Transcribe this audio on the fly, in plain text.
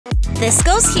this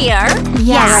goes here.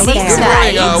 Yeah, right there. Good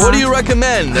morning. What do you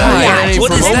recommend? Any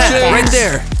What is that? promotions? Right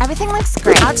there. Everything looks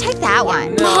great. I'll take that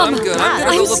one. No, I'm good. I'm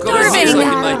gonna go look over and see if I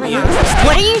can might be interested.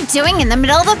 What are you doing in the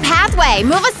middle of the pathway?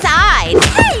 Move aside.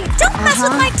 Hey, don't mess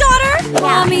with my daughter.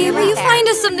 Mommy, will you find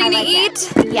us something to eat?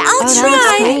 Yeah. I'll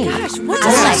try. Gosh, what I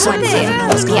is like so one big?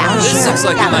 too. Yeah, This looks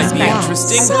like it might be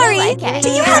interesting. Sorry, do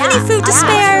you have any food to Yeah,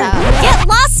 spare? so- Get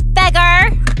lost,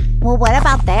 beggar. Well, what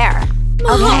about there?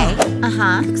 Okay.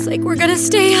 Looks like we're gonna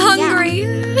stay hungry.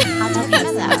 I'll take one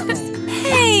of those.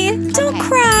 Hey, don't Okay.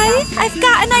 cry. I've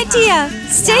got an idea.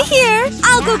 Stay here.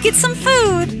 I'll go get some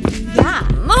food. Yeah.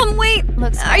 Mom, wait.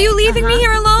 Looks Are you leaving me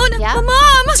here alone? Yeah.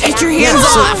 Mom! Take your hands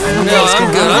off. No,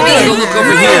 I'm good. I'm gonna go look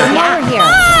over here. Yeah, we're here.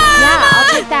 Yeah, I'll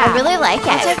take that. I really like it.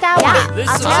 I'll take that one. This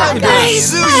I'll is take all that.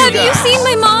 nice. Have you seen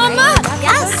my mom?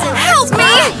 Yes. Help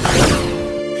me!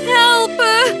 Help!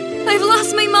 I've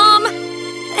lost my mom.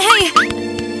 Hey,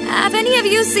 have any of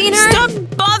you seen her? Stop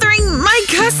bothering my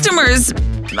customers!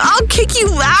 I'll kick you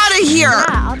out of here! Yeah,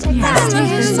 I'll take that.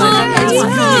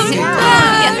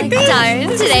 Darn,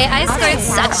 today I scored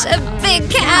such a big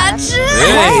catch.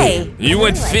 Hey, you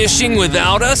went fishing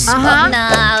without us? No,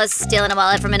 I was stealing a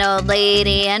wallet from an old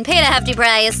lady and paid a hefty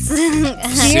price.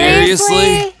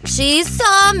 Seriously? She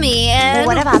saw me and...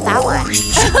 What about that one?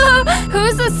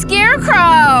 Who's the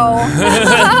scarecrow?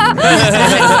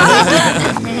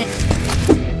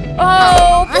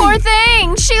 Oh, poor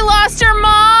thing! She lost her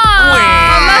mom!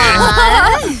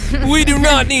 We do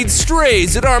not need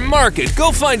strays at our market.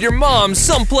 Go find your mom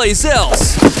someplace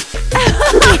else.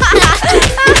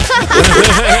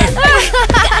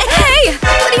 Hey!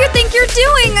 What do you think you're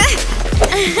doing?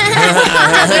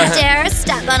 How dare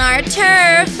step on our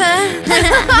turf? Go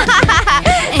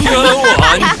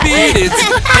on, beat it.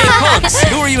 Hey, punks,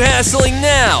 who are you hassling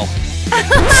now?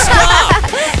 Stop!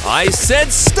 I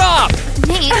said stop!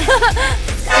 Me?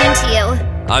 Into you.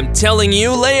 I'm telling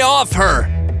you, lay off her.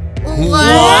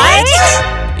 What?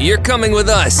 You're coming with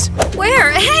us.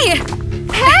 Where? Hey!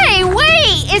 Hey,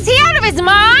 wait! Is he out of his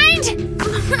mind?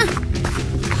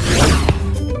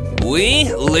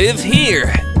 We live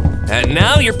here. And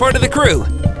now you're part of the crew.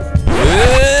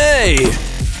 Hey!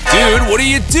 Dude, what are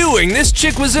you doing? This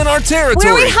chick was in our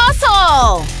territory. Where we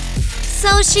hustle?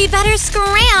 So she better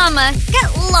scram. Get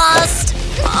lost.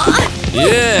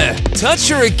 Yeah, touch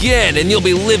her again and you'll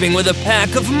be living with a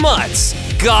pack of mutts.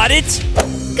 Got it?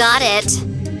 Got it.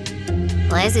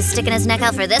 Why is he sticking his neck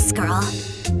out for this girl?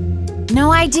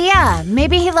 No idea.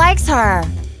 Maybe he likes her.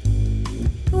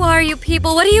 Who are you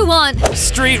people? What do you want?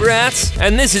 Street rats,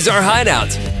 and this is our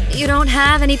hideout. You don't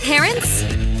have any parents?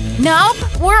 Nope,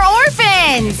 we're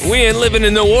orphans. We ain't living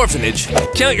in no orphanage.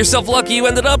 Count yourself lucky you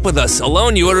ended up with us.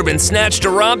 Alone, you would have been snatched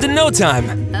or robbed in no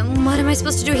time. What am I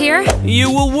supposed to do here? You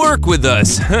will work with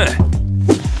us, huh?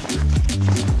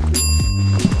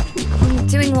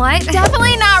 Doing what?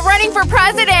 Definitely not running for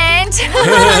president.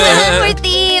 We're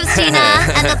thieves, Gina.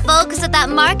 And the folks at that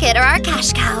market are our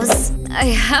cash cows. I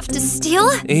have to steal?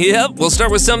 Yep, we'll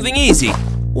start with something easy.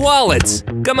 Wallets.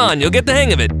 Come on, you'll get the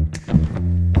hang of it.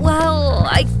 Well,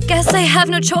 I guess I have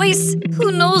no choice.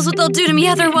 Who knows what they'll do to me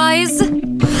otherwise?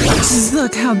 Just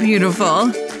look how beautiful.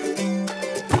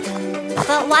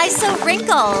 But why so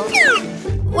wrinkled?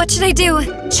 What should I do?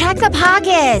 Check the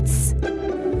pockets.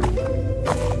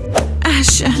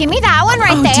 Ash. Give me that one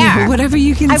right there. Dear, whatever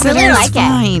you I consider really is like it.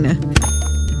 fine.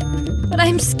 But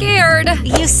I'm scared.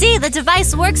 You see, the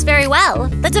device works very well.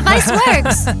 The device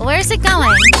works. Where's it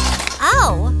going?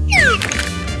 Oh.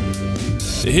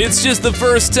 It's just the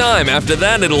first time. After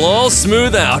that, it'll all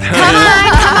smooth out. Come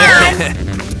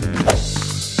on.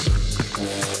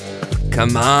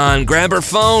 Come on, grab her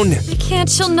phone. I can't,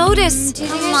 she'll notice.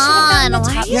 Come on,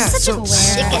 why are you such a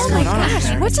chicken? Oh my gosh,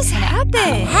 what just happened?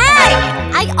 Hey,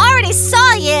 I already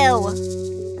saw you.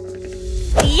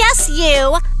 Yes,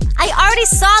 you. I already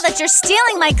saw that you're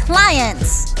stealing my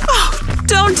clients. Oh,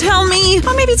 don't tell me.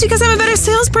 Oh, maybe it's because I'm a better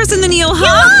salesperson than you, huh? You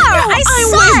are. No, I I'm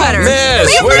saw way it. better. Miss,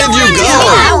 Leave where me did you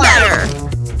alone. go?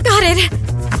 I'm better.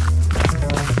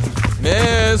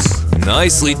 Miss. Miss.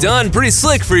 Nicely done. Pretty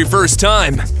slick for your first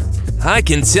time. I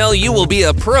can tell you will be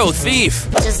a pro thief.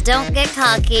 Just don't get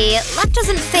cocky. Luck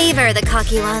doesn't favor the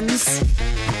cocky ones.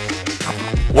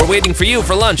 We're waiting for you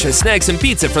for lunch. I snagged some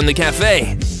pizza from the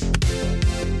cafe.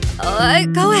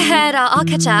 Go ahead, I'll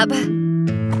catch up. If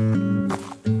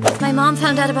my mom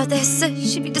found out about this,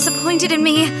 she'd be disappointed in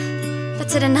me.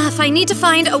 That's it enough. I need to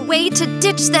find a way to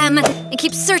ditch them and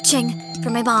keep searching for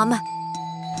my mom.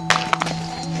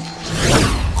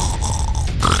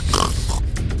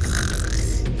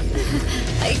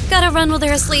 I gotta run while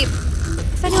they're asleep.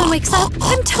 If anyone wakes up,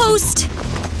 I'm toast.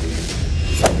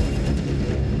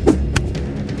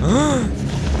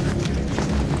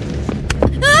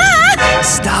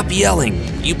 Stop yelling.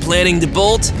 You planning to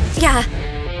bolt? Yeah,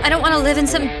 I don't want to live in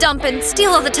some dump and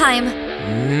steal all the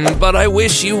time. But I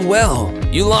wish you well.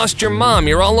 You lost your mom,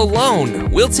 you're all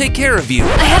alone. We'll take care of you.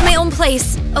 I have my own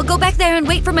place. I'll go back there and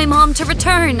wait for my mom to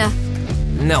return.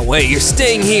 No way, you're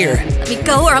staying here. Let me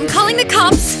go or I'm calling the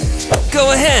cops.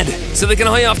 Go ahead, so they can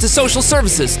haul you off to social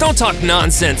services. Don't talk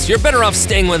nonsense. You're better off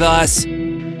staying with us.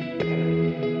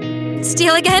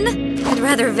 Steal again? I'd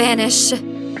rather vanish.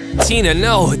 Tina,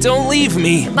 no, don't leave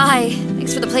me. Bye.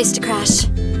 Thanks for the place to crash.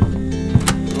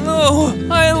 Oh,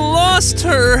 I lost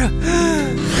her.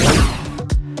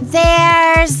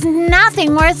 There's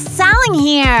nothing worth selling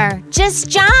here. Just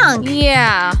junk.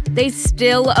 Yeah, they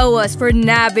still owe us for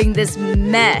nabbing this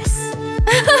mess.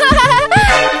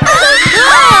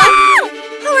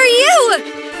 Who are you?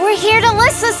 We're here to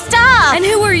list the stuff. And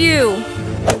who are you?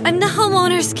 I'm the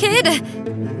homeowner's kid.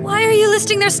 Why are you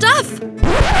listing their stuff?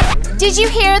 Did you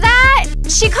hear that?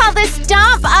 She called this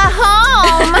dump a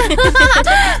home.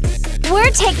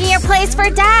 We're taking your place for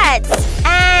debts.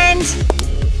 And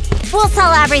we'll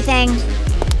sell everything.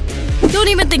 Don't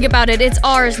even think about it. It's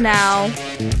ours now.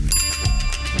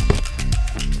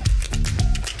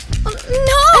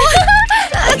 No!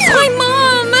 That's my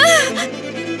mom!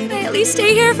 Can I at least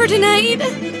stay here for tonight?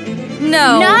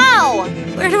 No. No!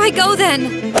 Where do I go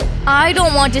then? I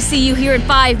don't want to see you here in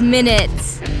 5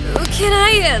 minutes. Can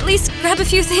I at least grab a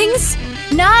few things?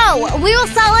 No! We will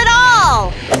sell it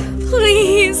all!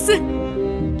 Please!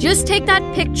 Just take that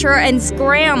picture and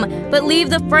scram, but leave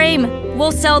the frame.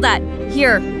 We'll sell that.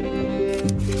 Here.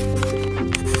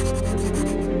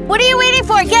 What are you waiting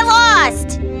for? Get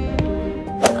lost!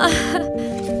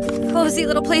 Cozy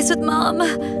little place with Mom.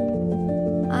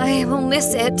 I will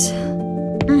miss it.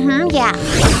 Yeah.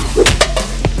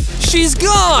 She's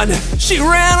gone! She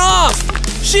ran off!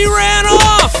 She ran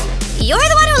off! You're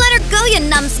the one who let her go, you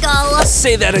numbskull!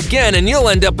 Say that again and you'll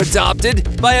end up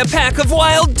adopted by a pack of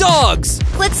wild dogs!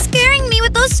 Quit scaring me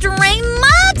with those stray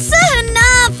mutts!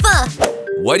 Enough!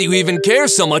 Why do you even care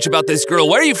so much about this girl?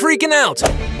 Why are you freaking out?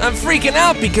 I'm freaking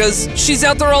out because she's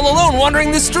out there all alone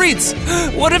wandering the streets.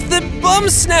 What if the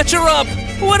bums snatch her up?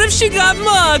 What if she got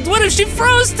mugged? What if she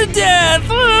froze to death?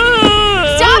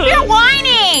 Stop your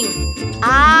whining!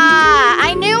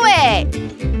 I knew it!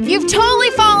 You've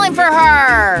totally fallen for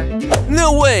her!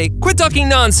 No way! Quit talking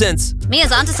nonsense!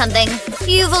 Mia's onto something.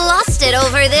 You've lost it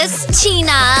over this,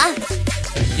 Tina!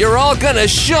 You're all gonna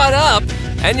shut up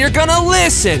and you're gonna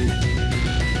listen!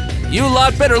 You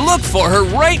lot better look for her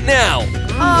right now!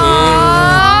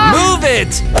 Move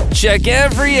it! Check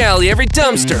every alley, every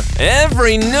dumpster,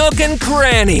 every nook and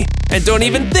cranny, and don't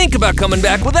even think about coming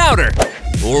back without her!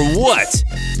 Or what?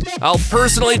 I'll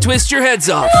personally twist your heads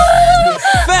off!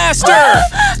 Faster!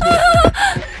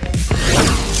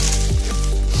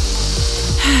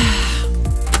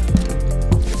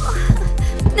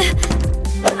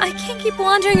 I can't keep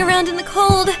wandering around in the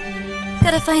cold.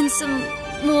 Gotta find some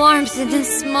warmth in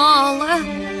this mall.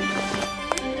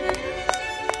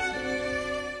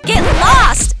 Get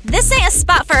lost! This ain't a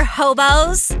spot for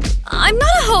hobos. I'm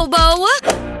not a hobo.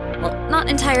 Well, not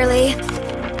entirely.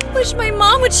 Wish my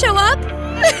mom would show up.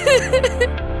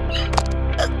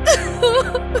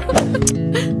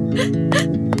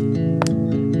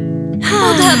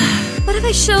 Hold up. What if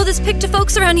I show this pic to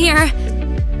folks around here?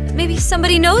 Maybe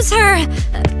somebody knows her.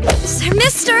 Sir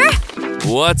Mister?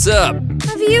 What's up?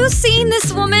 Have you seen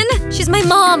this woman? She's my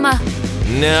mom.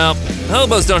 No,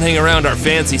 hobos don't hang around our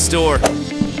fancy store.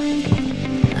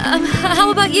 How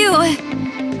about you?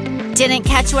 Didn't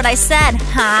catch what I said,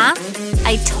 huh?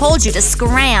 I told you to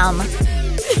scram.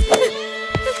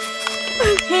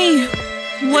 Hey,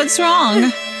 what's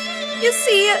wrong? You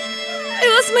see, I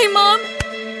lost my mom.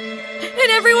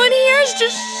 And everyone here is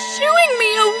just shooing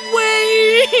me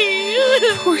away.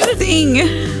 Poor thing.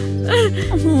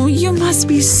 Oh, you must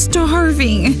be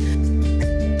starving.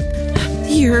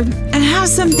 Here, have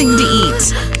something to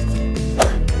eat.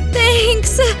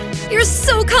 Thanks. You're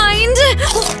so kind.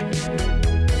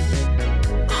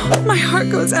 My heart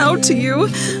goes out to you.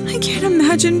 I can't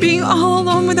imagine being all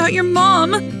alone without your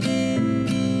mom.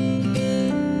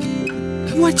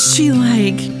 What's she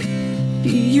like?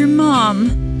 Your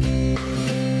mom?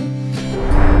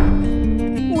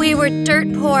 We were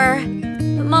dirt poor.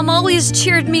 But Mom always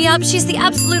cheered me up. She's the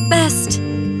absolute best.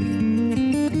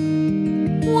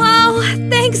 Wow,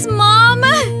 thanks, Mom.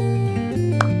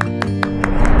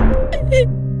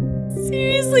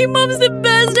 Seriously, Mom's the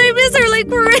best. I miss her like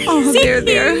crazy. Oh,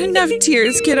 there. Enough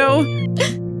tears, kiddo.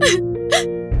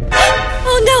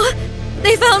 Oh no,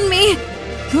 they found me.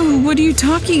 Oh, what are you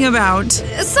talking about?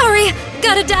 Sorry,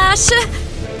 gotta dash.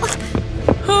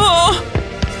 Oh!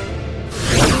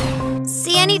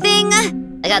 See anything?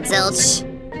 got zilch.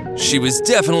 She was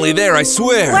definitely there, I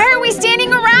swear. Why are we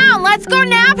standing around? Let's go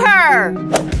nab her!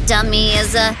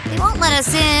 Dummies. They won't let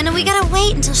us in. We gotta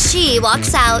wait until she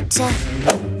walks out.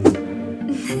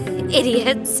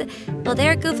 Idiots. Well,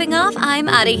 they're goofing off. I'm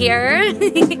out of here.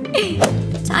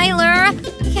 Tyler,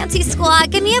 can't see squat.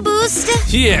 Give me a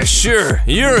boost. Yeah, sure.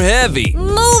 You're heavy.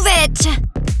 Move it!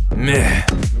 Meh.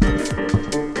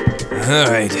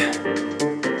 Alright.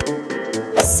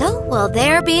 So, while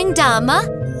they're being dumb,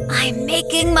 I'm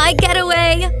making my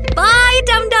getaway. Bye,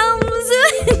 dum-dums!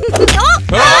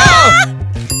 Ah!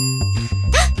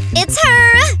 It's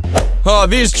her! Oh,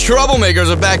 these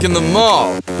troublemakers are back in the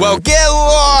mall. Well, get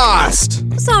lost!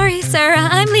 Sorry, sir.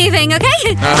 I'm leaving,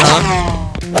 okay?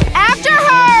 After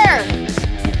her!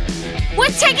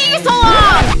 What's taking you so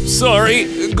long?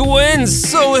 Sorry, Gwen's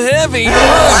so heavy.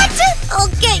 What? I'll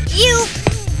get you!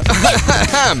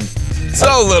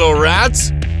 So, little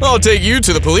rats, I'll take you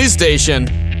to the police station.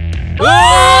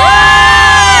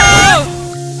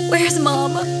 Where's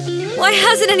Mom? Why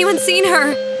hasn't anyone seen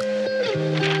her?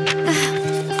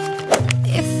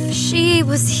 If she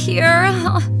was here...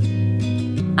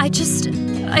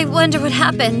 I wonder what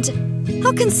happened.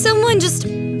 How can someone just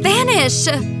vanish?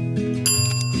 An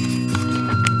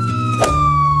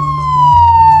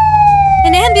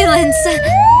ambulance!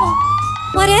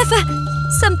 What if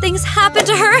something's happened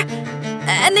to her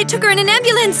and they took her in an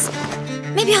ambulance?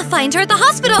 Maybe I'll find her at the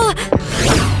hospital.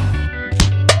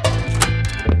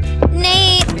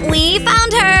 Nate, we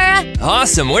found her.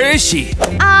 Awesome, where is she?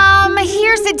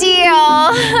 Here's the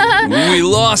deal. We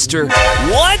lost her.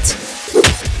 What?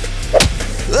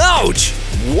 Ouch!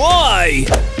 Why?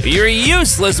 You're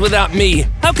useless without me.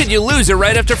 How could you lose her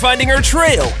right after finding her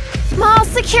trail? Mall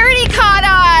security caught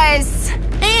us.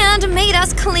 And made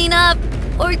us clean up,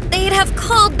 or they'd have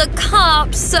called the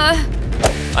cops.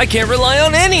 I can't rely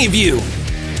on any of you.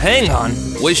 Hang on,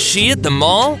 was she at the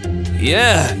mall?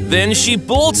 Yeah, then she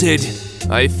bolted.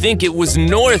 I think it was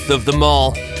north of the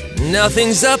mall.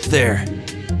 Nothing's up there.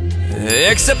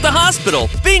 Except the hospital.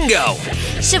 Bingo!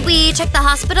 Should we check the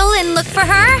hospital and look for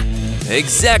her?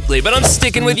 Exactly, but I'm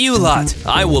sticking with you lot.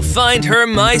 I will find her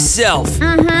myself.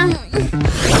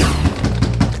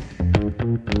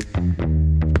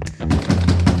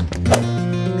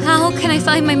 How can I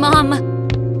find my mom?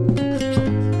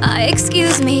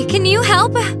 Excuse me, can you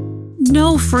help?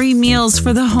 No free meals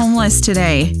for the homeless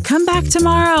today. Come back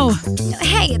tomorrow.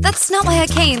 Hey, that's not why I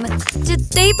came. Did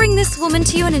they bring this woman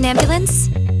to you in an ambulance?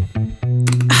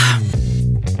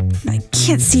 I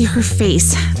can't see her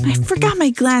face. I forgot my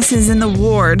glasses in the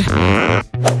ward.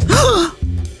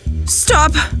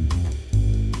 Stop!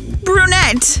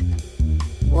 Brunette!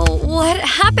 Well, what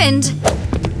happened?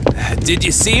 Did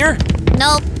you see her?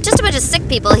 Nope, just a bunch of sick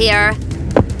people here.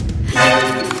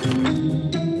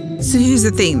 So here's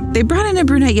the thing. They brought in a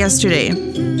brunette yesterday.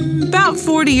 About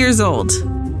 40 years old.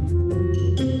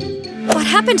 What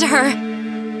happened to her?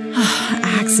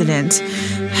 Accident.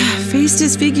 Face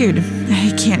disfigured.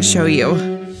 I can't show you.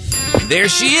 There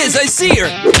she is, I see her.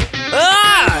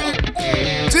 Ah!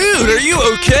 Dude, are you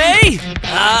okay?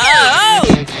 Ow!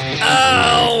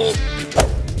 Ow!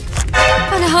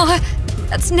 Oh no,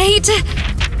 that's Nate.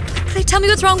 Please tell me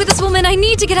what's wrong with this woman. I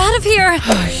need to get out of here.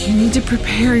 You need to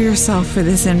prepare yourself for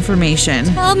this information.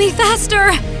 Tell me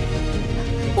faster.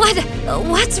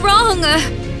 What's wrong?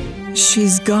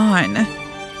 She's gone.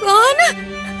 Gone?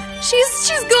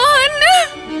 She's gone.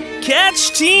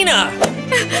 Catch Tina!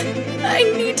 I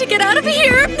need to get out of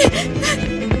here.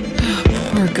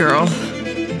 Poor girl.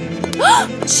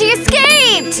 She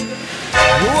escaped!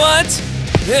 What?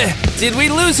 Did we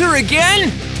lose her again?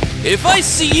 If I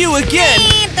see you again,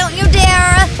 Nate, don't you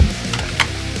dare.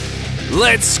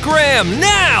 let's scram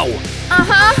now!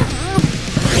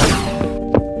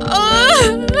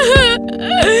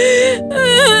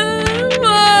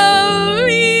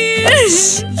 Mommy.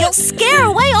 You'll scare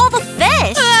away all the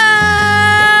fish!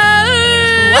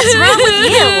 What's wrong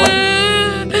with you?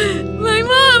 My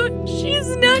mom, she's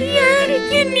not here.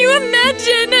 Can you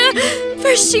imagine?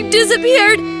 First she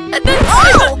disappeared, and then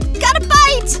Oh! Got a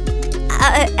bite!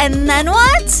 And then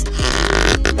what?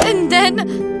 And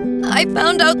then I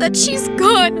found out that she's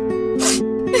gone.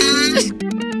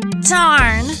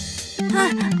 Darn.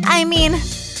 I mean,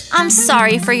 I'm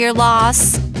sorry for your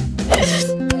loss.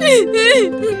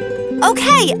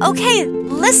 Okay,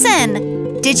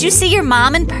 listen. Did you see your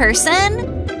mom in person?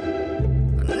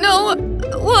 No,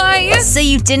 why? So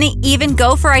you didn't even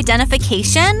go for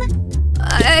identification?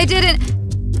 I didn't.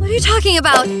 What are you talking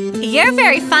about? You're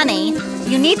very funny.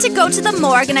 You need to go to the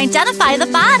morgue and identify the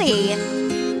body.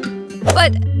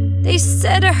 But they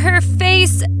said her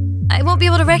face. I won't be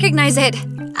able to recognize it.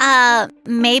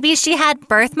 Maybe she had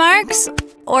birthmarks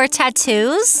or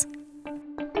tattoos?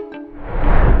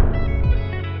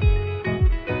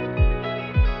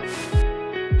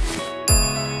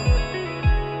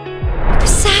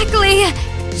 Exactly!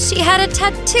 She had a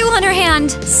tattoo on her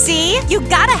hand. See? You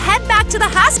gotta head back to the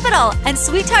hospital and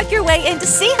sweet-talk your way in to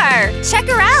see her. Check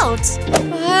her out.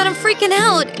 But I'm freaking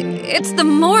out. It's the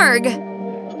morgue.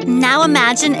 Now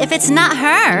imagine if it's not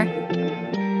her.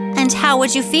 And how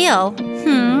would you feel?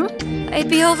 I'd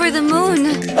be over the moon.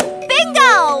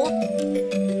 Bingo!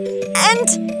 And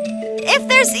if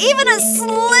there's even a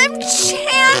slim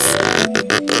chance,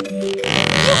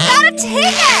 you gotta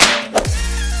take it!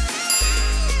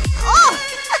 Oh!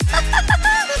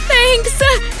 Thanks!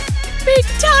 Big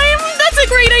time! That's a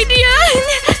great idea!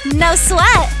 No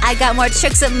sweat! I got more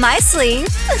tricks up my sleeve.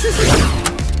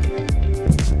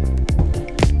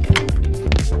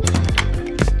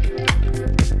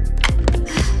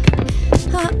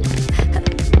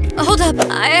 Hold up,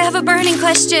 I have a burning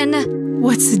question.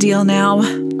 What's the deal now?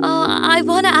 I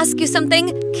want to ask you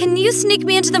something. Can you sneak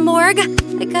me into the morgue?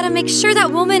 I gotta make sure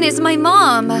that woman is my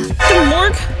mom. The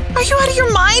morgue? Are you out of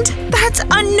your mind? That's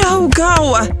a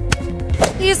no-go!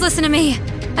 Please listen to me.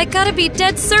 I gotta be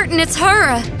dead certain it's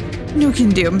her. No can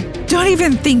do. Don't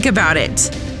even think about it.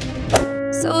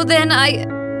 So then I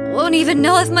won't even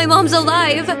know if my mom's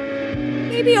alive.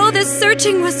 Maybe all this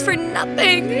searching was for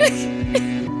nothing.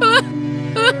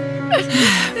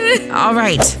 All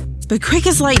right, but quick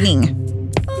as lightning.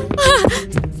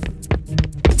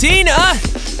 Tina!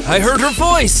 I heard her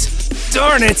voice!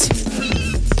 Darn it!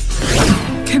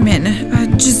 Come in.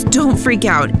 Just don't freak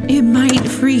out. It might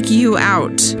freak you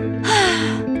out.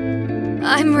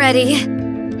 I'm ready.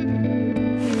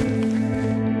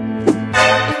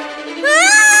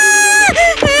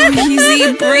 Oh,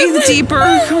 easy, breathe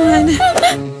deeper. Come on.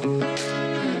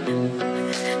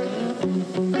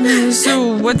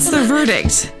 So, what's the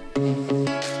verdict?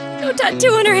 No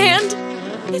tattoo on her hand.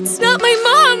 It's not my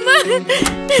mom.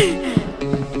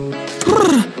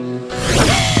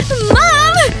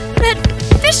 Mom! That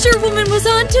Fisher woman was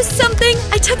onto something.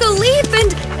 I took a leap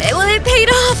and, well, it paid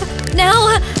off.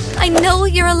 Now, I know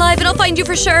you're alive and I'll find you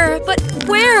for sure. But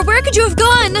where? Where could you have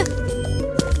gone?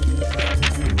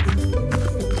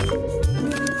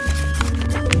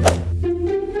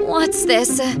 What's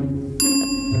this? A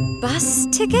bus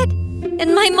ticket?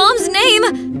 In my mom's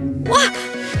name? What?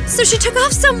 So she took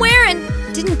off somewhere and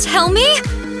didn't tell me?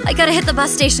 I gotta hit the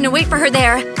bus station and wait for her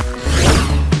there.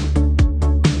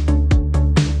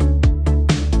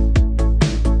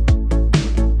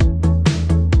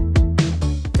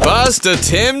 Bus to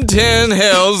Tim Tin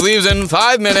Hills leaves in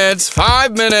 5 minutes.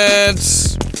 5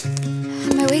 minutes.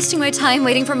 Am I wasting my time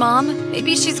waiting for Mom?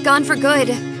 Maybe she's gone for good.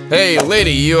 Hey,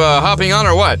 lady, you hopping on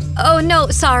or what? Oh, no,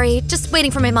 sorry. Just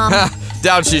waiting for my mom. Ha!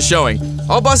 Doubt she's showing.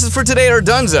 All buses for today are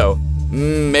donezo.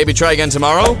 Maybe try again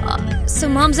tomorrow? So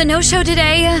Mom's a no-show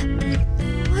today.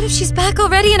 What if she's back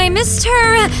already and I missed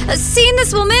her? Seen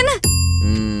this woman?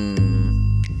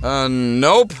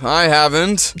 Nope, I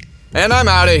haven't. And I'm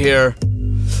out of here.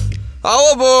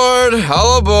 All aboard!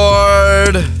 All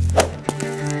aboard!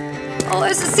 Oh,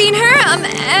 has seen her?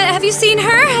 Have you seen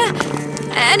her?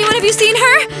 Anyone, have you seen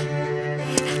her?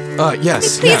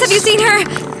 Yes, Please, yes. have you seen her?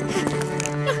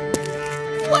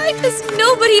 Why is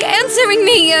nobody answering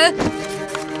me?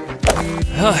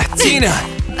 Tina!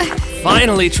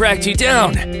 Finally tracked you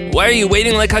down. Why are you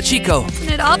waiting like Hachiko?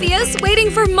 Isn't it obvious?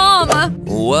 Waiting for Mom.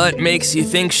 What makes you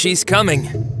think she's coming?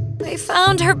 I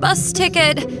found her bus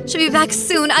ticket. She'll be back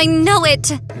soon. I know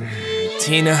it.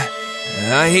 Tina,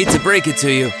 I hate to break it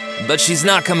to you, but she's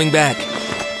not coming back.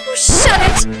 Oh, shut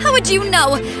it! How would you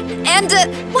know? And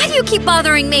why do you keep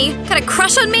bothering me? Got a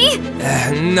crush on me?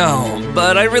 No,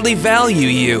 but I really value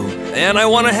you, and I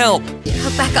want to help.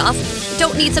 Oh, back off.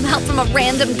 Don't need some help from a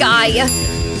random guy.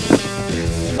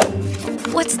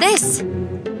 What's this?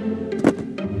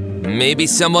 Maybe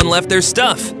someone left their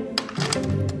stuff.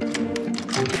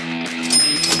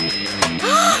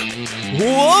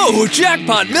 Whoa!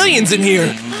 Jackpot! Millions in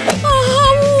here!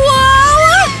 Oh,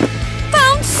 wow!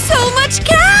 Found so much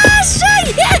cash!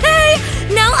 Yay!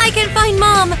 Now I can find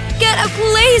Mom, get a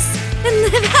place, and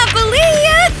live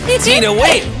happily! Tina,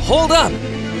 wait! Hold up!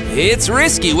 It's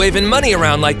risky waving money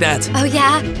around like that. Oh,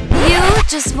 yeah? You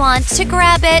just want to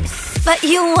grab it, but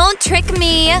you won't trick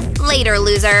me. Later,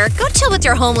 loser. Go chill with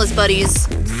your homeless buddies.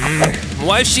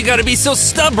 Why's she gotta be so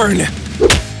stubborn?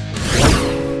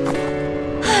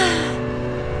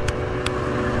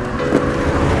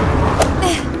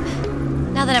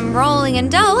 Now that I'm rolling in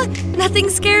dough, nothing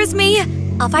scares me.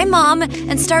 I'll find Mom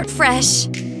and start fresh.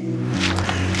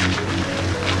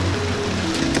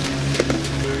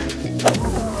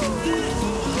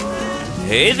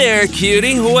 Hey there,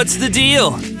 cutie. What's the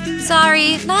deal?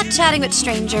 Sorry, not chatting with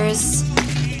strangers.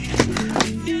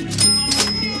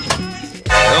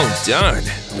 Oh, darn.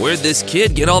 Where'd this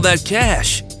kid get all that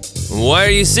cash? Why are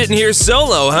you sitting here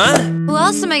solo, huh? Who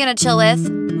else am I gonna chill with?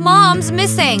 Mom's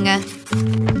missing.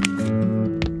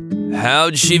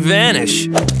 How'd she vanish?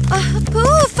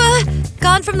 Poof!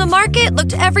 Gone from the market,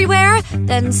 looked everywhere,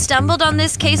 then stumbled on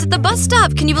this case at the bus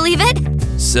stop. Can you believe it?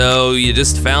 So you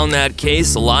just found that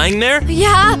case lying there?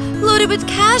 Yeah, loaded with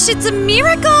cash. It's a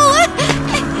miracle!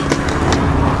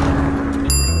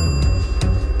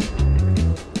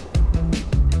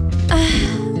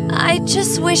 I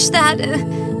just wish that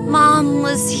Mom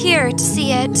was here to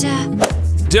see it.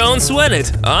 Don't sweat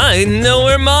it. I know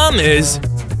where Mom is.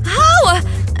 How?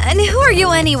 And who are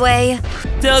you anyway?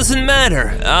 Doesn't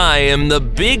matter. I am the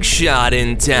big shot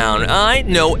in town. I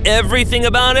know everything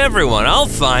about everyone. I'll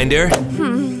find her.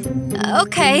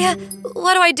 Okay,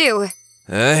 what do I do?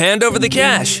 Hand over the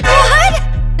cash. What?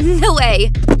 No way.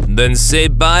 Then say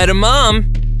bye to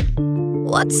Mom.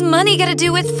 What's money got to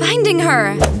do with finding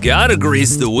her? Gotta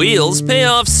grease the wheels, pay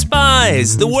off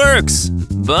spies, the works.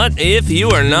 But if you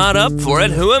are not up for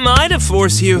it, who am I to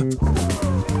force you?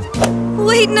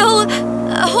 Wait, no.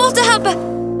 Hold up.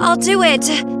 I'll do it.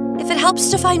 If it helps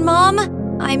to find Mom,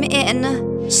 I'm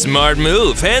in. Smart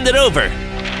move. Hand it over.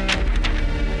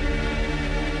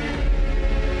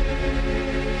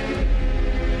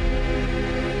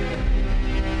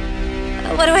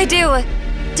 What do I do?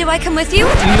 Do I come with you?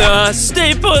 Nah,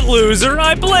 stay put, loser.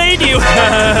 I played you.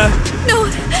 No, no,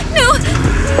 no!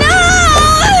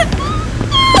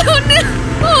 Oh, no!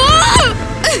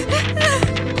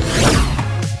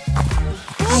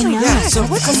 Oh my God, so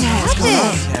what just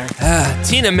happened?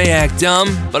 Tina may act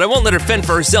dumb, but I won't let her fend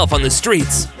for herself on the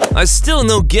streets. I still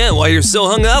don't get why you're so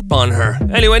hung up on her.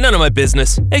 Anyway, none of my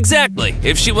business. Exactly.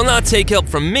 If she will not take help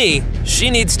from me, she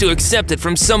needs to accept it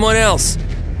from someone else.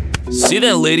 See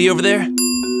that lady over there?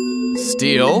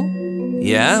 Steal?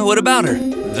 Yeah, what about her?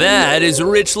 That is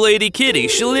Rich Lady Kitty.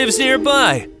 She lives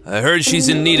nearby. I heard she's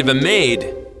in need of a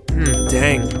maid.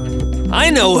 Dang. I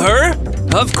know her!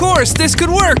 Of course, this could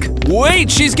work!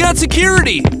 Wait, she's got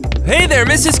security! Hey there,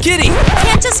 Mrs. Kitty!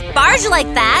 Can't just barge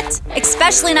like that,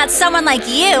 especially not someone like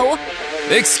you.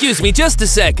 Excuse me, just a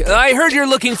sec. I heard you're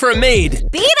looking for a maid.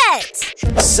 Beat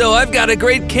it! So I've got a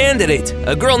great candidate,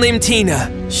 a girl named Tina.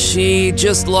 She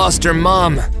just lost her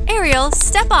mom. Ariel,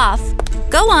 step off.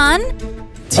 Go on.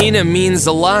 Tina means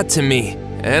a lot to me,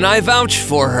 and I vouch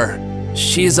for her.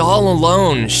 She's all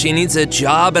alone. She needs a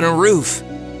job and a roof.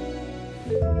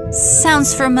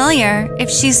 Sounds familiar, if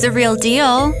she's the real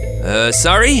deal.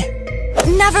 Sorry?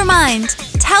 Never mind.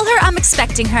 Tell her I'm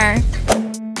expecting her.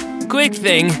 Quick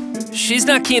thing, she's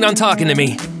not keen on talking to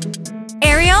me.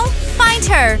 Ariel, find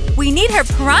her. We need her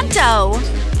pronto.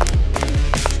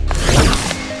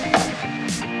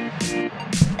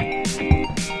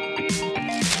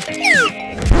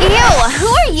 Ew, who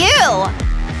are you?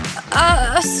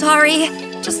 Sorry.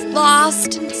 Just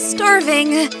lost and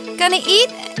starving. Gonna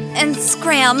eat and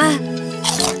scram.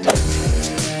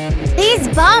 These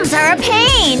bums are a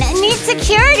pain. Need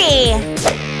security.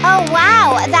 Oh,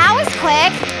 wow, that was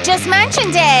quick. Just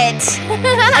mentioned it.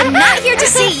 I'm not here to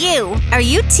see you. Are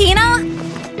you Tina?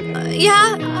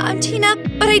 Yeah, I'm Tina,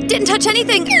 but I didn't touch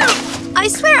anything. I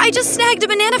swear I just snagged a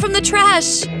banana from the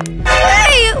trash.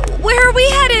 Hey, where are we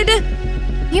headed?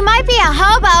 You might be a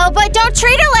hobo, but don't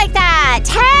treat her like that.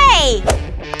 Hey,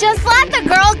 just let the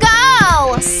girl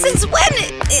go. Since when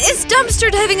is dumpster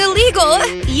diving illegal?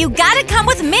 You gotta come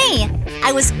with me.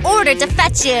 I was ordered to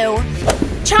fetch you.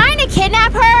 Trying to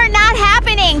kidnap her? Not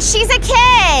happening. She's a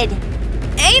kid.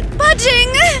 Ain't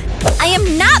budging. I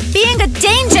am not being a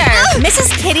danger.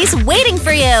 Mrs. Kitty's waiting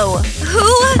for you.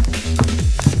 Who?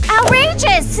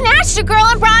 Outrageous! Snatched a girl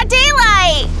in broad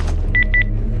daylight.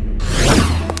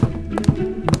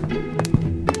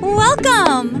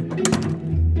 Welcome.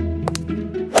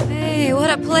 Hey, what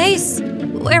a place.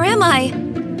 Where am I?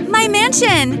 My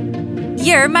mansion.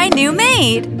 You're my new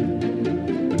maid.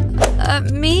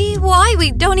 Me? Why?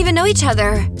 We don't even know each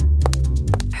other.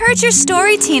 Heard your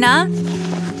story, Tina.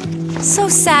 So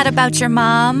sad about your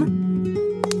mom.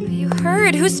 You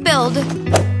heard? Who spilled?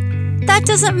 That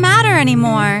doesn't matter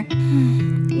anymore.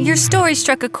 Your story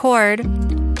struck a chord.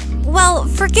 Well,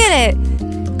 forget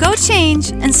it. Go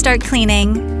change and start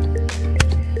cleaning.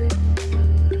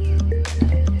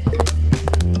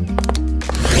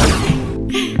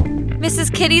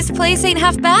 Mrs. Kitty's place ain't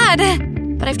half bad.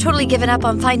 But I've totally given up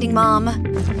on finding Mom.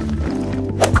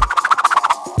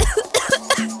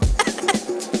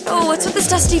 Oh, what's with this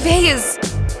dusty vase?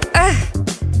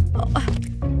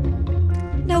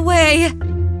 No way.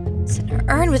 It's an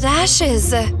urn with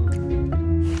ashes.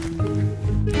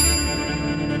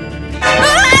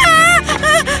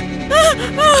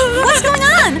 What's going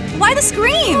on? Why the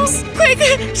screams? Quick,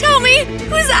 tell me,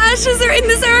 whose ashes are in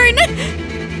this urn?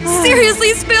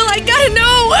 Seriously, Spill, I gotta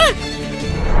know!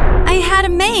 I had a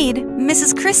maid,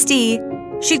 Mrs. Christie.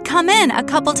 She'd come in a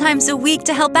couple times a week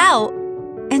to help out.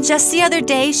 And just the other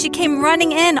day, she came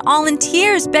running in all in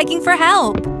tears, begging for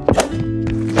help.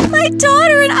 My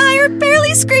daughter and I are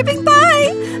barely scraping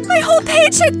by. My whole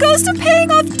paycheck goes to paying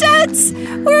off debts.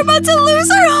 We're about to lose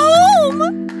our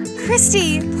home.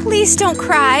 Christy, please don't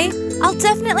cry. I'll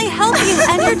definitely help you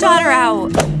and your daughter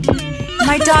out.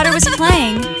 My daughter was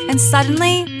playing, and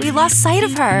suddenly we lost sight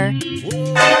of her.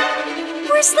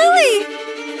 Where's Lily?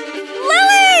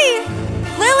 Lily!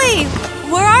 Lily,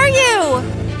 where are you?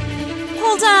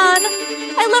 Hold on.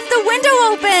 I left the window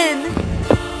open.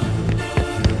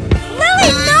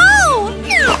 Lily, no!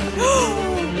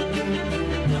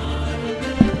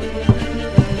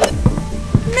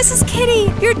 Mrs.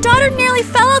 Kitty, your daughter nearly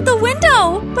fell out the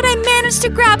window, but I managed to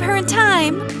grab her in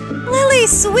time. Lily,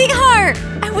 sweetheart,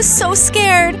 I was so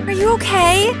scared. Are you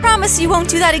okay? Promise you won't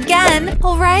do that again,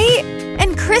 all right?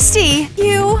 And Christy,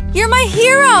 you're my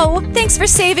hero. Thanks for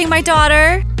saving my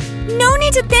daughter. No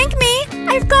need to thank me.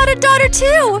 I've got a daughter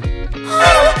too.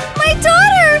 Oh, my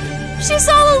daughter! She's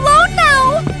all alone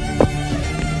now.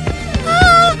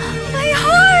 Ah, my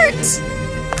heart.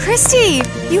 Christy,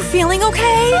 you feeling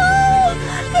okay? Oh,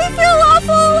 I feel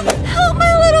awful. Help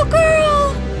my little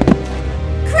girl.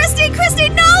 Christy,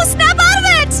 no! Snap out of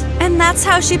it! And that's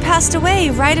how she passed away,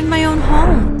 right in my own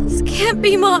home. This can't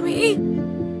be Mommy.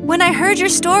 When I heard your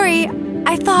story,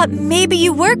 I thought maybe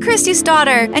you were Christy's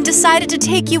daughter and decided to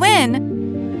take you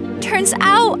in. Turns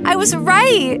out I was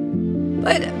right.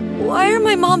 But why are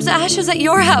my mom's ashes at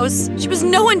your house? She was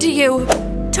no one to you.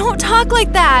 Don't talk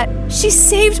like that. She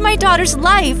saved my daughter's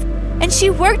life, and she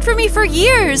worked for me for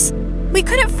years. We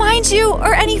couldn't find you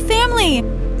or any family,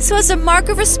 so as a mark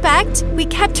of respect, we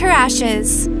kept her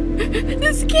ashes.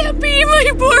 This can't be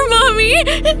my poor Mommy.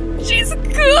 She's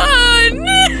gone.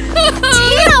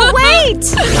 Tina, wait!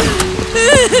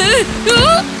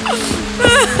 No!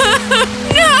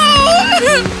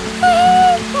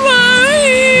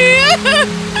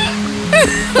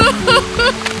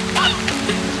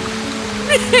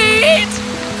 Nate!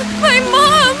 My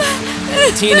mom!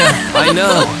 Tina,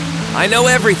 I know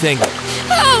everything.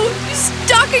 Oh, you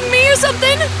stalking me or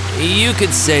something? You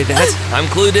could say that. I'm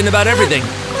clued in about everything.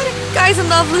 Why do guys in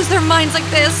love lose their minds like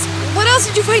this? What else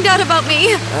did you find out about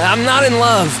me? I'm not in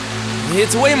love.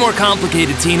 It's way more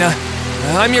complicated, Tina.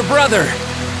 I'm your brother.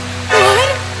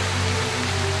 What?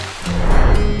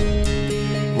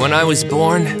 When I was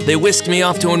born, they whisked me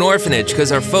off to an orphanage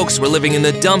because our folks were living in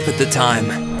the dump at the time.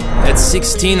 At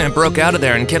 16, I broke out of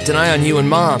there and kept an eye on you and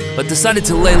Mom, but decided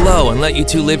to lay low and let you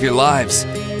two live your lives.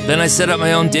 Then I set up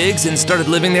my own digs and started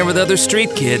living there with other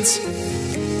street kids.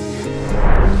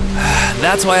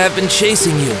 That's why I've been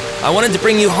chasing you. I wanted to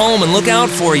bring you home and look out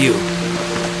for you.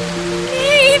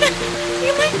 Nate,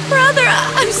 you're my brother.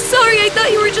 I'm sorry, I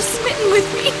thought you were just smitten with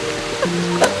me.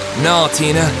 No,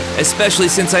 Tina, especially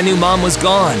since I knew Mom was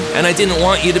gone, and I didn't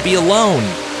want you to be alone.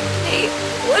 Nate,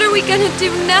 what are we gonna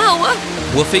do now?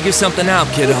 We'll figure something out,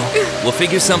 kiddo. We'll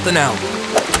figure something out.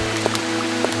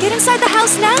 Get inside the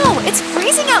house now! It's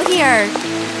freezing out here!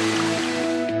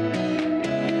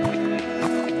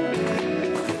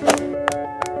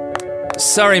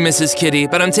 Sorry, Mrs. Kitty,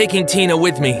 but I'm taking Tina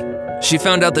with me. She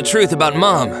found out the truth about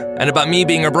Mom, and about me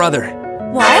being her brother.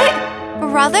 What?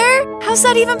 Brother? How's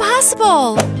that even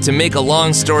possible? To make a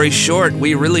long story short,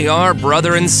 we really are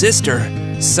brother and sister.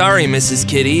 Sorry, Mrs.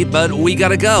 Kitty, but we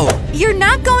gotta go. You're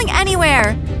not going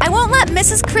anywhere. I won't let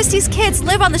Mrs. Christie's kids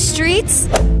live on the streets.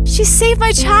 She saved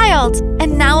my child,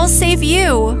 and now I'll save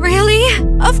you. Really?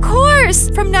 Of course!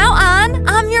 From now on,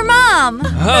 I'm your mom.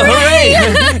 Oh,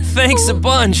 hooray! Thanks a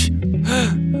bunch.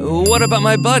 What about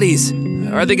my buddies?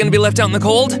 Are they gonna be left out in the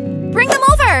cold? Bring them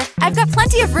over. I've got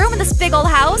plenty of room in this big old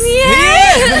house.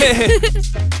 Yeah!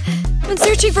 I've been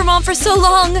searching for Mom for so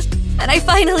long, and I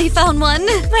finally found one.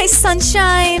 My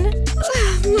sunshine.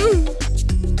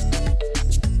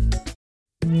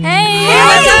 Hey!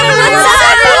 What's up?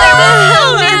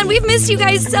 Oh man, we've missed you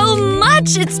guys so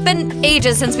much. It's been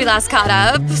ages since we last caught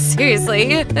up.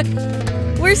 Seriously.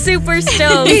 We're super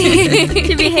stoked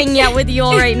to be hanging out with you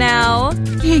all right now.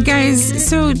 Hey guys,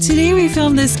 so today we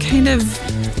filmed this kind of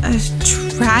a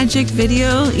tragic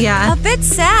video. Yeah. A bit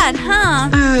sad, huh?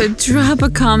 Drop a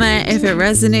comment if it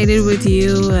resonated with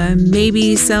you.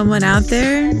 Maybe someone out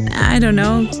there, I don't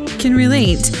know, can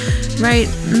relate. right,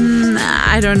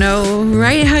 I don't know,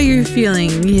 right how you're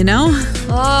feeling, you know?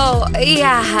 Oh,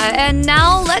 yeah. And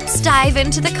now let's dive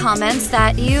into the comments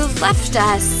that you've left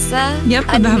us. Yep,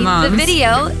 about moms. The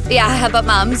video. Yeah, about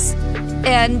moms.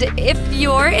 And if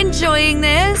you're enjoying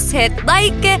this, hit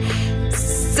like,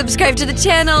 subscribe to the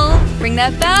channel, ring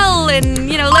that bell, and,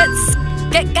 let's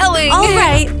get going. All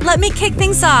right, let me kick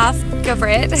things off. Go for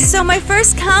it. So my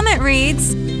first comment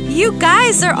reads, "You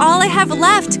guys are all I have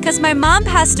left because my mom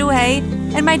passed away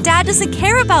and my dad doesn't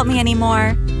care about me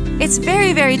anymore. It's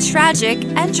very, very tragic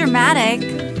and dramatic.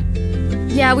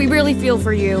 Yeah, we really feel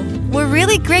for you. We're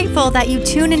really grateful that you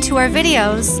tune into our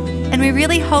videos, and we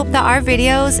really hope that our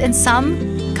videos in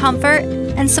some comfort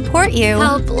and support you.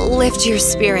 Help lift your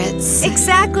spirits.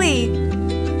 Exactly.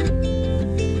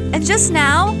 And just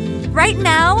now, right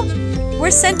now,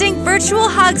 we're sending virtual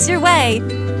hugs your way,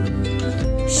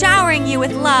 showering you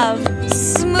with love.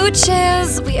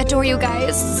 Smooches. We adore you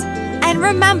guys. And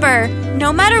remember,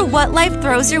 no matter what life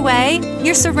throws your way,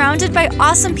 you're surrounded by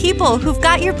awesome people who've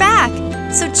got your back.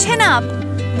 So chin up.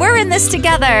 We're in this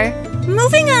together."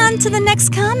 Moving on to the next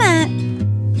comment.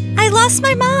 "I lost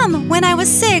my mom when I was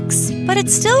 6, but it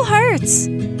still hurts.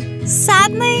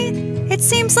 Sadly, it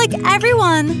seems like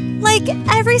everyone, like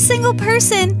every single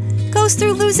person, goes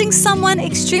through losing someone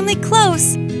extremely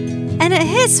close. And it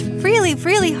hits really,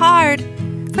 really hard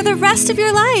for the rest of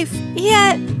your life.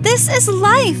 Yet, this is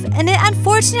life, and it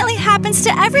unfortunately happens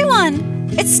to everyone.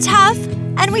 It's tough,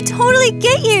 and we totally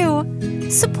get you,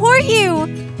 support you,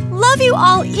 love you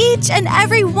all, each and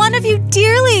every one of you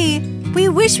dearly. We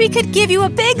wish we could give you a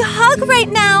big hug right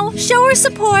now, show our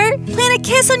support, plant a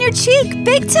kiss on your cheek,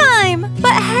 big time.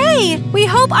 But hey, we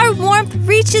hope our warmth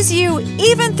reaches you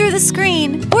even through the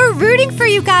screen. We're rooting for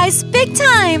you guys, big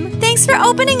time. Thanks for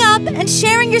opening up and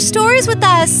sharing your stories with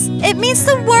us. It means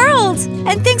the world.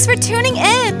 And thanks for tuning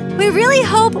in. We really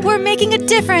hope we're making a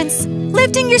difference,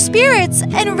 lifting your spirits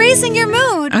and raising your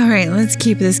mood." All right, let's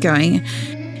keep this going.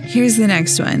 Here's the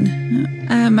next one.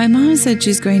 My mom said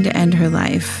she's going to end her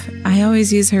life. I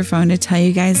always use her phone to tell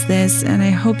you guys this, and I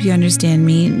hope you understand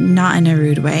me, not in a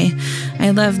rude way.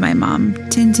 I love my mom.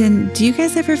 Tintin, do you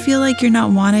guys ever feel like you're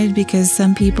not wanted because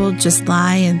some people just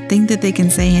lie and think that they can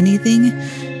say anything?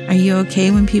 Are you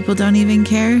okay when people don't even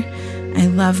care? I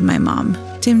love my mom.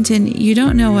 Tintin, you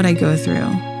don't know what I go through.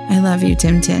 I love you,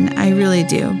 Tintin. I really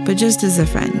do, but just as a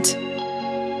friend.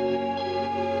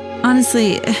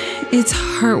 Honestly, it's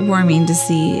heartwarming to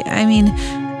see. I mean,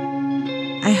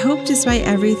 I hope despite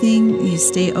everything, you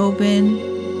stay open.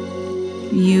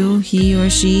 You, he or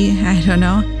she, I don't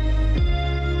know.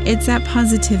 It's that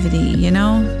positivity, you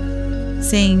know?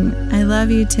 Saying, I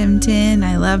love you, Tintin,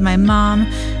 I love my mom.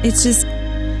 It's just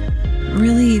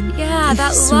really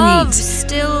that sweet. love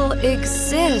still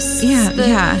exists.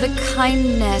 The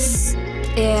kindness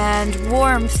and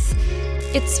warmth.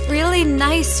 It's really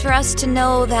nice for us to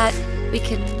know that we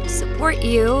can support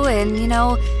you and,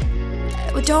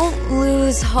 don't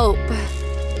lose hope.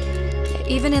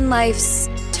 Even in life's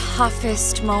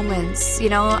toughest moments,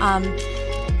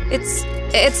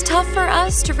 it's tough for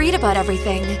us to read about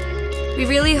everything. We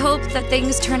really hope that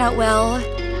things turn out well,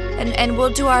 and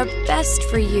we'll do our best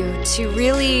for you to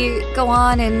really go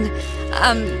on and,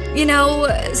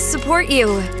 support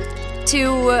you,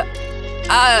 to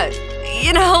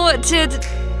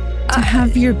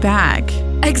have your back.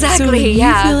 Exactly, so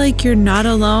you feel like you're not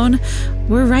alone,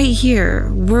 we're right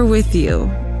here. We're with you.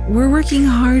 We're working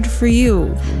hard for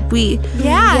you.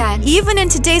 Even in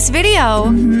today's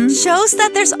video, shows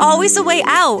that there's always a way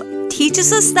out.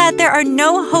 Teaches us that there are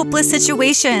no hopeless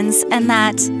situations, and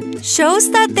that shows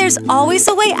that there's always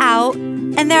a way out,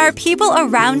 and there are people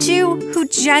around you who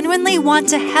genuinely want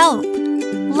to help.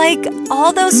 Like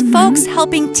all those folks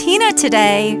helping Tina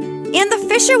today. And the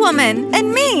fisherwoman,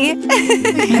 and me.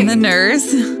 And the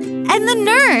nurse. And the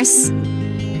nurse.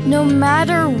 No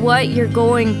matter what you're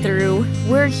going through,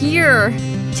 we're here,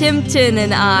 Tintin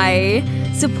and I,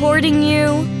 supporting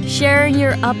you, sharing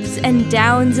your ups and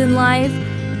downs in life,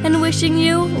 and wishing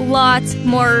you lots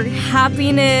more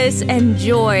happiness and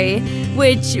joy,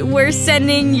 which we're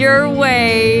sending your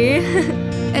way.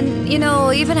 And,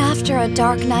 even after a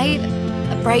dark night,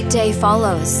 a bright day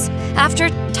follows. After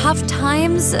tough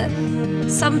times,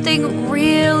 something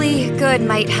really good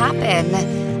might happen.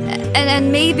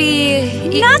 And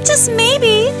maybe... Not just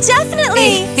maybe,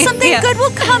 definitely! Something good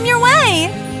will come your way!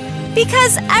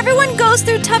 Because everyone goes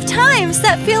through tough times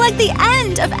that feel like the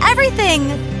end of everything.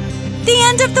 The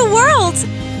end of the world.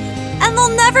 And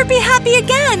they'll never be happy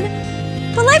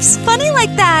again. But life's funny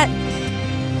like that.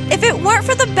 If it weren't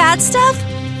for the bad stuff,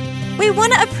 we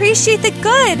want to appreciate the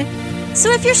good.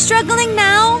 So if you're struggling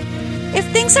now, if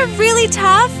things are really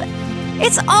tough,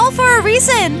 It's all for a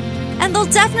reason, and there'll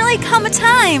definitely come a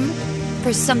time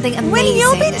For something amazing. when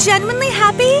you'll be genuinely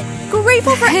happy,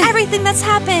 grateful for everything that's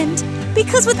happened.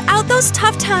 Because without those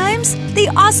tough times, the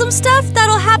awesome stuff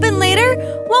that'll happen later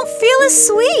won't feel as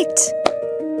sweet.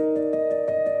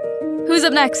 Who's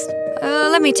up next?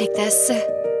 Let me take this.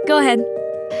 Go ahead.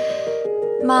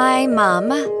 My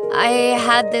mom. I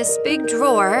had this big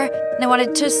drawer, and I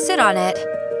wanted to sit on it.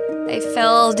 I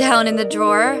fell down in the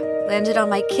drawer, landed on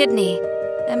my kidney,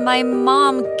 and my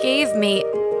mom gave me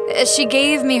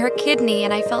her kidney,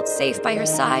 and I felt safe by her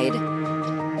side.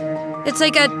 It's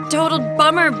like a total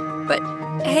bummer, but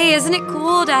hey, isn't it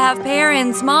cool to have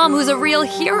parents, mom who's a real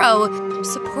hero,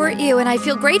 support you, and I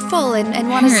feel grateful and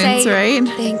want to say right?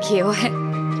 thank you.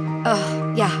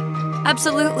 Oh, yeah,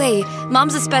 absolutely.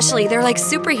 Moms especially, they're like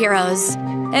superheroes.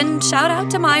 And shout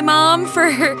out to my mom for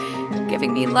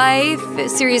giving me life.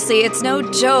 Seriously, it's no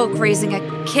joke raising a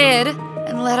kid,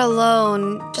 and let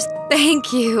alone just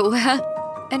thank you.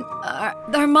 And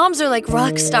our moms are like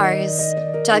rock stars,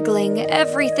 juggling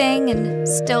everything and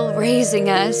still raising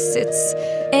us.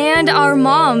 And our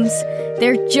moms,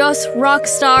 they're just rock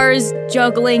stars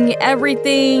juggling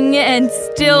everything and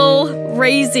still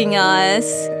raising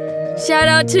us. Shout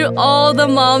out to all the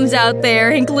moms out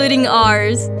there, including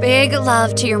ours. Big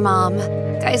love to your mom.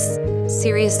 Guys,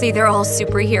 seriously, they're all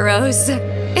superheroes.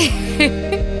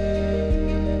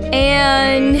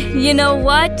 And you know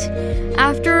what?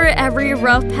 After every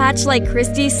rough patch, like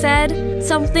Christy said,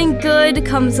 something good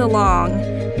comes along.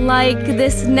 Like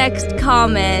this next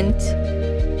comment.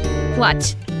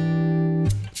 Watch.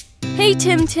 Hey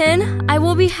Timtin, I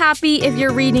will be happy if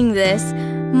you're reading this.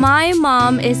 My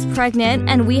mom is pregnant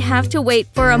and we have to wait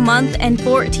for a month and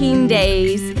 14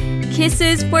 days.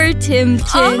 Kisses for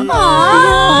Timtin.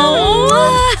 Aww!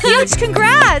 Huge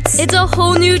congrats! It's a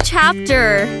whole new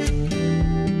chapter.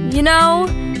 You know,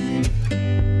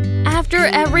 after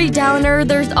every downer,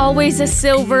 there's always a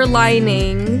silver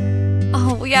lining.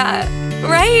 Oh, yeah.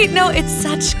 Right? No, it's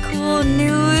such cool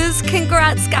news.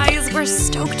 Congrats, guys. We're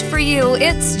stoked for you.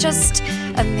 It's just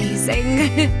amazing.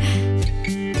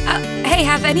 Hey,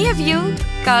 have any of you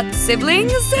got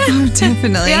siblings? Oh,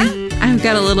 definitely. Yeah? I've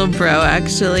got a little bro,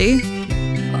 actually.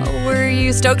 Oh, were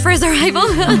you stoked for his arrival?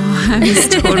 Oh, I was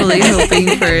totally hoping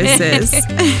for a sis.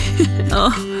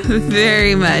 Oh,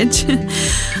 very much.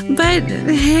 But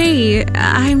hey,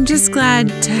 I'm just glad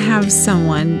to have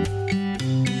someone.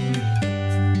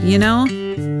 You know?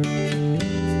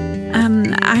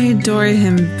 I adore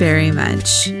him very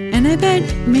much. And I bet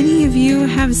many of you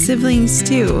have siblings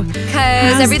too.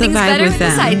 Because everything's better with a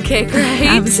sidekick, right?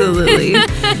 Absolutely.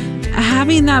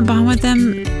 Having that bond with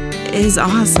them is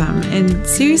awesome. And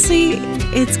seriously,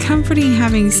 it's comforting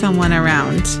having someone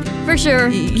around. For sure.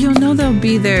 You'll know they'll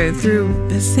be there through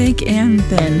thick and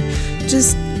thin.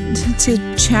 Just to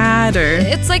chat or...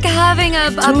 It's like having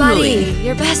a buddy.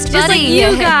 Your best buddy. Just like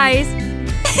you guys.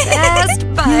 Best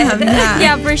bud.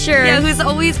 Yeah, for sure. Yeah, who's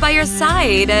always by your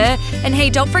side. And hey,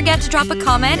 don't forget to drop a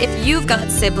comment if you've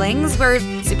got siblings. We're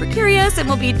super curious and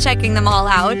we'll be checking them all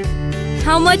out.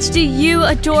 How much do you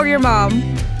adore your mom?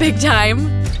 Big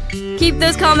time. Keep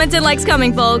those comments and likes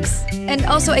coming, folks. And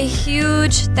also a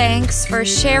huge thanks for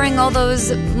sharing all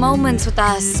those moments with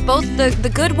us, both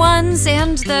the good ones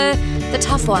and the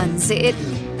tough ones.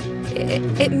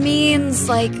 It means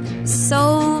like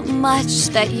so much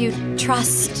that you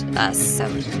trust us. So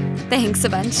thanks a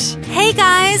bunch. Hey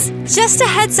guys, just a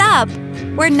heads up.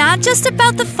 We're not just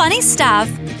about the funny stuff.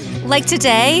 Like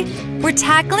today, we're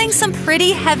tackling some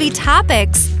pretty heavy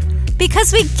topics.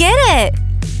 Because we get it.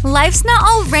 Life's not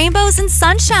all rainbows and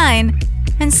sunshine.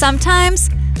 And sometimes,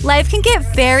 life can get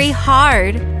very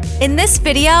hard. In this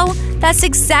video, that's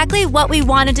exactly what we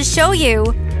wanted to show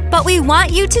you. But we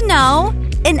want you to know,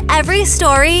 in every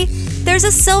story, there's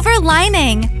a silver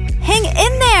lining. Hang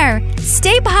in there.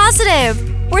 Stay positive.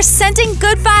 We're sending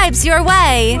good vibes your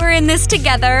way. We're in this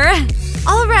together.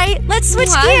 All right, let's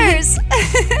switch gears.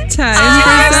 Time for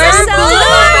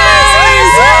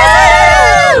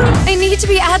I need to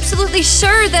be absolutely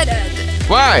sure that...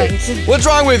 Why? What's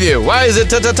wrong with you? Why is it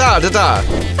ta-ta-ta-ta-ta?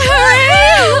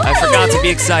 I forgot to be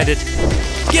excited.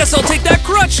 Guess I'll take that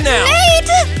crutch now. Nate!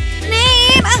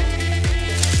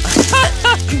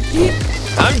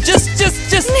 I'm just.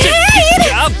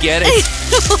 I'll get it.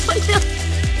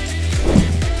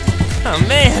 Oh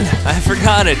man, I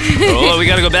forgot it. Oh, we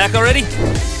gotta go back already?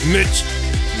 Mitch.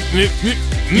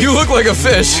 You look like a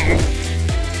fish.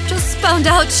 Just found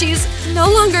out she's no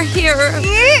longer here.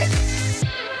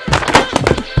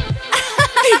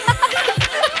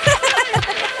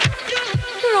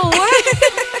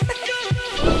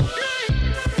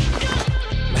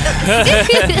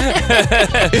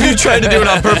 If you tried to do it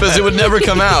on purpose, it would never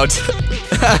come out.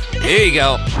 Here you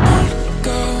go.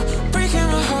 Breaking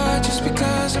my heart just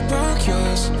because I broke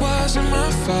yours. Wasn't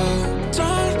my fault.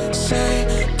 Don't say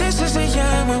this is the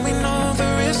end when we know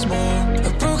there is more.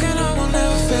 A broken heart will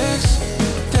never fix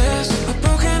this. A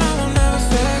broken heart will never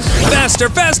fix. Faster,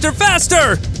 faster,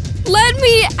 faster! Let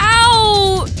me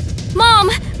out! Mom,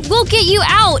 we'll get you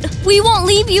out. We won't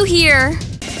leave you here.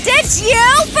 Did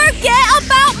you forget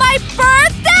about my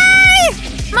birthday?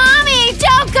 Mommy,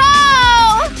 don't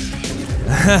go!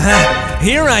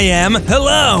 Here I am.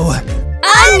 Hello.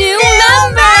 A new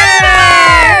number!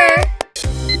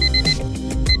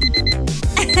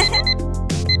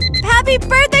 Happy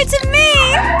birthday to me!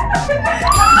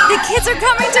 The kids are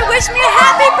coming to wish me a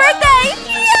happy birthday!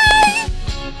 Yay!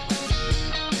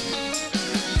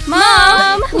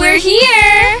 Mom, we're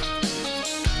here!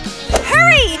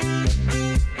 Hurry!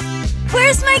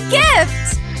 Where's my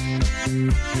gift?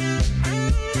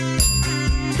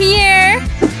 Here.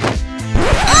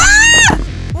 Ah!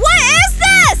 What is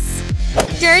this?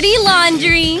 Dirty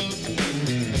laundry.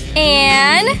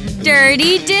 And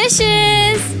dirty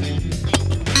dishes.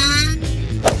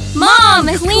 Mom,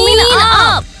 clean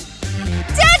up!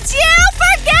 Did you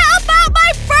forget about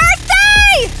my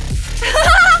birthday?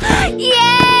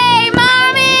 Yay,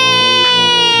 Mommy!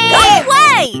 Go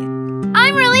away!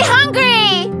 I'm really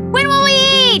hungry! When will we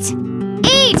eat?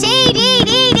 Eat!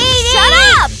 Shut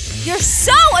up! You're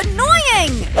so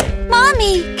annoying!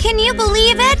 Mommy, can you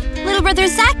believe it? Little brother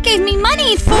Zach gave me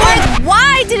money for…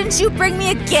 Why didn't you bring me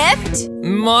a gift?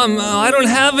 Mom, I don't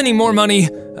have any more money.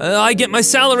 I get my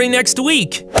salary next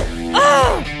week.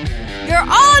 Oh, you're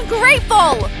all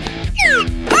ungrateful!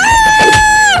 Ah!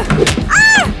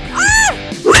 Ah! Ah!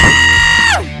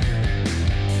 Ah!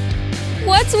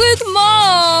 What's with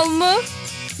Mom?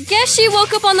 Guess she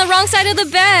woke up on the wrong side of the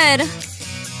bed.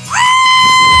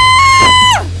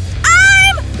 Ah!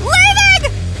 I'm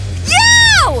leaving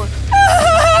you!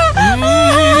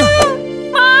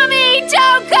 Mommy,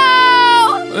 don't go!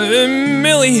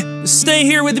 Millie, stay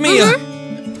here with me.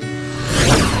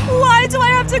 Why do I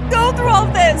have to go through all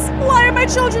this? Why are my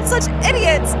children such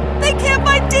idiots? They can't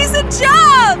find decent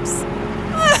jobs!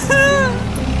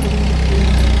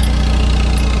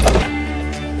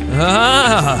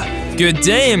 Ah, good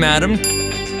day, madam.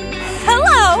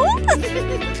 Hello!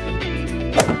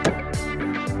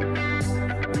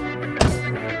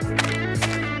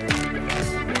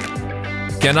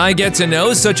 Can I get to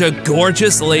know such a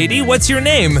gorgeous lady? What's your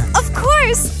name? Of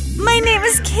course! My name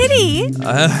is Kitty!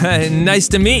 Nice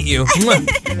to meet you.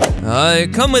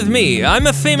 Come with me. I'm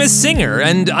a famous singer,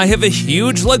 and I have a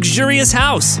huge, luxurious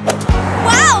house.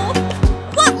 Wow!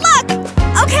 What luck!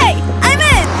 Okay, I'm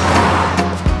in!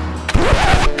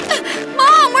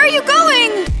 Mom, where are you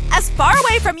going? As far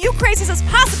away from you crazies as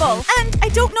possible, and I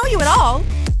don't know you at all.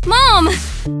 Mom!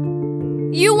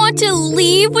 You want to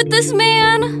leave with this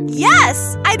man?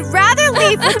 Yes! I'd rather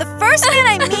leave with the first man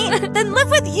I meet than live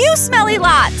with you, smelly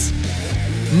lot!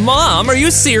 Mom, are you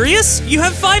serious? You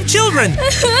have 5 children!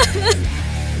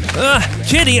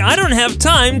 Kitty, I don't have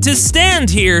time to stand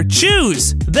here.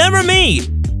 Choose! Them or me!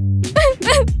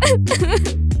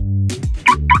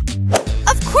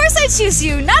 Of course I choose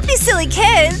you, not these silly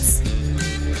kids!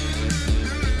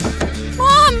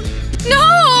 Mom!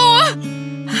 No!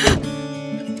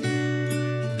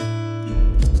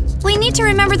 We need to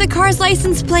remember the car's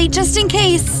license plate just in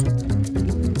case.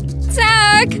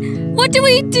 Zach, what do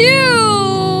we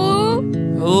do?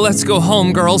 Let's go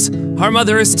home, girls. Our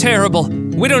mother is terrible.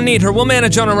 We don't need her. We'll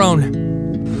manage on our own.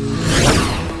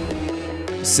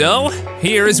 So,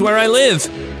 here is where I live.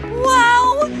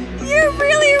 Wow! You're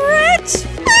really rich!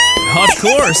 Of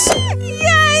course.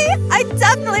 Yay! I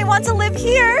definitely want to live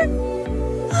here!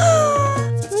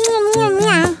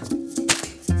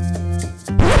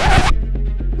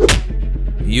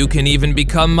 You can even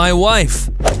become my wife.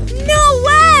 No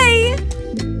way!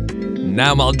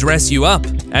 Now I'll dress you up,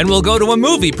 and we'll go to a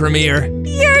movie premiere.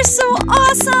 You're so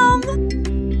awesome!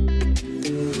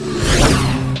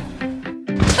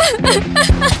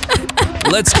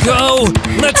 Let's go!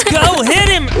 Let's go! Hit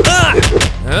him!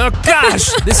 Oh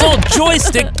gosh, this old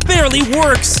joystick barely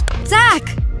works. Zach,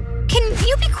 can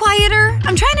you be quieter?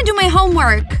 I'm trying to do my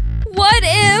homework. What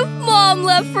if Mom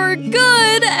left for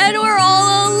good and we're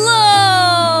all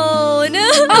alone?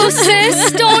 Oh,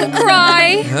 sis, don't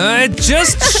cry.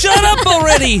 Just shut up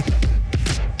already!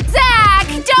 Zach,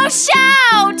 don't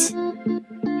shout!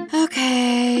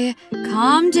 Okay,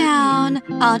 calm down.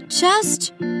 I'll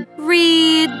just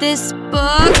read this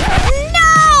book.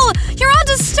 No! You're all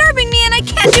disturbing me and I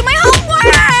can't do my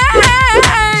homework!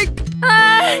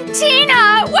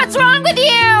 Tina, what's wrong with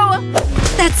you?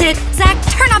 That's it. Zach,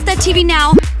 turn off that TV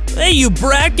now. Hey, you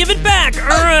brat, give it back!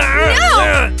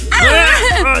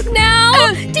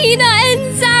 Now, Tina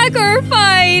and Zach are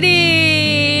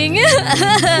fighting!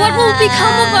 What will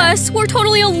become of us? We're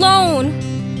totally alone.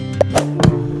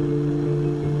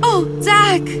 Oh,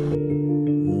 Zach!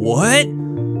 What?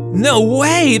 No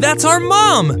way! That's our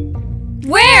mom!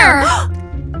 Where?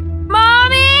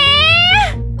 Mommy!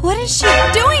 What is she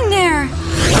doing there?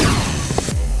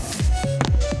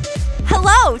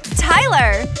 Hello,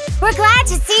 Tyler! We're glad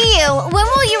to see you. When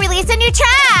will you release a new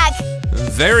track?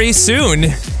 Very soon.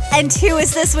 And who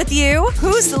is this with you?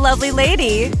 Who's the lovely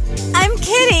lady? I'm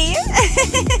Kitty.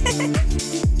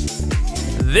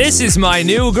 This is my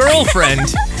new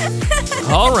girlfriend.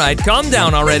 All right, calm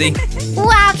down already.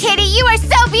 Wow, Kitty, you are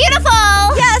so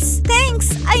beautiful! Yes,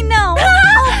 thanks. I know.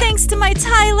 All thanks to my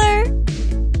Tyler.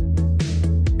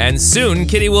 And soon,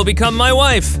 Kitty will become my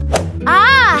wife.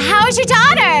 Ah, how is your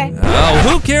daughter? Oh,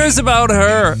 who cares about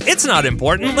her? It's not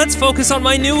important. Let's focus on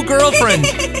my new girlfriend.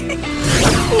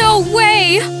 No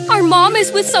way! Our mom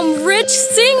is with some rich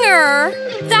singer!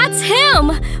 That's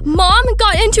him! Mom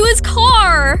got into his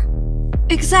car!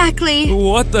 Exactly.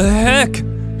 What the heck?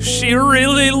 She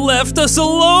really left us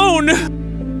alone!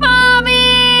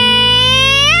 Mommy!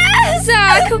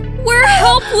 Zach, we're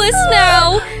helpless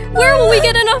now! Where will we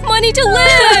get enough money to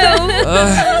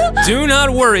live? Do not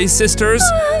worry, sisters.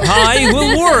 I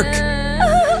will work.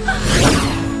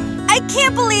 I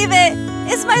can't believe it.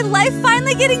 Is my life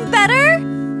finally getting better?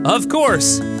 Of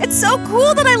course. It's so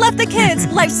cool that I left the kids.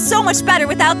 Life's so much better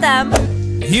without them.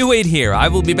 You wait here. I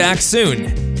will be back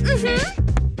soon.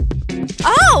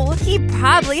 Oh, he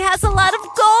probably has a lot of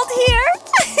gold here.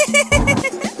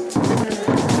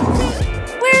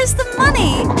 Where's the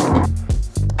money?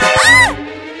 Ah!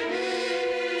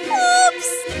 Oops!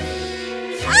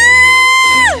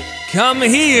 Ah! Come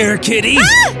here, Kitty.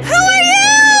 Ah! Who are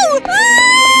you?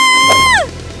 Ah!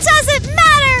 Doesn't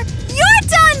matter. You're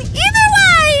done either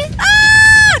way.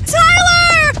 Ah!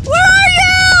 Tyler, where are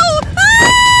you?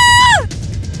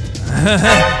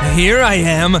 Ah! Here I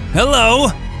am.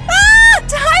 Hello.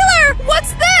 Tyler,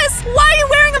 what's this? Why are you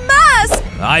wearing a mask?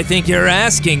 I think you're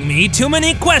asking me too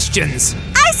many questions.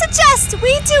 I suggest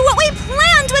we do what we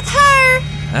planned with her.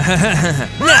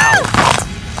 Now,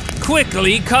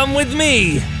 quickly come with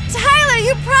me. Tyler,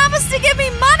 you promised to give me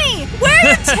money. Where are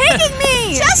you taking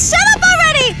me? Just shut up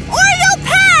already, or you'll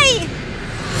pay.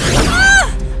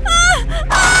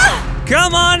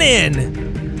 Come on in.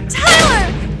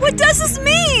 Tyler, what does this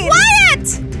mean?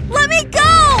 Quiet! Let me go.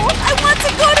 I want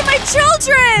to go to my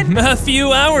children. A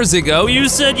few hours ago, you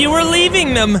said you were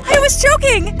leaving them. I was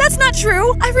joking. That's not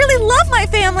true. I really love my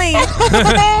family.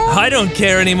 I don't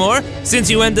care anymore. Since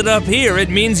you ended up here, it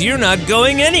means you're not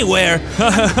going anywhere.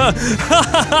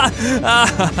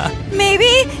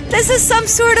 Maybe this is some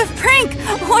sort of prank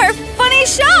or funny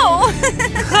show.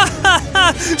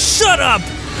 Shut up!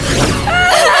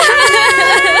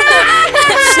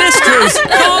 Sisters,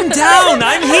 calm down.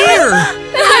 I'm here.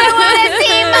 I want to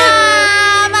see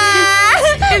Mama!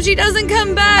 If she doesn't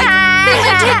come back, they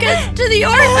will take us to the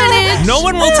orphanage! No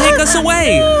one will take us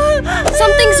away.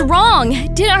 Something's wrong!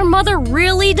 Did our mother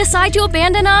really decide to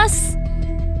abandon us?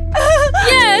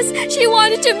 Yes, she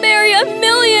wanted to marry a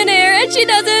millionaire and she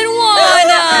doesn't want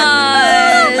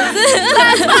us!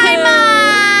 That's my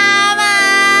Mama!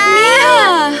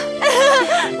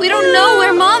 Mia! We don't know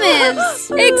where Mom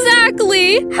is!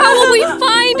 Exactly! How will we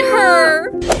find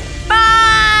her?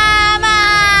 Mama!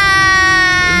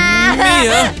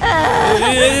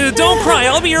 Mia, don't cry.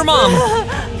 I'll be your mom.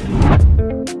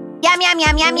 Yum, yum,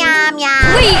 yum, yum, yum,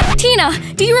 yum. Wait, Tina,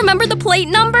 do you remember the plate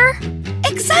number?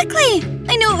 Exactly.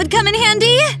 I knew it would come in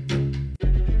handy.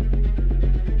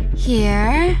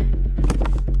 Here.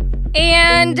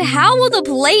 And how will the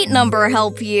plate number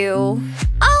help you?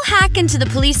 I'll hack into the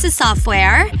police's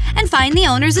software and find the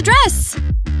owner's address.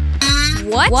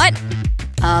 What?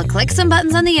 I'll click some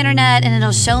buttons on the internet and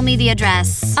it'll show me the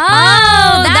address. Oh,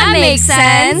 that makes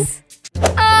sense.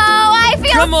 Oh, I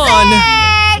feel Come on.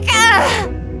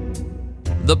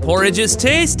 sick! The porridge is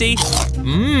tasty.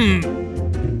 Mmm.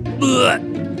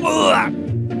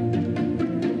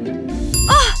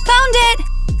 Oh, found it!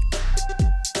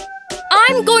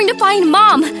 I'm going to find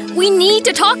Mom. We need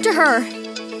to talk to her.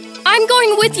 I'm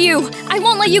going with you. I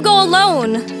won't let you go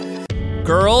alone.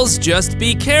 Girls, just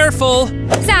be careful.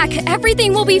 Zach,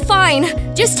 everything will be fine.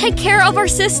 Just take care of our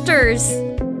sisters.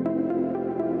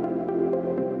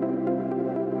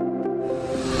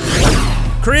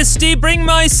 Christy, bring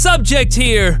my subject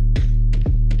here.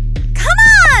 Come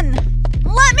on!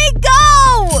 Let me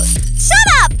go! Shut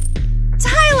up!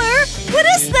 Tyler, what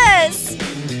is this?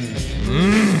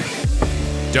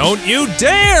 Don't you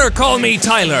dare call me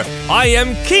Tyler! I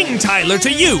am King Tyler to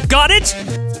you, got it?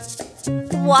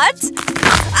 What?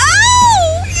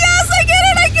 Ow! Yes, I get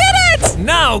it!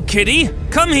 Now, kitty,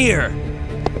 come here.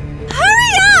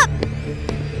 Hurry up!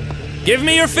 Give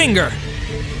me your finger.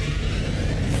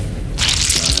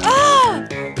 Oh!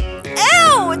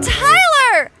 Ew,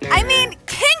 Tyler! I mean,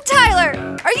 King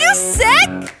Tyler! Are you sick?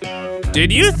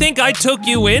 Did you think I took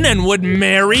you in and would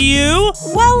marry you?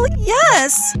 Well,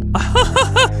 yes.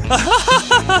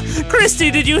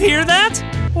 Christy, did you hear that?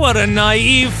 What a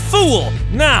naive fool.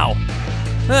 Now,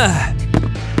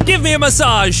 give me a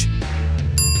massage.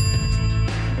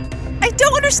 I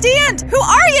don't understand. Who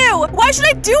are you? Why should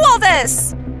I do all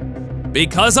this?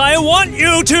 Because I want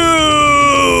you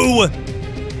to!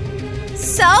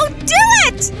 So, do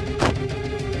it!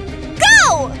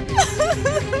 Go!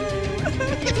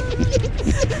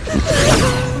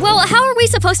 Well, how are we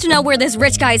supposed to know where this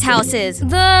rich guy's house is?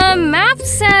 The map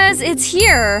says it's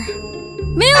here.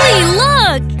 Millie,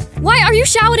 look! Why are you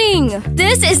shouting?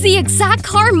 This is the exact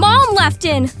car Mom left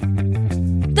in.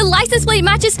 The license plate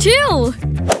matches too.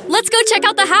 Let's go check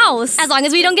out the house, as long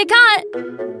as we don't get caught.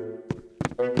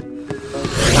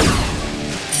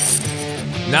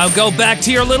 Now go back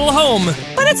to your little home.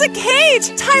 But it's a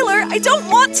cage! Tyler, I don't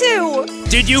want to!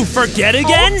 Did you forget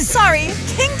again? Oh, sorry,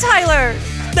 King Tyler!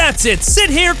 That's it, sit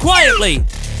here quietly.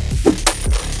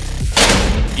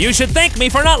 You should thank me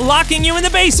for not locking you in the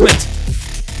basement.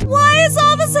 Why is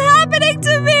all this happening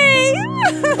to me?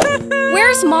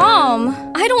 Where's Mom?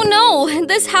 I don't know.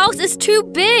 This house is too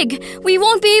big. We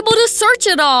won't be able to search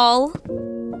it all.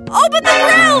 Open the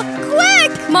grill!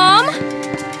 Quick! Mom?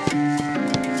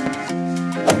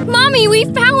 Mommy, we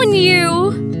found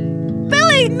you!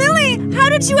 Billy, Millie, how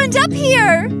did you end up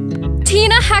here?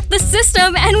 Tina hacked the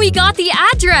system and we got the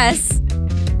address.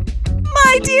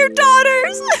 My dear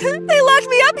daughters! They locked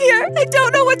me up here! I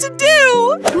don't know what to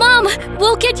do! Mom,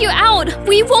 we'll get you out!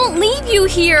 We won't leave you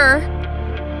here!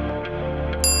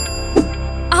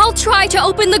 I'll try to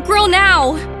open the grill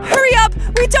now! Hurry up!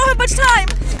 We don't have much time!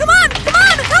 Come on!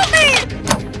 Help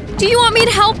me! Do you want me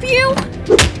to help you?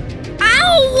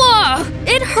 Ow!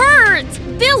 It hurts!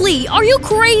 Billy, are you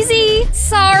crazy?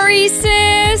 Sorry,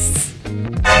 sis.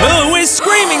 Who is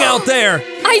screaming out there?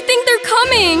 I think they're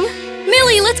coming!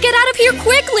 Millie, let's get out of here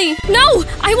quickly! No!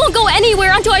 I won't go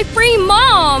anywhere until I free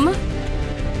Mom!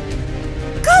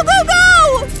 Go, go,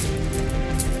 go!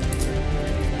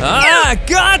 Ah,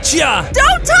 gotcha!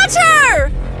 Don't touch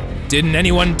her! Didn't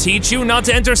anyone teach you not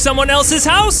to enter someone else's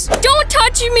house? Don't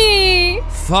touch me!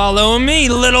 Follow me,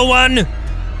 little one!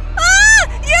 Ah!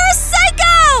 You're a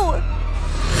psycho!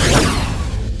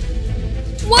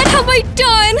 What have I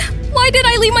done? Why did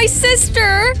I leave my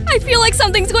sister? I feel like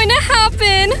something's going to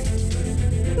happen.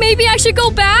 Maybe I should go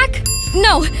back?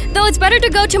 No, though it's better to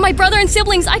go to my brother and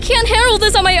siblings. I can't handle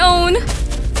this on my own.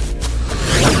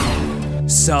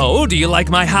 So, do you like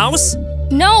my house?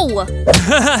 No.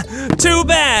 Too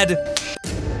bad.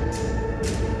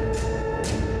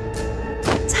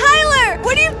 Tyler,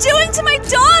 what are you doing to my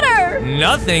daughter?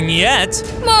 Nothing yet.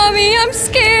 Mommy, I'm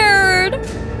scared.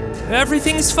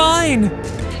 Everything's fine.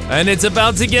 And it's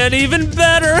about to get even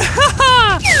better.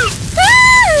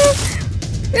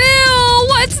 Ew,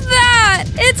 what's that?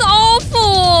 It's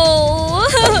awful.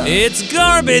 It's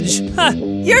garbage.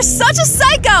 You're such a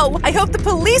psycho. I hope the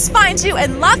police find you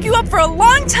and lock you up for a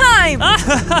long time.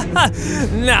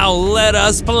 Now let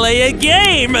us play a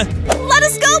game. Let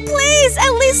us go, please.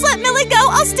 At least let Millie go.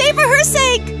 I'll stay for her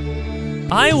sake.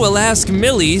 I will ask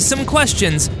Millie some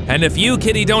questions, and if you,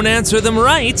 kitty, don't answer them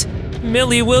right,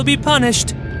 Millie will be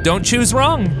punished. Don't choose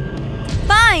wrong.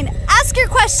 Fine, ask your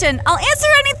question. I'll answer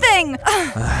anything.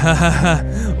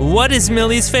 What is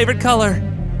Millie's favorite color?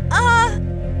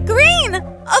 Green.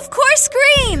 Of course,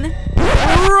 green.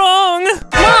 Wrong.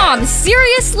 Mom,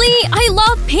 seriously? I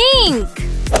love pink.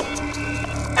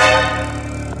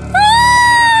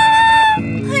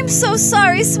 I'm so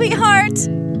sorry, sweetheart.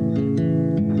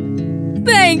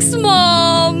 Thanks,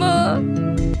 Mom.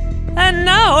 And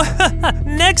now,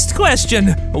 next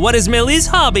question. What is Millie's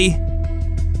hobby?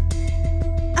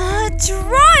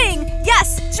 Drawing.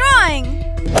 Yes, drawing.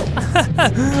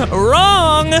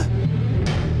 Wrong.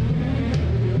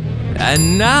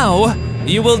 And now,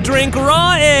 you will drink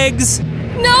raw eggs.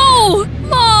 No,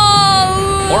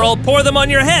 Mom. Or I'll pour them on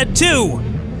your head, too.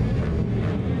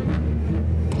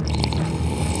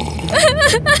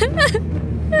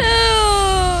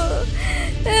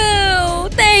 Ew,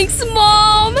 thanks,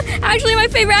 Mom. Actually, my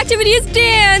favorite activity is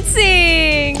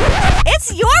dancing.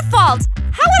 It's your fault.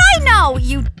 How would I know,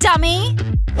 you dummy?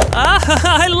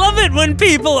 I love it when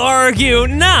people argue.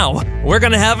 Now, we're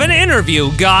gonna have an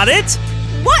interview, got it?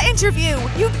 What interview?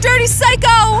 You dirty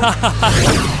psycho!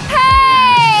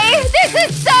 Hey! This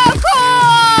is so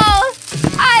cool!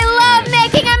 I love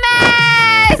making a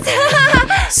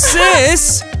mess!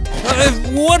 Sis!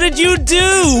 What did you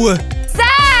do?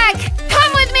 Zach!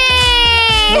 Come with me!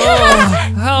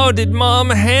 How did Mom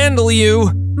handle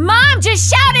you? Mom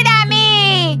just shouted at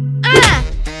me!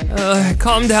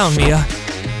 Calm down, Mia.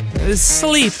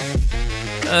 Sleep.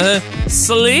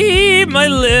 Sleep, my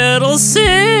little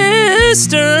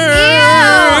sister.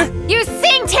 Ew! You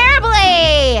sing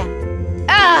terribly!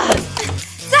 Ugh.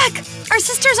 Zach, our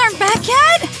sisters aren't back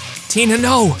yet? Tina,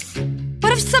 no.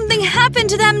 What if something happened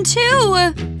to them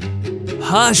too?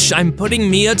 Hush, I'm putting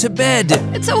Mia to bed.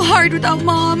 It's so hard without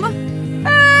Mom.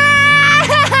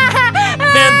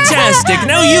 Fantastic,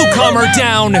 now you calm her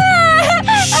down.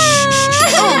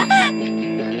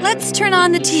 Let's turn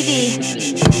on the TV.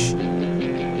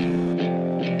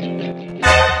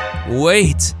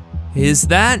 Wait, is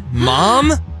that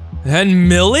Mom? And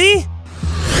Millie?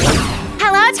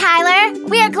 Hello, Tyler.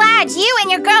 We are glad you and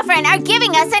your girlfriend are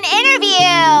giving us an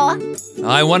interview.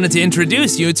 I wanted to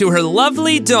introduce you to her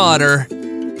lovely daughter.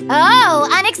 Oh,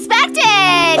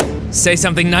 unexpected. Say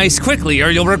something nice quickly or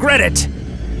you'll regret it.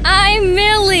 I'm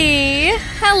Millie.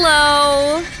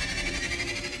 Hello.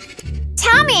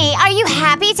 Tell me, are you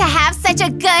happy to have such a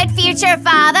good future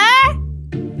father?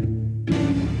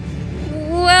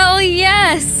 Well,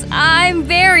 yes, I'm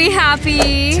very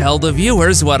happy. Tell the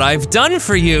viewers what I've done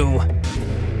for you.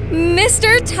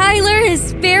 Mr. Tyler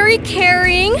is very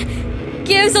caring,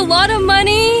 gives a lot of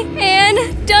money, and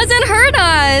doesn't hurt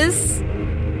us.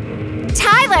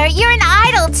 Tyler, you're an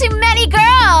idol to many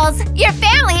girls. Your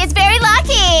family is very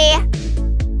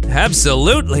lucky.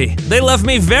 Absolutely. They love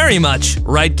me very much.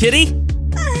 Right, Kitty?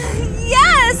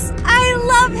 Yes, I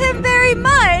love him very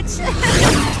much.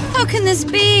 How can this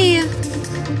be?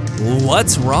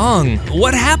 What's wrong?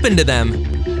 What happened to them?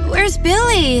 Where's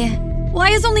Billy? Why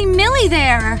is only Millie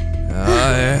there?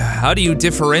 How do you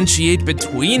differentiate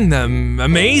between them?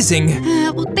 Amazing.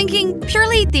 Well, thinking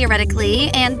purely theoretically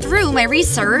and through my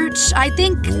research, I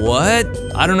think… What?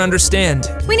 I don't understand.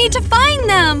 We need to find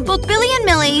them, both Billy and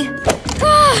Millie.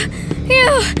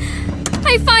 Phew,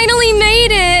 I finally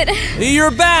made it.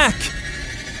 You're back.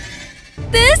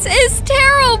 This is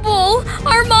terrible.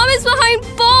 Our mom is behind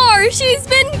bars. She's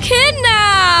been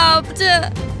kidnapped.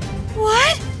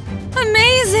 What?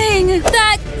 Amazing!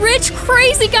 That rich,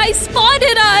 crazy guy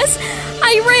spotted us!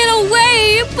 I ran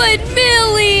away, but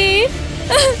Millie…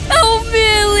 Oh,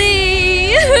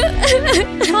 Millie!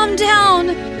 Calm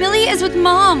down. Millie is with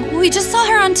Mom. We just saw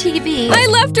her on TV. I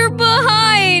left her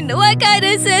behind! What kind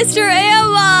of sister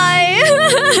am I?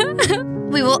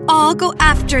 We will all go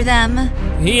after them.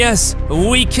 Yes,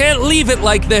 we can't leave it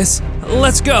like this.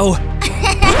 Let's go.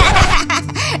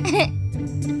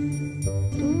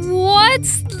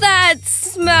 What's that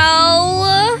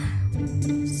smell?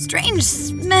 Strange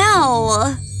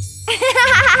smell.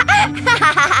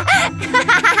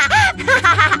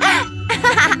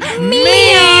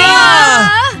 Mia!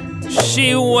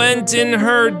 She went in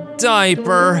her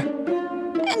diaper.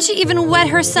 And she even wet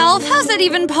herself? How's that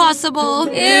even possible?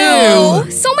 Ew!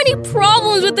 So many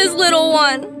problems with this little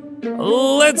one.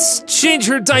 Let's change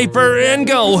her diaper and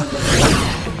go.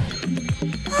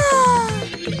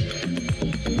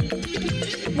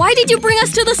 Why did you bring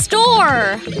us to the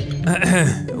store?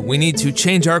 We need to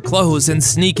change our clothes and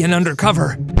sneak in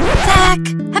undercover. Zach,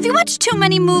 have you watched too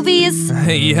many movies?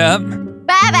 Yep.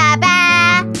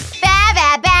 Ba-ba-ba!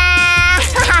 Ba-ba-ba!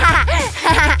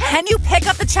 Can you pick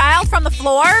up the child from the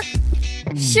floor?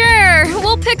 Sure,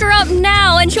 we'll pick her up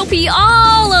now and she'll pee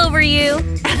all over you.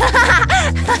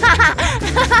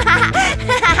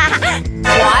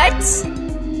 What?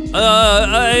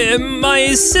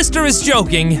 My sister is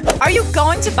joking. Are you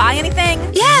going to buy anything?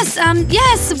 Yes,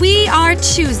 yes, we are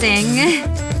choosing.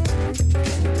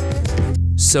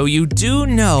 So you do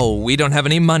know we don't have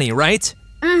any money, right?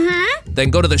 Mm-hmm. Then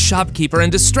go to the shopkeeper and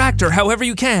distract her however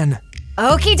you can.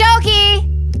 Okie dokie.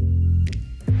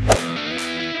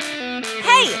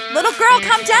 Hey, little girl,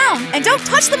 calm down and don't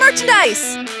touch the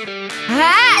merchandise.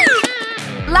 Ah!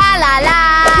 La la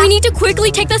la. We need to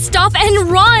quickly take the stuff and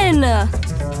run.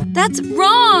 That's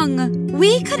wrong.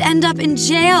 We could end up in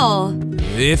jail.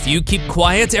 If you keep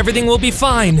quiet, everything will be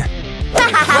fine.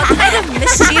 What kind of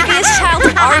mischievous child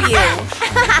are you?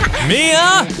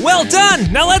 Mia, well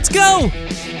done. Now let's go.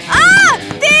 Ah!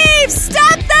 Thieves!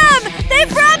 Stop them!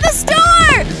 They've robbed the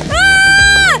store!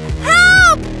 Ah!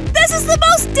 Help! This is the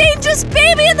most dangerous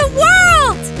baby in the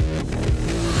world!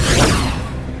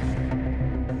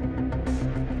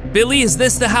 Billy, is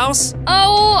this the house?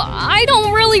 Oh, I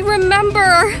don't really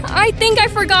remember. I think I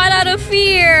forgot out of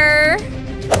fear.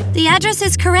 The address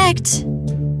is correct.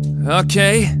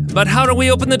 Okay, but how do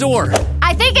we open the door?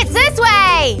 I think it's this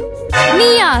way!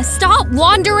 Mia, stop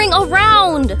wandering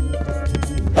around!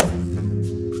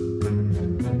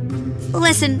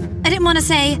 Listen, I didn't want to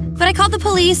say, but I called the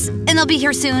police, and they'll be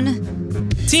here soon.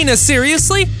 Tina,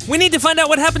 seriously? We need to find out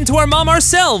what happened to our mom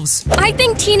ourselves. I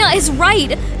think Tina is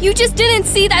right. You just didn't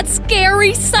see that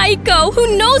scary psycho.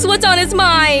 Who knows what's on his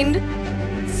mind?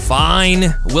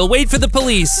 Fine. We'll wait for the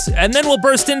police, and then we'll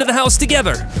burst into the house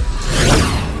together.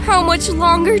 How much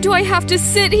longer do I have to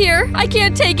sit here? I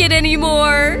can't take it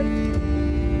anymore.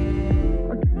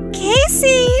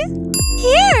 Casey!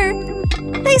 Here!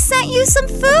 They sent you some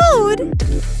food!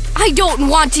 I don't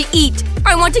want to eat.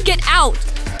 I want to get out.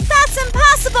 That's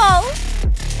impossible!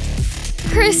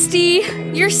 Christy,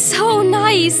 you're so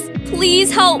nice.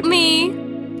 Please help me.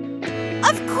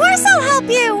 Of course I'll help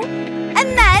you!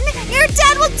 And then your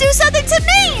dad will do something to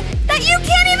me that you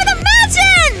can't even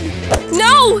imagine!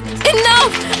 No!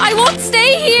 Enough! I won't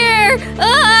stay here!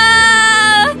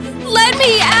 Let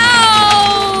me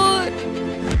out!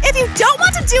 If you don't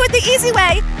want to do it the easy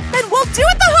way, then we'll do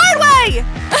it the hard way!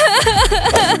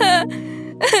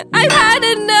 I've had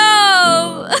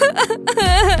enough!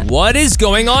 What is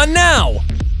going on now?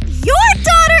 Your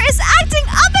daughter is acting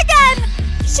up again!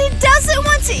 She doesn't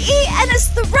want to eat and is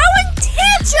throwing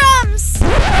tantrums!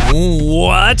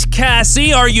 What,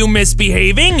 Cassie? Are you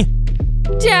misbehaving?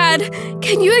 Dad,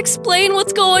 can you explain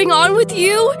what's going on with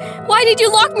you? Why did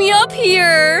you lock me up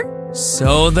here?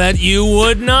 So that you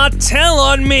would not tell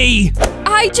on me!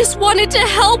 I just wanted to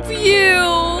help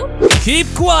you!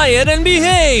 Keep quiet and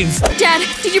behave! Dad,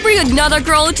 did you bring another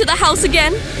girl into the house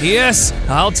again? Yes,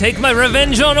 I'll take my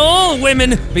revenge on all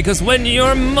women, because when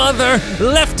your mother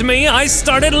left me, I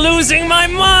started losing my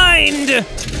mind!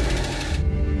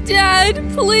 Dad,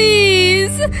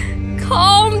 please!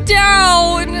 Calm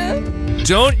down!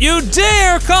 Don't you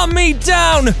dare calm me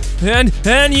down!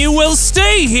 And you will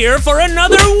stay here for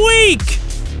another week!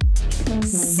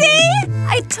 See?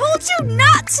 I told you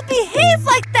not to behave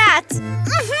like that!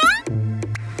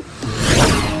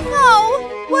 No,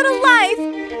 what a life!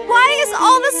 Why is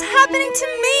all this happening to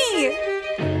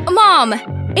me? Mom,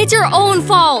 it's your own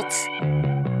fault!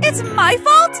 It's my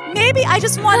fault? Maybe I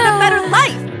just wanted a better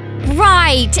life!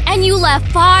 Right, and you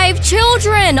left 5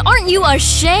 children! Aren't you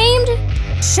ashamed?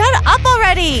 Shut up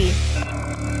already!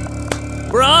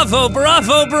 Bravo,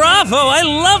 bravo, bravo! I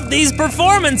love these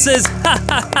performances!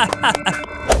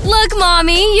 Look,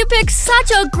 Mommy, you picked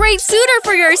such a great suitor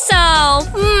for yourself!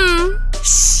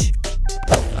 Shh!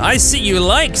 I see you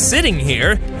like sitting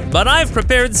here, but I've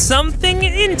prepared something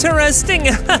interesting!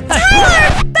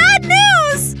 Tyler! Bad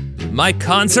news! My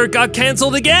concert got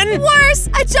canceled again? Worse!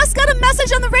 I just got a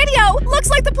message on the radio! Looks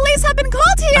like the police have been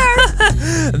called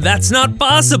here! That's not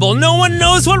possible! No one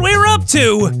knows what we're up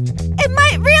to! It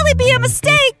might really be a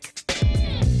mistake!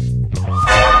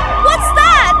 What's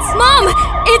that? Mom!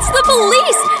 It's the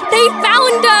police! They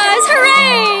found us!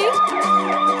 Hooray!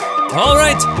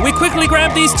 Alright, we quickly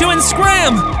grab these 2 and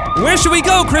scram! Where should we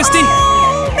go, Christy?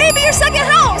 Oh, maybe your second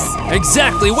house!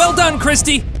 Exactly! Well done,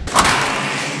 Christy!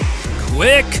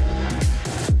 Quick!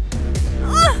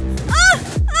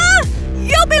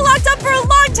 You'll be locked up for a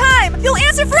long time! You'll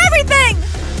answer for everything!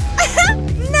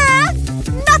 Nah,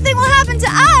 nothing will happen to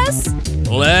us!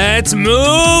 Let's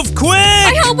move quick!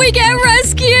 I hope we get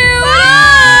rescued!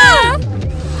 Ah!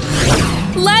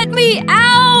 Let me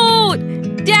out!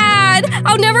 Dad,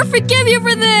 I'll never forgive you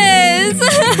for this!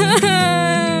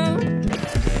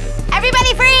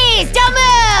 Everybody freeze! Don't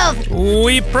move!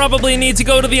 We probably need to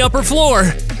go to the upper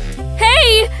floor.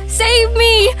 Hey, save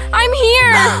me! I'm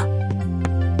here!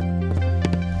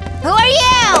 Who are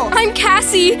you? I'm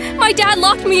Cassie. My dad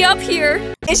locked me up here.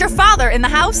 Is your father in the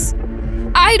house?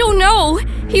 I don't know.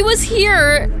 He was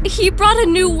here. He brought a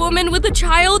new woman with a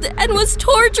child and was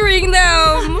torturing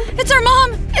them. It's our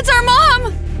mom! It's our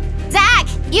mom! Zach,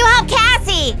 you help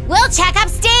Cassie! We'll check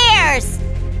upstairs!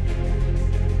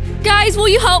 Guys, will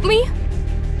you help me?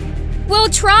 We'll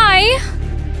try.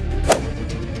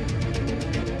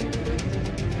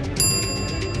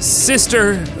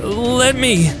 Sister, let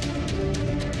me.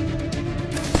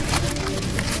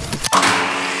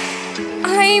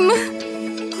 I'm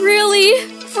really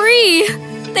free.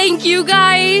 Thank you,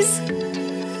 guys.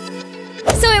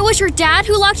 So it was your dad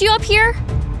who locked you up here?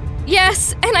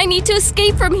 Yes, and I need to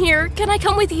escape from here. Can I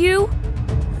come with you?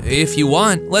 If you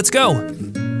want, let's go.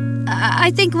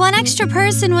 I think one extra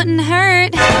person wouldn't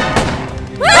hurt.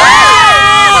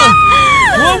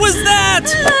 What was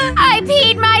that? I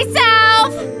peed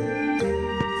myself!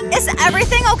 Is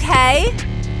everything okay?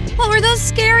 What were those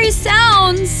scary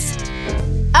sounds?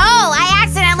 Oh, I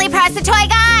accidentally pressed the toy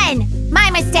gun! My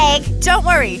mistake. Don't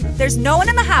worry, there's no one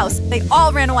in the house. They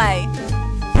all ran away.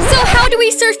 So how do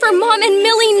we search for Mom and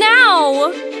Millie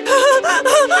now?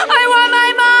 I want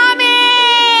my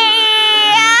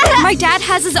mommy! My dad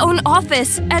has his own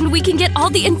office, and we can get all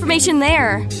the information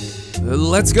there.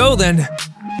 Let's go then.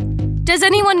 Does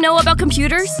anyone know about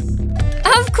computers?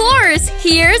 Of course!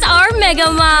 Here's our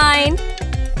Megamind!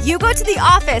 You go to the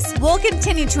office. We'll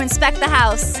continue to inspect the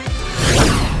house.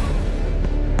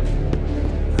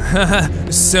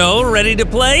 So, ready to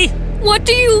play? What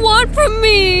do you want from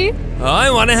me? I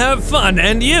want to have fun,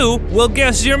 and you will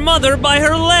guess your mother by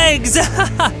her legs.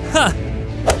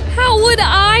 How would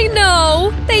I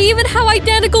know? They even have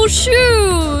identical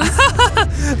shoes.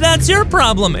 That's your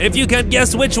problem. If you can't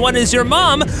guess which one is your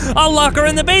mom, I'll lock her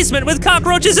in the basement with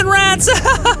cockroaches and rats.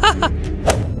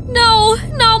 No,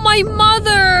 not my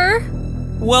mother.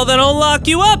 Well, then I'll lock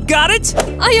you up, got it?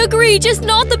 I agree, just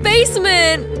not the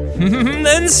basement.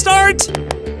 Then start.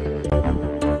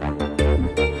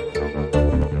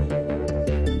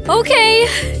 Okay,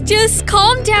 just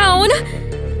calm down.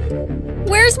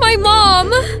 Where's my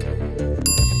mom?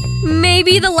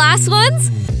 Maybe the last ones?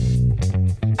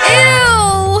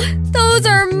 Ew! Those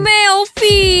are male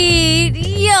feet!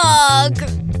 Yuck!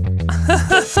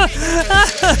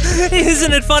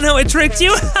 Isn't it fun how it tricked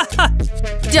you?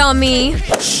 Dummy.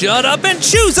 Shut up and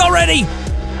choose already!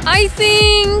 I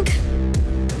think...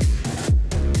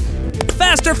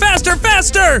 Faster, faster,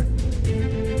 faster!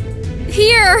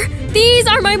 Here! These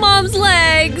are my mom's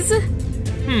legs!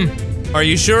 Are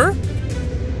you sure?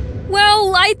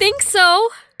 Well, I think so.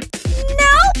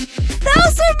 No!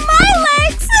 Those are my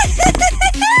legs!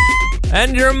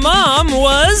 And your mom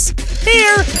was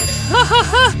here!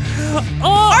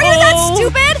 Oh! Are you that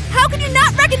stupid? How can you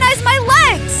not recognize my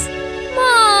legs?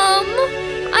 Mom,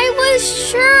 I was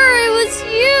sure it was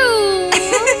you.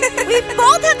 We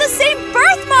both have the same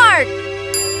birthmark!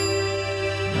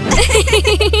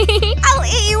 I'll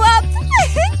eat you up!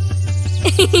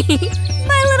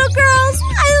 My little girls,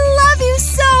 I love you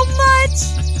so much!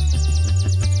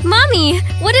 Mommy,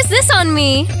 what is this on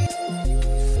me?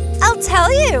 I'll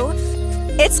tell you.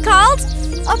 It's called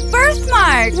a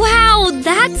birthmark. Wow,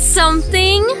 that's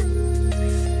something.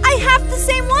 I have the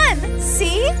same one,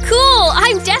 see? Cool,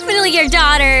 I'm definitely your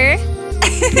daughter.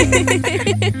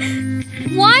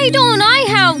 Why don't I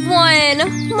have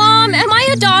one? Mom, am I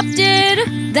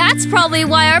adopted? That's probably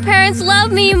why our parents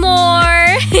love me more.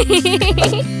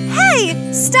 Hey,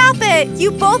 stop it!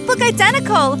 You both look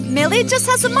identical. Millie just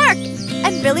has a mark,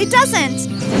 and Billy doesn't.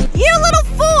 You little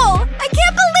fool! I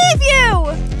can't believe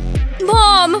you!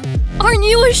 Mom, aren't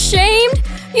you ashamed?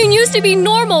 You used to be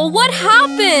normal. What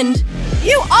happened?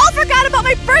 You all forgot about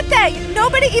my birthday!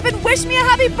 Nobody even wished me a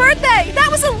happy birthday! That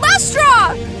was the last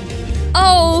straw!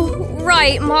 Oh,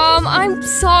 right, Mom. I'm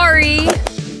sorry.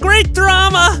 Great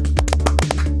drama!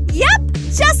 Yep,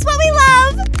 just what we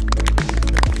love!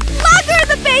 Lock her in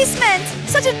the basement!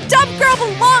 Such a dumb girl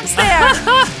belongs there!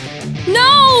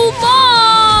 No,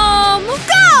 Mom!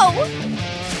 Go!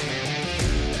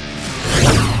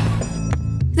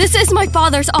 This is my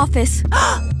father's office.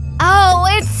 Oh,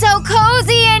 it's so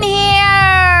cozy in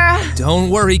here! Don't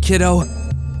worry, kiddo.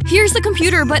 Here's the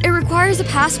computer, but it requires a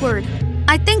password.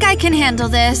 I think I can handle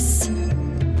this.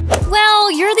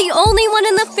 Well, you're the only one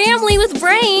in the family with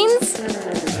brains.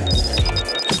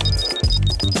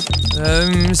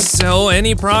 So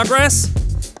any progress?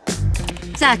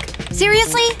 Zach,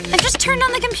 seriously? I just turned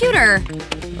on the computer.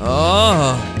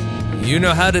 Oh, you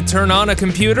know how to turn on a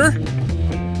computer?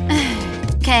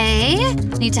 Okay,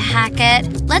 need to hack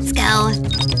it. Let's go.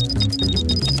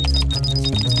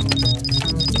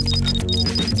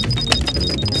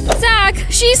 Zach,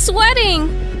 she's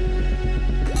sweating.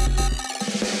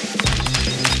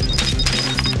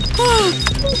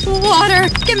 Water!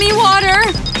 Give me water!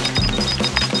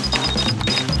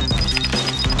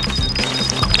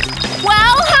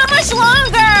 Well, how much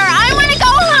longer? I want to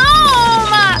go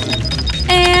home!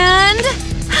 And...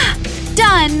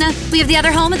 done! We have the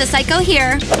other home of the psycho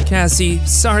here. Cassie,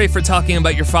 sorry for talking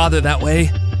about your father that way.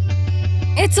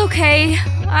 It's okay.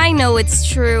 I know it's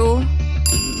true.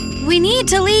 We need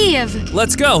to leave.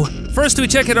 Let's go. First we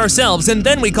check it ourselves and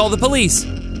then we call the police.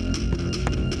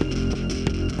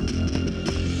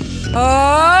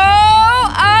 Oh,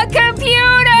 a computer!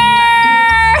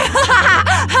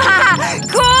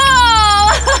 Cool!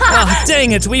 Oh,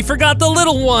 dang it, we forgot the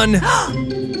little one.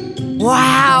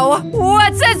 Wow,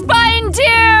 what's this button do?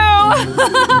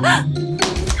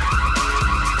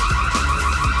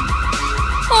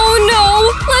 Oh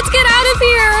no, let's get out of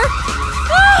here.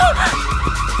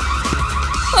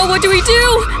 Oh, what do we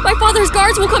do? My father's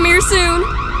guards will come here soon.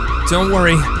 Don't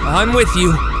worry, I'm with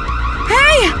you.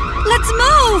 Hey, Let's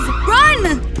move!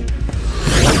 Run!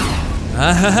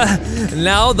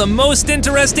 Now the most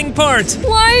interesting part.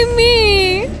 Why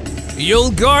me?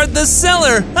 You'll guard the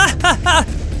cellar.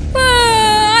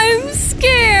 I'm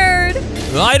scared.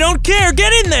 I don't care.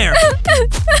 Get in there.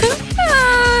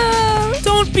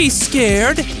 Don't be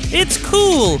scared. It's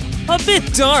cool. A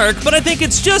bit dark, but I think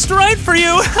it's just right for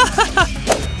you.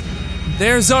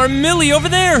 There's our Millie over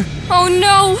there. Oh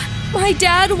no. My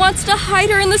dad wants to hide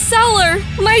her in the cellar.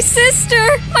 My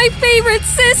sister. My favorite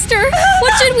sister.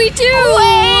 What should we do?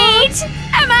 Wait!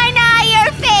 Am I not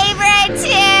your favorite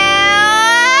too?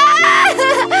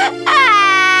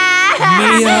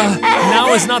 Mia,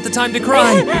 now is not the time to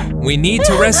cry. We need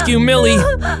to rescue Millie.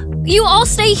 You all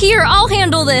stay here. I'll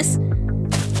handle this.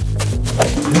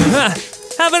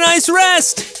 Have a nice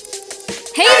rest.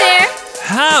 Hey there.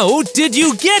 How did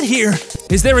you get here?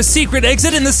 Is there a secret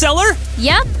exit in the cellar?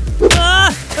 Yep.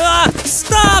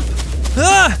 Stop!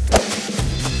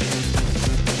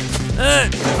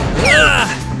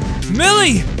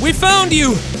 Millie, we found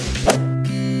you!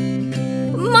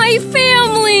 My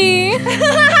family!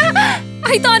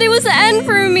 I thought it was the end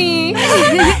for me.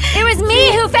 It was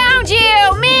me who found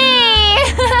you! Me!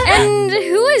 And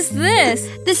who is this?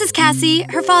 This is Cassie.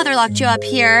 Her father locked you up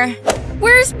here.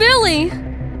 Where's Billy?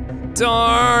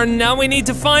 Darn, now we need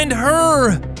to find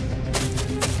her.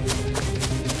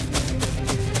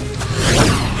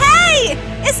 Hey!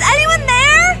 Is anyone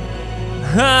there?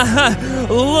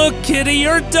 Look, Kitty,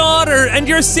 your daughter, and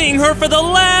you're seeing her for the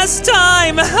last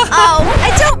time. Oh,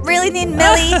 I don't really need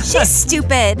Millie. She's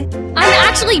stupid. I'm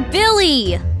actually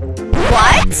Billy.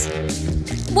 What?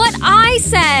 What I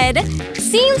said.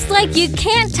 Seems like you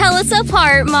can't tell us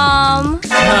apart, Mom.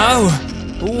 Oh,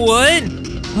 what?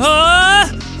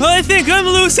 I think I'm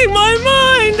losing my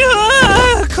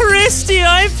mind. Christy,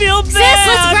 I feel bad. Sis,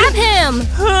 let's grab him.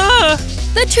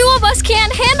 The two of us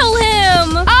can't handle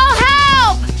him. Oh,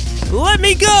 help! Let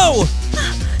me go.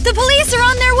 The police are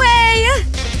on their way.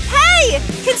 Hey,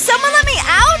 can someone let me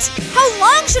out? How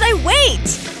long should I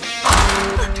wait?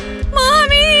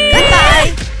 Mommy!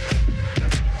 Goodbye.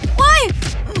 Why?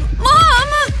 Mom!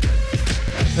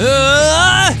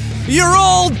 You're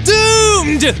all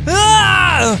doomed.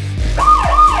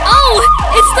 Oh,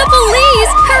 it's the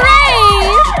police!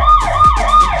 Hooray!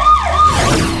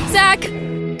 Zach,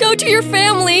 go to your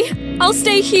family. I'll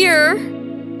stay here.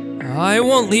 I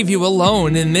won't leave you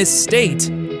alone in this state.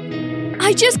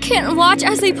 I just can't watch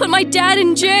as they put my dad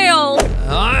in jail.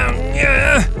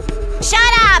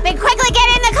 Shut up and quickly get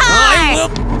in the car! I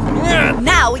will.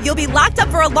 Now you'll be locked up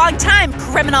for a long time,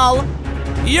 criminal.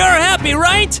 You're happy,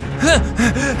 right?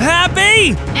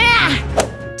 Happy?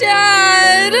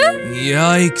 Dad!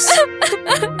 Yikes.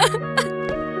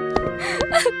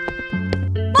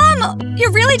 Mom,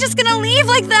 you're really just gonna leave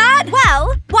like that?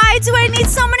 Well, why do I need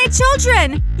so many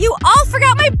children? You all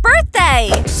forgot my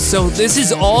birthday! So this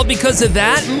is all because of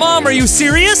that? Mom, are you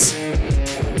serious?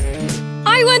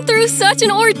 I went through such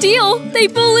an ordeal. They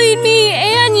bullied me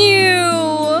and you.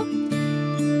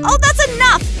 Oh, that's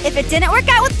enough! If it didn't work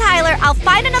out with Tyler, I'll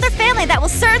find another family that will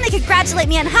certainly congratulate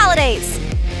me on holidays.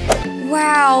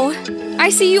 Wow. I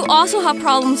see you also have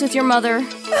problems with your mother.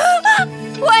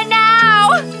 What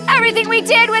now? Everything we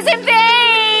did was in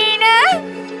vain!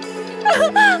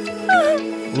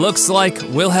 Looks like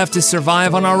we'll have to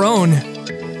survive on our own.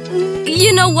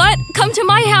 You know what? Come to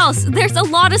my house. There's a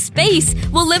lot of space.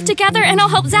 We'll live together and I'll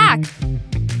help Zach.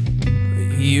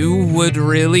 You would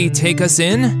really take us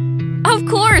in? Of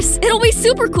course. It'll be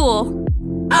super cool.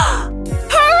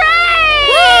 Hooray!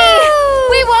 Woo!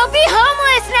 We won't be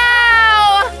homeless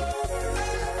now!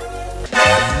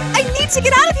 I need to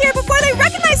get out of here before they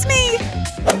recognize me!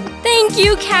 Thank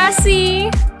you,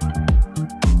 Cassie.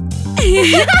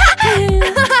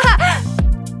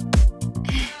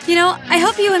 You know, I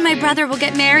hope you and my brother will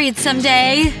get married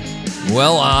someday.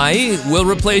 Well, I will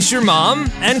replace your mom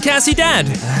and Cassie dad.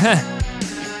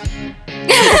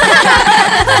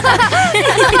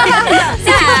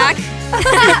 Zach.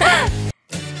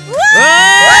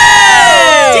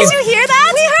 Did you hear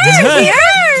that? We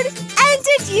heard! And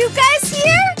did you guys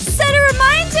hear? Set a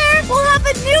reminder, we'll have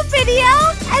a new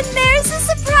video, and there's a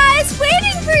surprise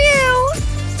waiting for you!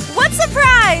 What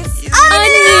surprise? A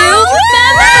new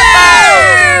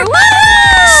member!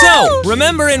 So,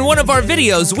 remember in one of our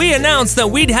videos, we announced that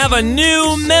we'd have a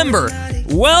new member.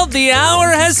 Well, the hour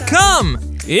has come.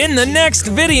 In the next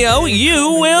video,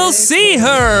 you will see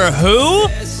her. Who?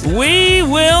 We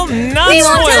will not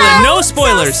spoil it. No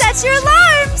spoilers. So set your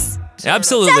alarms.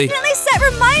 Absolutely. Definitely set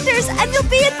reminders and you'll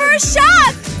be in for a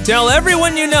shock. Tell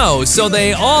everyone you know so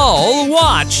they all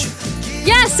watch.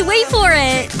 Yes, wait for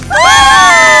it.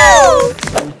 Woo!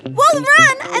 We'll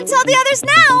run and tell the others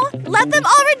now. Let them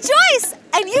all rejoice.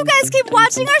 And you guys keep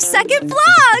watching our second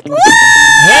vlog. Woo!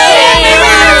 Hey,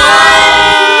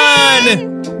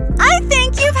 everyone! I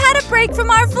think you've had a break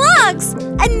from our vlogs.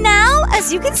 And now,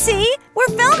 as you can see, we're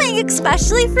filming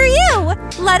especially for you.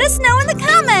 Let us know in the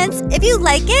comments if you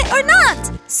like it or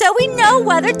not, so we know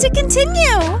whether to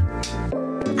continue.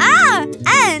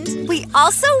 And we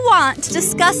also want to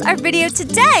discuss our video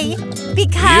today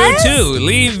because You too,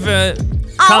 leave all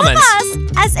comments. of us,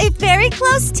 as a very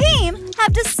close team,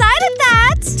 have decided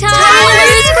that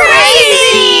Tyler's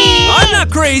crazy! I'm not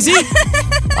crazy.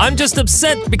 I'm just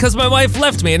upset because my wife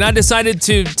left me and I decided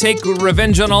to take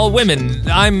revenge on all women.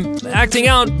 I'm acting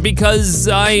out because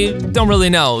I don't really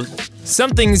know.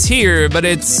 Something's here, but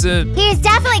it's He's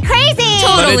definitely crazy.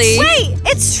 Totally. Wait,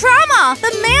 it's trauma.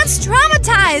 The man's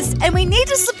traumatized, and we need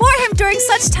to support him during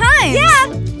such times. Yeah,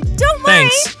 don't worry.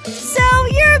 Thanks. So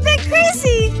you're a bit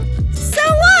crazy. So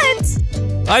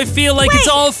what? I feel like it's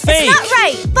all fake. It's not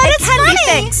right, but it can be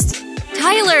fixed.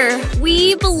 Tyler,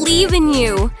 we believe in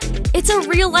you. It's a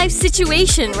real life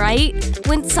situation, right?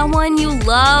 When someone you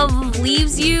love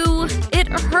leaves you, it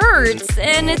hurts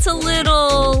and it's a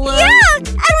little... Yeah, and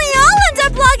we all end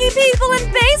up locking people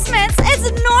in basements. It's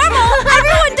normal.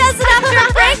 Everyone does it after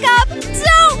a breakup.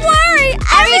 Don't worry.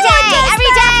 Every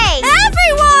day.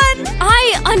 Everyone.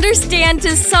 I understand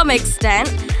to some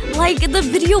extent. Like the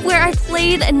video where I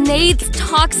played Nate's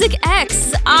toxic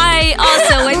ex. I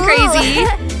also went crazy.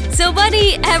 So,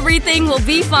 buddy, everything will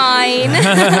be fine.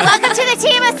 Welcome to the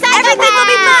team of psychopaths. Everything will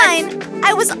be fine.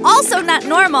 I was also not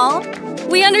normal.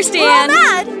 We We're all understand.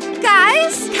 mad.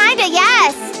 Guys? Kinda,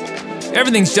 yes.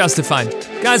 Everything's justified.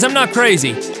 Guys, I'm not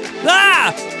crazy.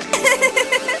 Ah!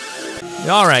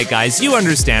 All right, guys, you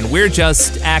understand. We're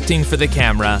just acting for the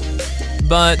camera.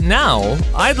 But now,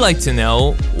 I'd like to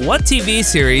know, what TV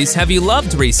series have you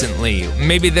loved recently?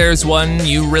 Maybe there's one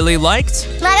you really liked?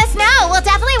 Let us know. We'll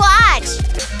definitely watch.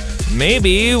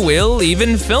 Maybe we'll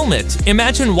even film it.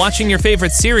 Imagine watching your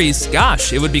favorite series.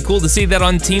 Gosh, it would be cool to see that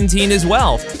on Team Teen as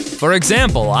well. For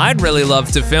example, I'd really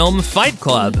love to film Fight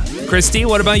Club. Christy,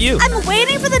 what about you? I'm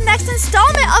waiting for the next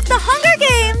installment of the Hunger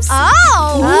Games.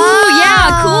 Oh. Ooh,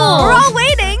 yeah, cool. We're all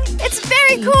waiting. It's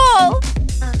very cool.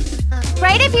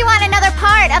 Right if you want another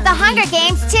part of the Hunger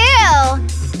Games, too.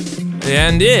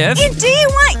 And if... And do you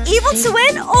want evil to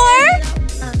win or...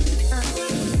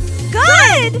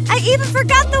 Good! I even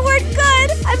forgot the word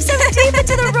good. I'm so deep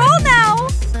into the role now.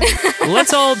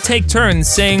 Let's all take turns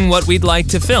saying what we'd like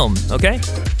to film, okay?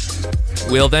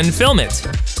 We'll then film it.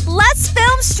 Let's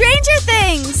film Stranger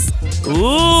Things.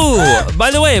 Ooh,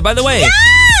 by the way.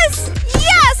 Yes!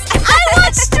 Yes! I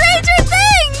want Stranger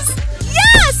Things!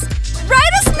 Yes!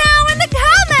 Write us now in the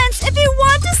comments if you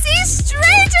want to see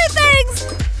Stranger Things.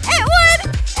 It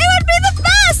would be the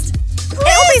best. Please,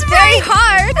 it will be very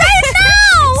hard. Right now!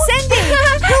 Cindy,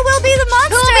 who will be the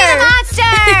monster? Who will be the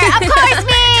monster? Of course,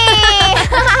 me!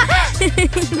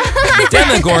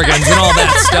 Demogorgons and all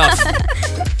that stuff.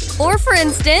 Or for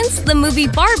instance, the movie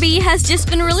Barbie has just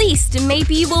been released.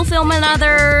 Maybe we'll film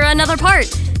another part.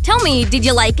 Tell me, did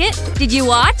you like it? Did you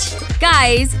watch?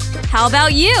 Guys, how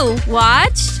about you?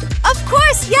 Watched? Of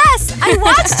course, yes! I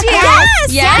watched you!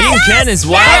 Yes. Being Ken is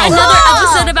And wild. another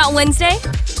episode about Wednesday?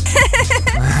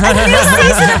 A new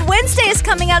season of Wednesday is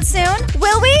coming out soon.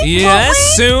 Will we? Yes,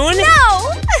 Won't we? soon.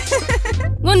 No!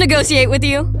 We'll negotiate with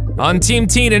you. On Team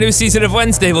Teen, a new season of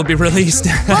Wednesday will be released.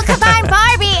 We'll combine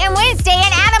Barbie and Wednesday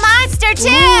and add a monster, too!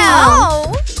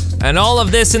 Oh! And all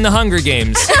of this in the Hunger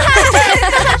Games.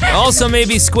 Also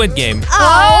maybe Squid Game.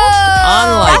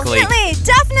 Unlikely.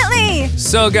 Definitely!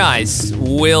 So guys,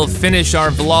 we'll finish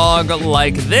our vlog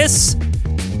like this.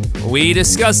 We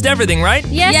discussed everything, right?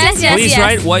 Yes. Please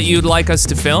write what you'd like us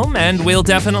to film, and we'll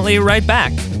definitely write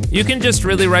back. You can just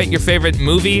really write your favorite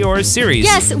movie or series.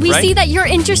 Yes, we right? see that you're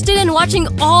interested in watching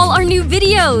all our new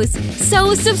videos.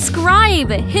 So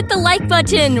subscribe, hit the like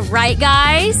button, right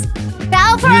guys?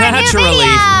 Bell for our new Naturally.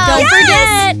 video! Don't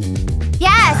forget.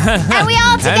 Yes! And we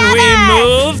all together! And we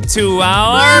move to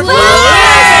our Whoa!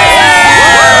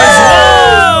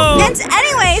 And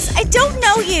anyways, I don't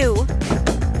know you.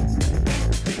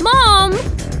 Mom!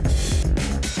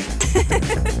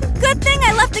 Good thing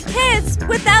I left the kids.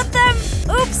 Without them,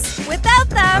 oops, without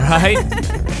them. Right?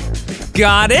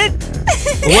 Got it?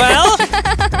 Well?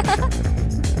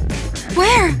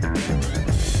 Where?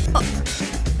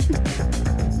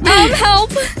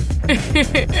 Help!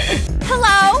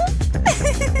 Hello?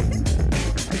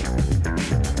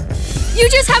 You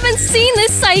just haven't seen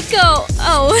this psycho.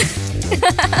 Oh.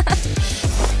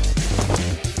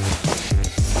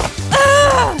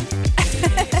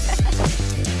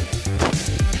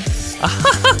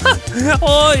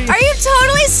 Oi. Are you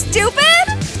totally stupid?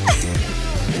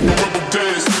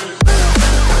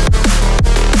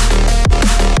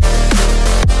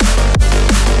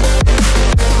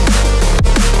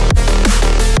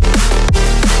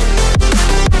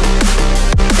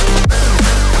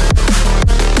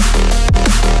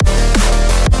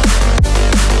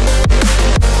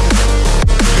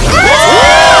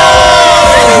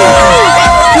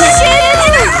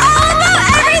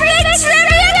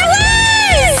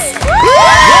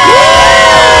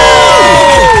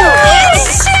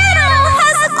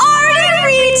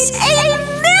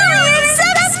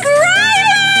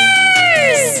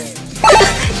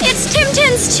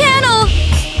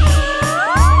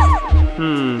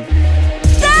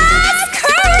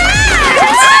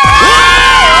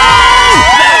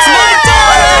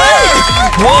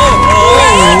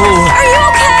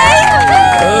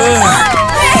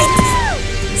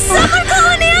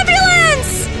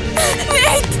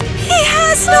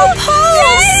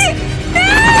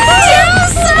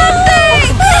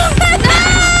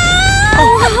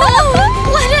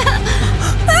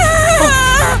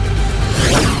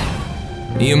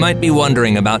 You might be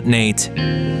wondering about Nate.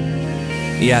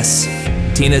 Yes,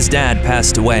 Tina's dad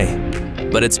passed away,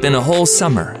 but it's been a whole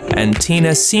summer, and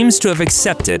Tina seems to have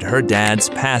accepted her dad's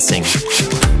passing.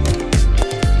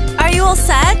 Are you all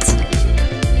set?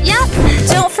 Yep.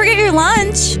 Don't forget your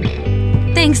lunch.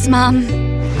 Thanks, Mom.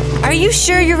 Are you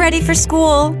sure you're ready for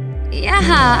school? Yeah,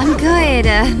 I'm good.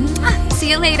 See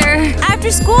you later.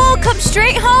 After school, come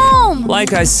straight home.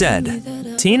 Like I said,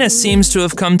 Tina seems to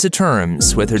have come to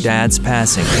terms with her dad's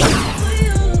passing.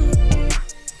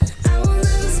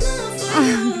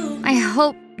 I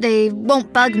hope they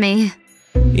won't bug me.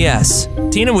 Yes,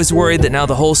 Tina was worried that now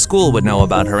the whole school would know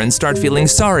about her and start feeling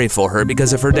sorry for her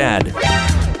because of her dad.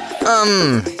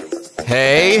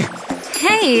 Hey?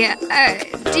 Hey,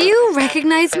 do you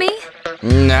recognize me?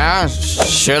 Nah,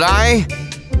 should I?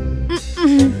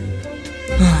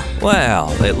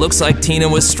 Well, it looks like Tina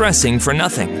was stressing for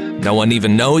nothing. No one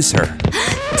even knows her.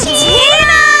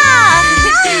 Tina!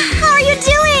 How are you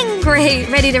doing? Great,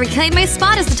 ready to reclaim my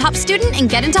spot as the top student and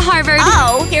get into Harvard.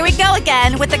 Oh, here we go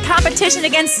again with the competition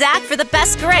against Zach for the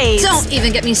best grades. Don't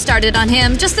even get me started on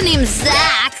him. Just the name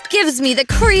Zach gives me the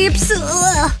creeps.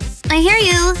 Ugh. I hear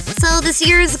you. So this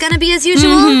year is gonna be as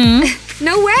usual?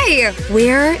 No way!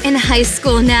 We're in high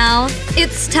school now.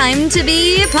 It's time to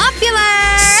be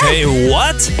popular! Say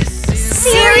what?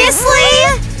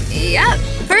 Seriously? Yep.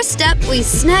 First step, we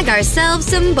snag ourselves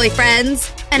some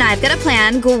boyfriends. And I've got a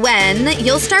plan, Gwen.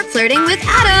 You'll start flirting with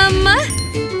Adam.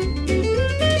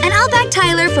 And I'll back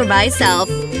Tyler for myself.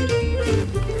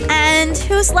 And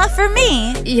who's left for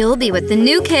me? You'll be with the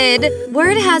new kid.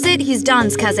 Word has it he's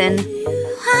Don's cousin.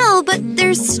 Wow, but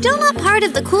they're still not part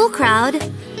of the cool crowd.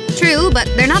 True, but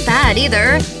they're not bad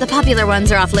either. The popular ones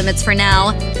are off limits for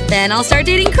now. Then I'll start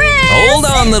dating Chris! Hold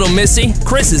on, little missy.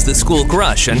 Chris is the school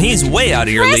crush, and he's way out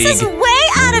of your league. Chris is way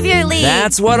out of your league!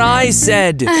 That's what I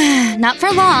said. Not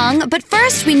for long, but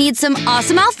first we need some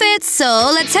awesome outfits,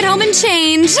 so let's head home and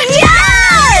change.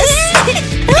 Yes!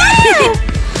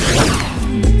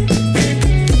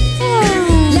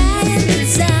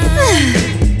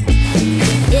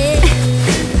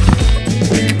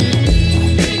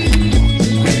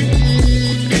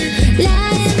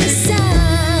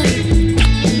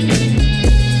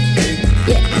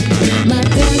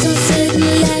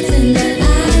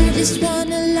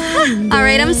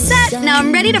 Alright, I'm set. Now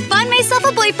I'm ready to find myself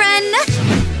a boyfriend.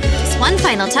 Just one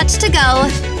final touch to go.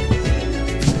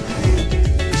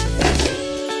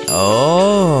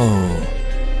 Oh,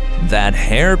 that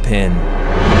hairpin.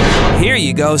 Here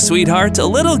you go, sweetheart. A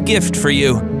little gift for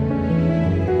you.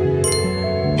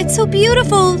 It's so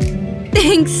beautiful.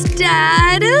 Thanks,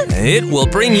 Dad. It will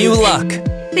bring you luck.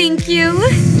 Thank you.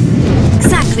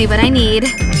 Exactly what I need.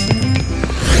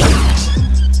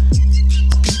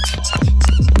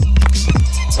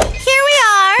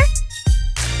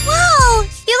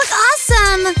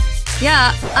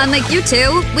 Yeah, unlike you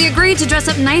two, we agreed to dress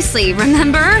up nicely,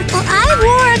 remember? Well, I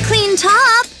wore a clean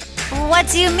top. What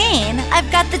do you mean?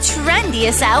 I've got the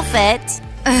trendiest outfit.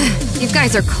 You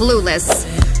guys are clueless.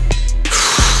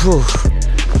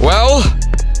 Well,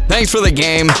 thanks for the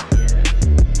game.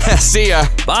 See ya.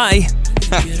 Bye.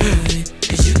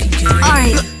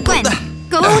 Alright, Gwen,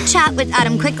 go chat with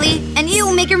Adam quickly, and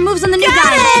you make your moves on the new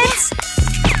guy.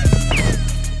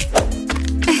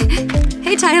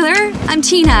 Hey, Tyler. I'm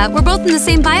Tina. We're both in the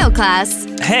same bio class.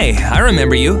 Hey, I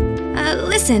remember you.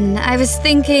 Listen, I was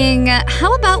thinking,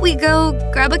 how about we go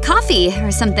grab a coffee or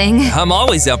something? I'm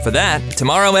always up for that.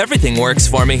 Tomorrow everything works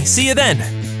for me. See you then.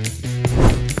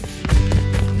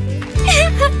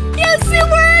 Yes, it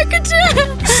worked!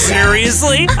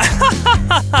 Seriously?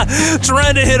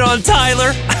 Trying to hit on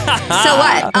Tyler? So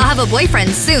what? I'll have a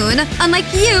boyfriend soon,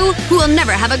 unlike you, who will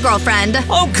never have a girlfriend.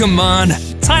 Oh, come on.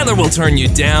 Tyler will turn you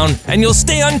down, and you'll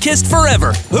stay unkissed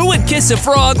forever. Who would kiss a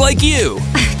frog like you?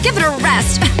 Give it a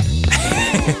rest.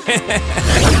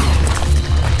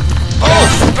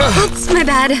 Oops, my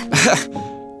bad.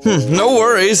 No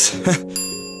worries.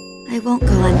 I won't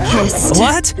go unkissed.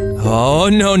 What? Oh,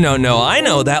 no. I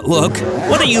know that look.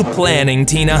 What are you planning,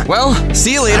 Tina? Well,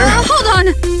 see you later. Hold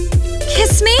on.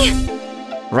 Kiss me?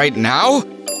 Right now?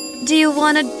 Do you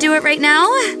want to do it right now?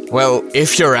 Well,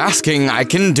 if you're asking, I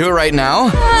can do it right now.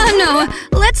 No.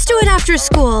 Let's do it after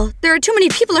school. There are too many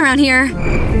people around here.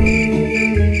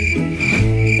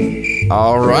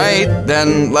 All right,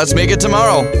 then let's make it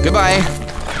tomorrow. Goodbye.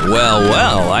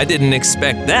 Well, I didn't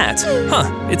expect that.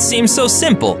 Huh, it seems so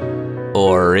simple.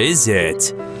 Or is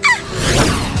it?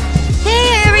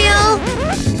 Hey, Ariel!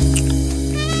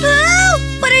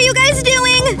 Oh, what are you guys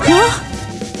doing?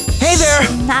 Hey there!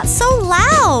 Not so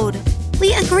loud.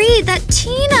 We agreed that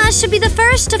Tina should be the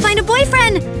first to find a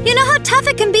boyfriend. You know how tough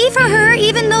it can be for her,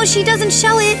 even though she doesn't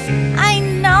show it. I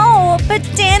know, but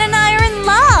Dan and I are in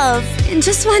love. In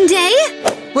just one day?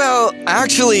 Well,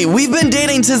 actually, we've been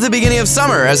dating since the beginning of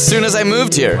summer, as soon as I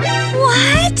moved here.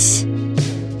 What?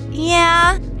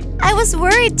 Yeah, I was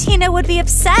worried Tina would be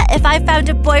upset if I found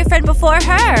a boyfriend before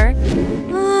her.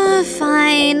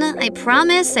 Fine. I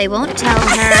promise I won't tell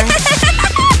her.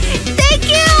 Thank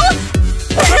you!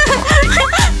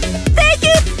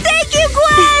 Thank you,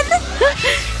 Gwen!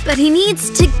 But he needs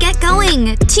to get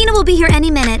going. Tina will be here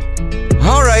any minute.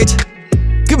 All right.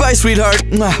 Goodbye, sweetheart.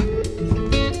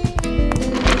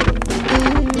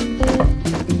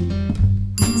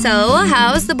 So,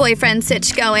 how's the boyfriend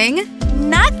sitch going?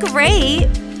 Not great.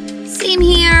 Same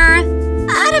here.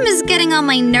 Adam is getting on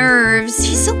my nerves.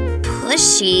 He's so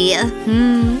pushy.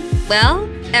 Well,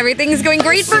 everything's going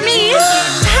great for me.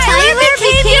 Tyler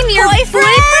became your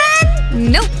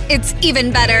boyfriend? Nope, it's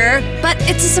even better. But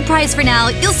it's a surprise for now.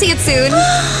 You'll see it soon.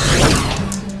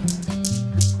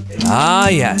 Ah,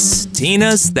 yes,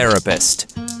 Tina's therapist.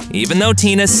 Even though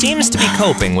Tina seems to be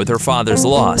coping with her father's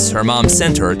loss, her mom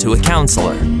sent her to a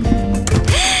counselor.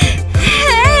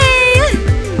 Hey!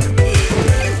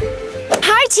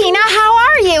 Hi, Tina. How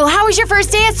are you? How was your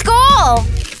first day at school?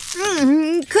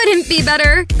 Couldn't be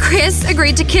better. Chris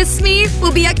agreed to kiss me.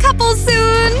 We'll be a couple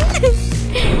soon.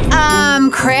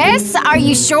 Chris, are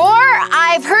you sure?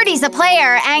 I've heard he's a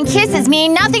player, and kisses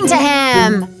mean nothing to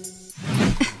him.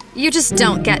 You just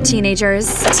don't get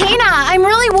teenagers. Tina, I'm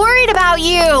really worried about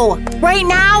you. Right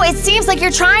now, it seems like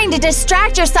you're trying to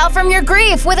distract yourself from your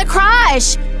grief with a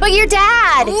crush. But your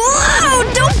dad… Whoa!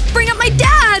 Don't bring up my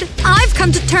dad! I've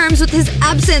come to terms with his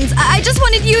absence. I just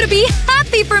wanted you to be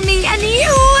happy for me, and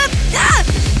you…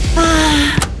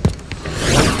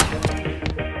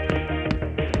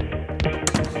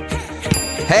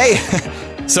 Hey,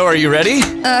 so are you ready?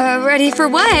 Ready for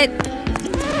what?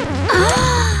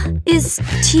 Is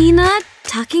Tina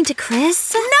talking to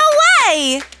Chris? No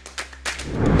way!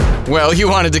 Well, you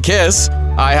wanted to kiss.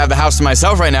 I have the house to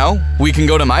myself right now. We can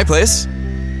go to my place.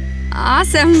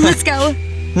 Awesome, let's go.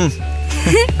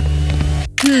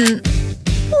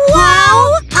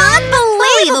 Wow!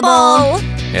 Unbelievable!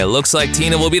 It looks like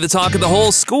Tina will be the talk of the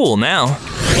whole school now.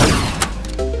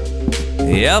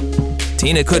 Yep,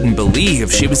 Tina couldn't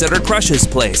believe she was at her crush's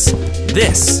place.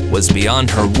 This was beyond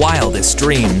her wildest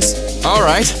dreams. All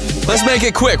right, let's make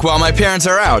it quick while my parents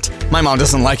are out. My mom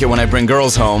doesn't like it when I bring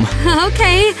girls home.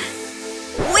 Okay.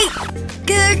 Wait,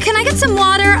 can I get some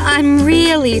water? I'm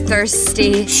really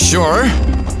thirsty. Sure.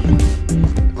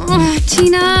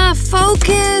 Tina,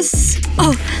 focus.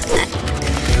 Oh.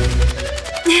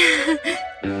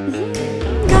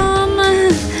 Come.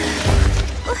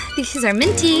 These are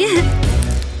minty.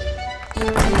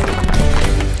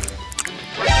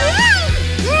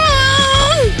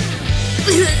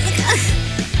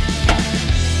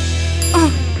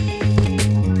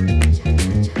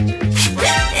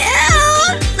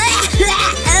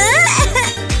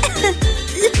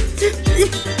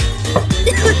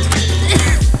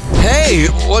 Hey,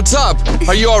 what's up?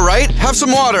 Are you all right? Have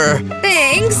some water.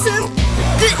 Thanks.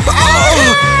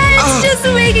 It's just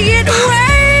making it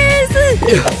worse.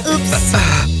 Oops.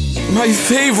 My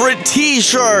favorite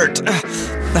t-shirt.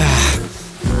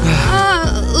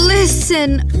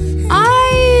 Listen,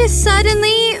 I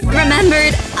suddenly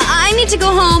remembered I need to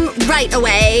go home right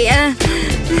away.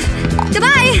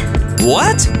 Goodbye.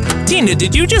 What? Tina,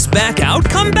 did you just back out?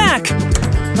 Come back.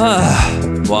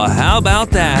 Well, how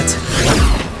about that?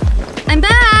 I'm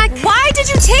back. Why did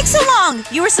you take so long?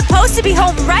 You were supposed to be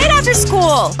home right after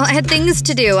school. Well, I had things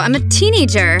to do. I'm a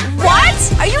teenager.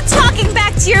 What? Are you talking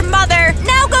back to your mother?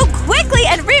 Now go quickly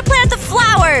and replant the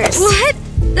flowers. What?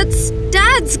 That's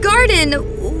Dad's garden.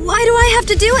 Why do I have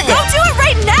to do it? Go do it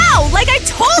right now, like I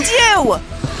told you!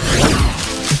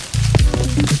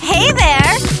 Hey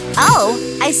there! Oh,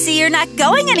 I see you're not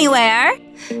going anywhere.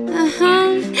 Spill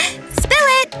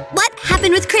it! What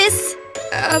happened with Chris?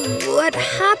 What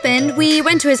happened? We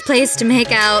went to his place to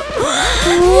make out.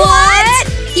 What?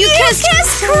 You kissed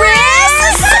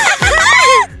Chris?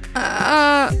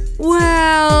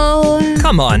 Well...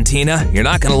 Come on, Tina. You're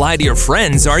not gonna lie to your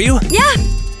friends, are you? Yeah.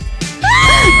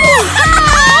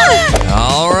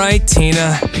 All right,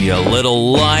 Tina, you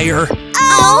little liar.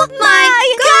 Oh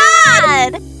my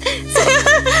God!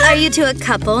 Are you two a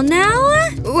couple now?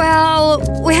 Well,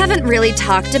 we haven't really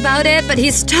talked about it, but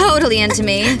he's totally into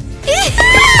me.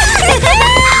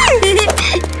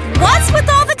 What's with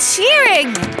all the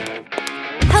cheering?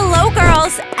 Hello,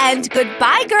 girls, and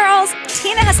goodbye, girls.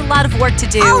 Tina has a lot of work to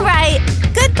do. All right.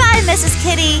 Goodbye, Mrs.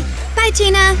 Kitty. Bye,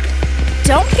 Tina.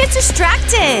 Don't get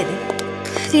distracted.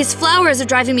 These flowers are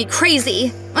driving me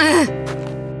crazy. Ugh.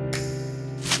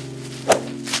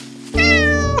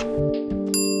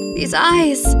 These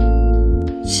eyes.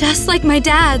 Just like my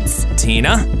dad's.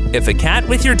 Tina, if a cat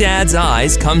with your dad's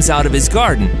eyes comes out of his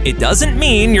garden, it doesn't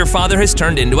mean your father has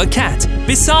turned into a cat.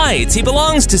 Besides, he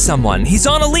belongs to someone. He's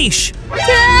on a leash.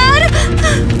 Dad!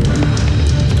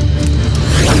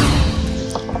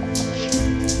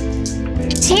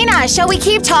 Tina, shall we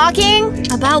keep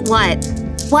talking? About what?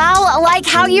 Well, like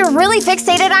how you're really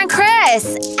fixated on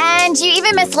Chris, and you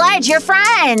even misled your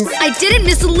friends. I didn't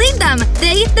mislead them.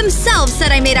 They themselves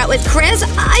said I made out with Chris.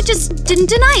 I just didn't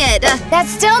deny it. That's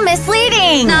still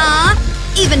misleading. Nah,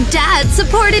 even Dad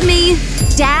supported me.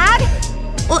 Dad?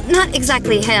 Well, not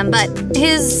exactly him, but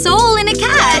his soul in a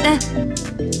cat.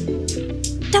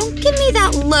 Don't give me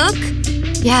that look.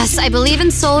 Yes, I believe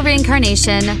in soul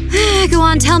reincarnation. Go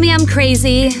on, tell me I'm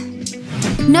crazy.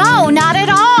 No, not at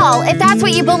all. If that's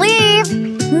what you believe,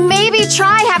 maybe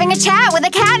try having a chat with a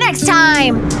cat next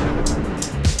time.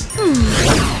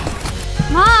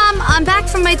 Mom, I'm back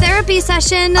from my therapy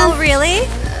session. Oh, really?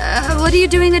 What are you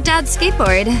doing with Dad's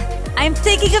skateboard? I'm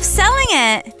thinking of selling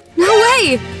it. No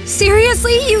way!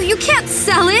 Seriously? You can't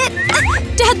sell it?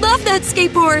 Dad loved that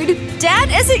skateboard. Dad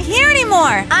isn't here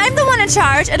anymore. I'm the one in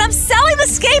charge, and I'm selling the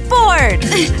skateboard.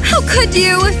 How could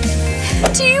you?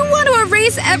 Do you want to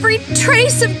erase every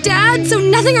trace of Dad so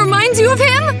nothing reminds you of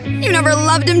him? You never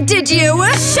loved him, did you?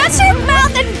 Shut your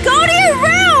mouth and go to your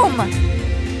room!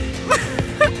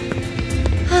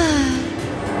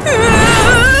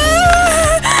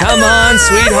 Come on,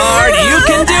 sweetheart, you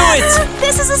can do it!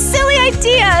 This is a silly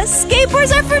idea.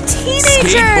 Skateboards are for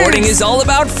teenagers. Skateboarding is all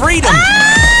about freedom.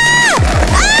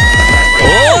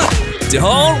 Oh,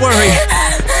 don't worry.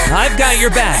 I've got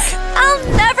your back. I'll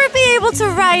never be able to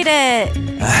ride it.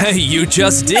 You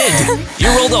just did. You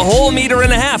rolled a whole 1.5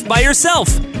 meters by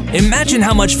yourself. Imagine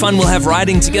how much fun we'll have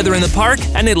riding together in the park,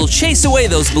 and it'll chase away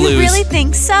those blues. You really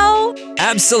think so?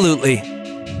 Absolutely.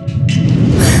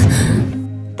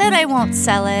 Then I won't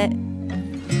sell it.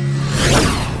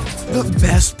 The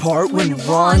best part when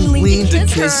Ron leaned to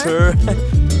kiss her.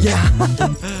 Yeah.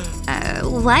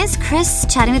 Why is Chris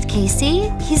chatting with Casey?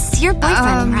 He's your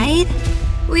boyfriend, right?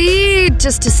 We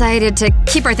just decided to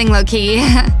keep our thing low-key.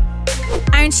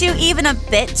 Aren't you even a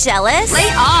bit jealous?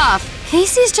 Lay off!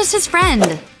 Casey's just his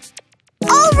friend.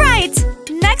 All right!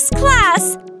 Next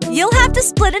class, you'll have to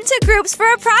split into groups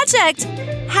for a project.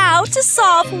 How to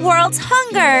solve world's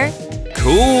hunger.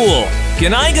 Cool.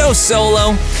 Can I go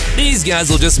solo? These guys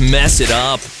will just mess it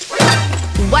up.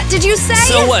 What did you say?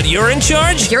 So what, you're in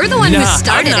charge? You're the one who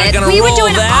started it. We would do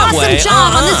an awesome way.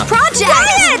 job on this project.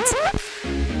 Quiet!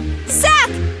 Zach!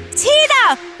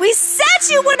 Tina! We said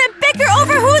you wouldn't bicker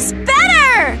over who's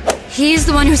better! He's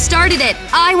the one who started it.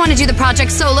 I want to do the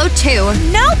project solo too.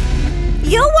 Nope!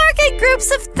 You'll work in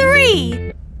groups of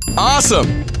 3.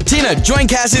 Awesome! Tina, join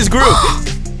Cassie's group!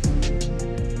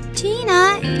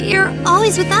 Tina, you're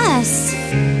always with us.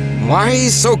 Why are you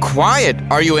so quiet?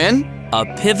 Are you in? A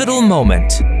pivotal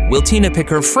moment. Will Tina pick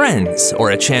her friends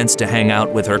or a chance to hang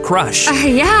out with her crush?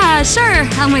 Yeah, sure.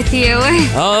 I'm with you.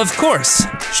 Of course.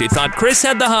 She thought Chris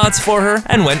had the hots for her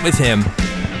and went with him.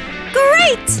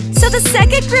 Great! So the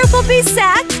second group will be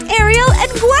Zach, Ariel,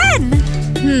 and Gwen.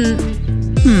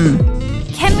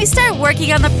 Can we start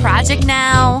working on the project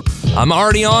now? I'm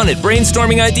already on it,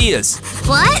 brainstorming ideas.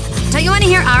 What? Don't you want to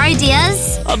hear our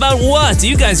ideas? About what?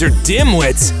 You guys are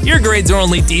dimwits. Your grades are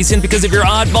only decent because of your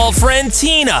oddball friend,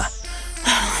 Tina.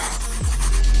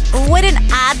 would an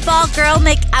oddball girl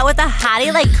make out with a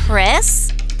hottie like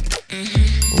Chris?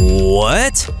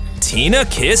 What? Tina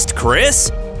kissed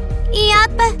Chris?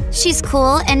 Yup, she's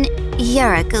cool and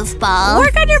you're a goofball.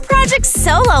 Work on your project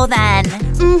solo then.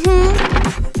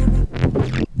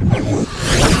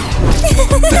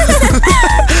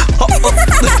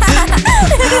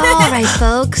 Alright,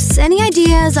 folks, any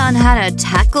ideas on how to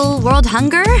tackle world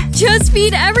hunger? Just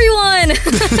feed everyone!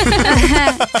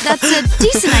 That's a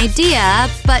decent idea,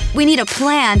 but we need a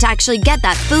plan to actually get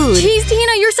that food. Jeez,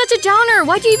 Tina, you're such a downer.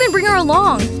 Why'd you even bring her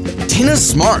along? Tina's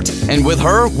smart, and with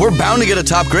her, we're bound to get a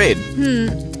top grade.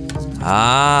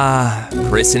 Ah,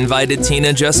 Chris invited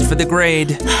Tina just for the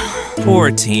grade.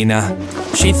 Poor Tina.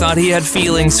 She thought he had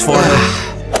feelings for her.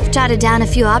 Jotted down a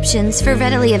few options for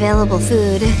readily available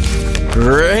food.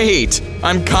 Great!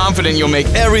 I'm confident you'll make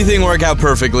everything work out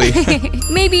perfectly.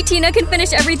 Maybe Tina can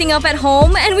finish everything up at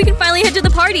home and we can finally head to the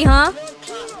party, huh?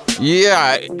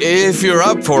 Yeah, if you're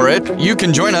up for it, you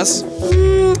can join us.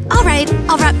 Alright,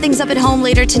 I'll wrap things up at home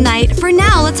later tonight. For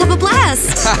now, let's have a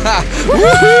blast!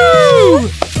 Woohoo!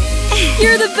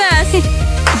 You're the best!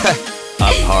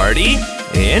 A party?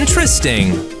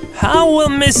 Interesting. How will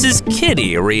Mrs.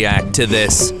 Kitty react to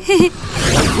this?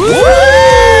 Whoa!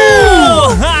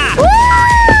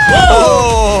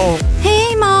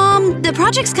 Hey, Mom. The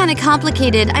project's kind of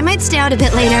complicated. I might stay out a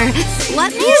bit later.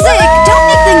 What music? Don't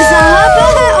make things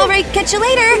up. Alright, catch you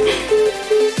later.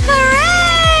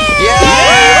 Hooray! Yeah!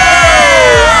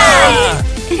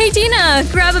 Hey, Tina,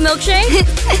 grab a milkshake.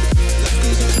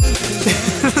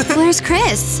 Where's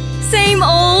Chris? Same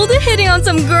old, hitting on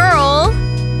some girl.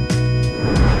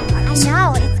 I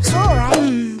know, it's cool,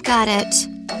 right? Got it.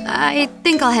 I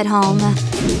think I'll head home.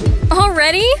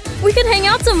 Already? We could hang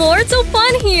out some more. It's so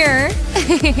fun here.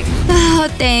 Oh,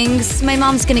 thanks. My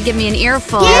mom's gonna give me an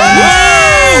earful.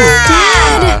 Yeah!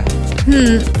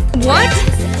 Dad! What?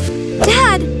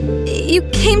 Dad, you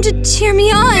came to cheer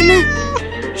me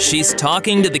on. She's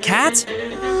talking to the cat?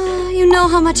 You know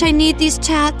how much I need these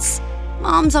chats.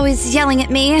 Mom's always yelling at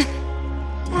me.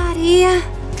 Daddy.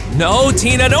 No,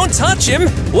 Tina, don't touch him!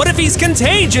 What if he's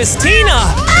contagious,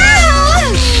 Tina?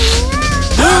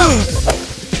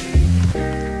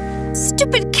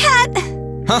 Stupid cat!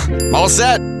 Huh, all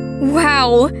set.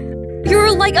 Wow,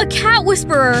 you're like a cat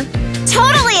whisperer.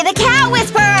 Totally, the cat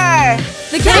whisperer!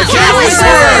 The cat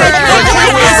whisperer!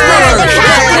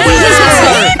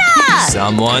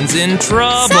 Someone's in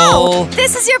trouble. So,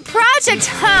 this is your project,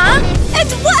 huh? And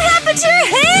what happened to your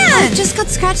hand? I just got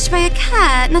scratched by a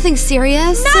cat. Nothing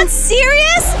serious. Not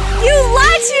serious? You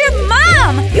lied to your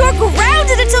mom! You're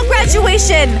grounded until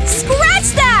graduation!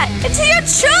 Scratch that! Until your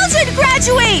children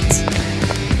graduate!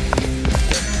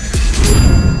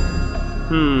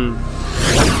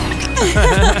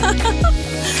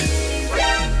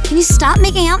 Can you stop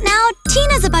making out now?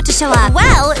 Tina's about to show up.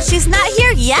 Well, she's not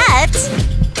here yet.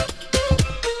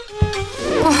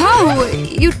 Oh,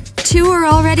 you two are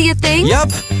already a thing? Yep,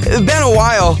 it's been a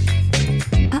while.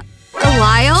 A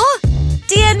while?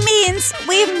 Dan means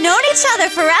we've known each other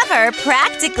forever,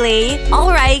 practically. All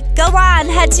right, go on,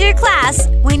 head to your class.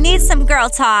 We need some girl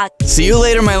talk. See you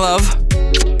later, my love.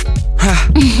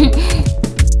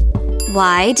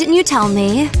 Why didn't you tell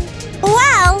me?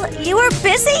 Well, you were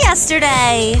busy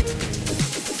yesterday.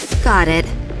 Got it.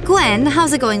 Gwen,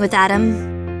 how's it going with Adam?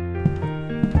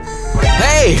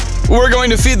 Hey, we're going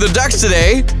to feed the ducks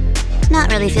today.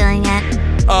 Not really feeling it.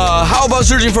 How about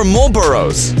searching for mole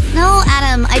burrows? No,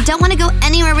 Adam, I don't want to go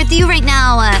anywhere with you right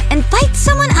now. Invite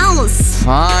someone else.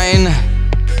 Fine.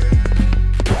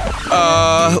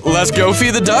 Let's go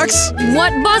feed the ducks?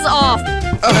 What? Buzz off!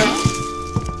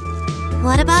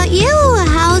 What about you?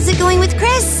 How's it going with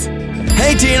Chris?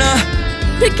 Hey, Tina!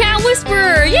 The cat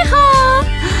whisperer! Yeehaw!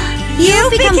 You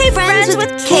became friends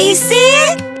with Casey?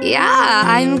 Yeah,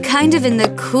 I'm kind of in the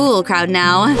cool crowd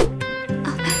now.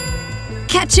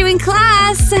 Catch you in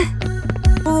class!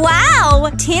 Wow,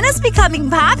 Tina's becoming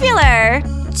popular.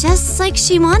 Just like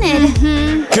she wanted.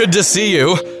 Good to see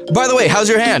you. By the way, how's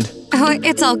your hand? Oh,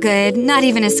 it's all good. Not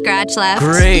even a scratch left.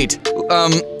 Great.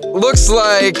 Looks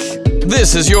like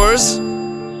this is yours.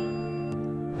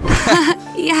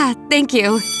 Yeah, thank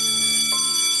you.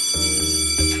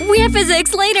 We have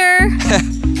physics later.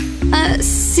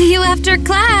 See you after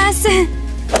class.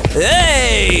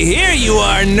 Hey, here you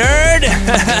are, nerd!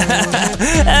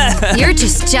 You're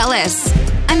just jealous.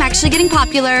 I'm actually getting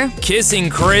popular. Kissing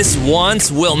Chris once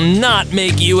will not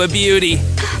make you a beauty.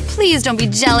 Please don't be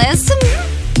jealous.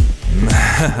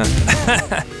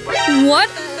 What?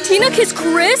 Tina kissed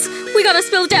Chris? We gotta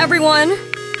spill it to everyone.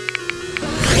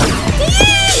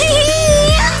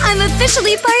 I'm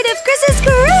officially part of Chris's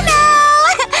crew now!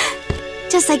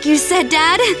 Just like you said,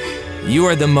 Dad. You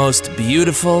are the most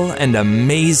beautiful and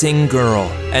amazing girl,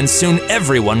 and soon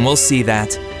everyone will see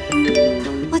that.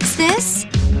 What's this?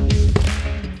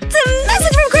 It's a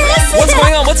message from Chris! What's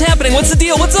going on? What's happening? What's the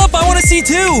deal? What's up? I want to see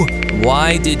too!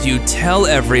 Why did you tell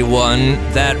everyone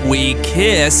that we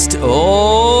kissed?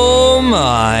 Oh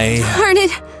my. Darn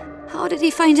it. How did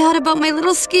he find out about my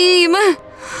little scheme?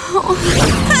 Oh.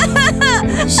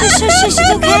 Shush, it's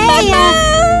okay.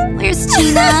 Where's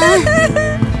Tina?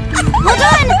 Hold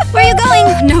on! Where are you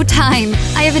going? No time.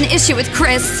 I have an issue with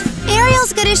Chris.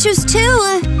 Ariel's got issues too.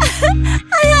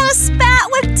 I had a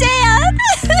spat with Dan.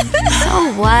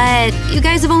 So what? You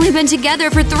guys have only been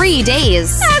together for 3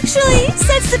 days. Actually,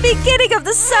 since the beginning of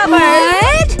the summer.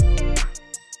 What?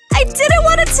 I didn't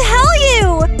want to tell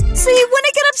you, so you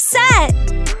wouldn't get upset.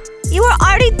 You were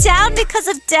already down because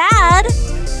of Dad.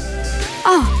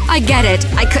 Oh, I get it.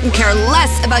 I couldn't care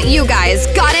less about you guys.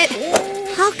 Got it?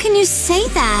 How can you say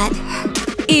that?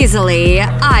 Easily.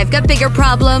 I've got bigger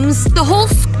problems. The whole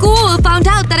school found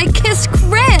out that I kissed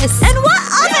Chris. And what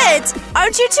of it?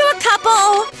 Aren't you two a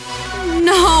couple?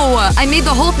 No, I made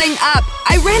the whole thing up.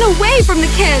 I ran away from the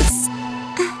kiss.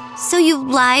 So you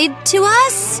lied to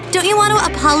us? Don't you want to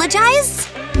apologize?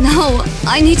 No,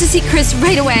 I need to see Chris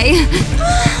right away.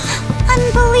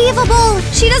 Unbelievable!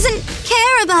 She doesn't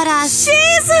care about us.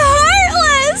 She's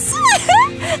heartless!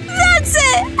 That's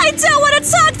it! I don't want to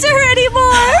talk to her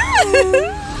anymore!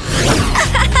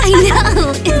 I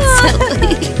know, it's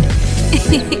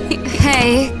silly.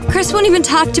 Hey, Chris won't even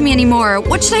talk to me anymore.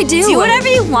 What should I do? Do whatever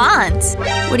you want.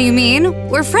 What do you mean?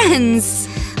 We're friends.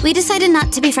 We decided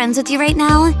not to be friends with you right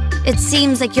now. It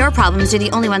seems like your problems are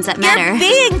the only ones that matter. You're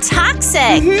being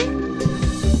toxic!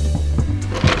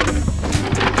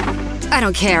 I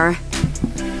don't care.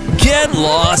 Get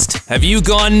lost! Have you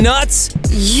gone nuts?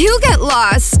 You get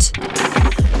lost!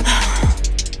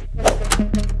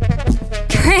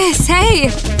 Chris, hey!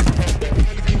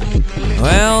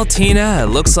 Well, Tina, it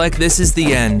looks like this is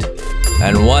the end.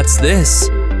 And what's this?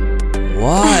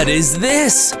 What is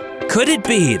this? Could it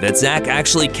be that Zach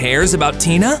actually cares about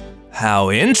Tina?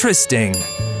 How interesting.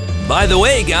 By the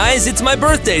way, guys, it's my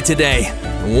birthday today.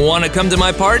 Wanna come to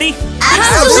my party?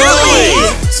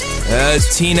 Absolutely!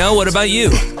 Tina, what about you?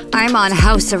 I'm on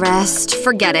house arrest.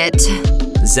 Forget it.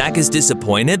 Zach is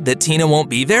disappointed that Tina won't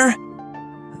be there?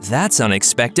 That's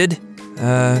unexpected.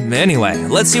 Anyway,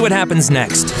 let's see what happens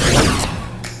next.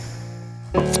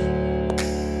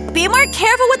 Be more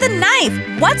careful with the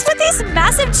knife. What's with these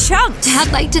massive chunks?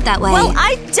 Dad liked it that way. Well,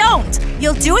 I don't.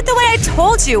 You'll do it the way I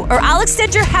told you, or I'll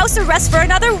extend your house arrest for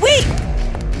another week.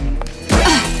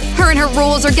 Her and her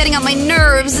rules are getting on my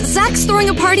nerves. Zach's throwing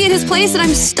a party at his place and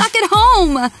I'm stuck at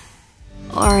home.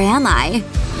 Or am I?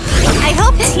 I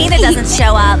hope Tina doesn't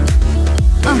show up.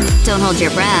 Oh, don't hold your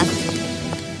breath.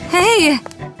 Hey.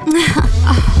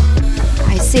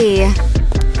 I see.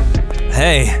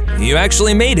 Hey, you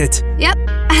actually made it. Yep,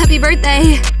 happy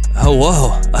birthday. Oh,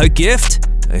 whoa, a gift?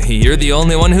 You're the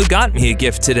only one who got me a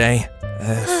gift today.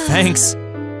 Thanks.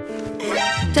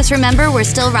 Just remember, we're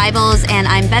still rivals and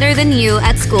I'm better than you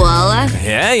at school.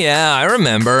 Yeah, I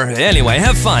remember. Anyway,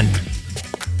 have fun.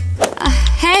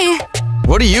 Hey.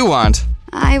 What do you want?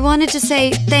 I wanted to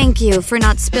say thank you for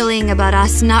not spilling about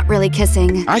us not really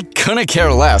kissing. I couldn't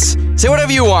care less. Say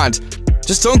whatever you want.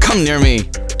 Just don't come near me.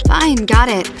 Fine, got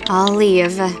it. I'll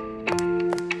leave.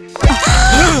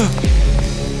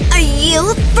 Are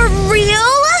you for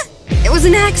real? It was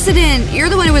an accident. You're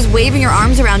the one who was waving your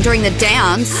arms around during the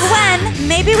dance. Gwen,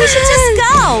 maybe we should just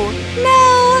go.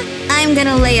 No, I'm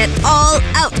gonna lay it all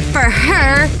out for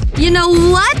her. You know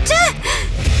what?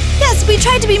 Yes, we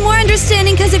tried to be more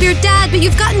understanding because of your dad, but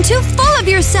you've gotten too full of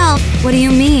yourself. What do you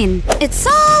mean? It's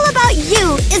all about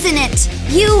you, isn't it?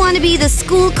 You want to be the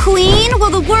school queen?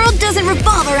 Well, the world doesn't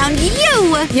revolve around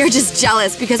you. You're just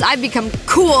jealous because I've become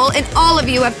cool and all of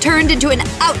you have turned into an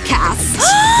outcast.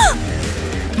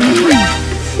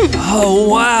 Oh,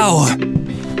 wow.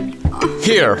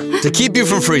 Here, to keep you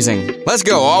from freezing. Let's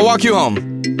go, I'll walk you home.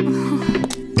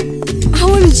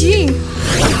 OMG.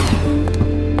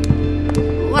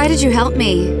 Why did you help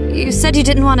me? You said you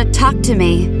didn't want to talk to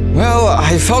me. Well,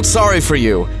 I felt sorry for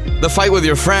you. The fight with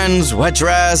your friends, wet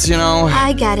dress, you know.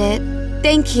 I get it.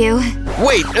 Thank you.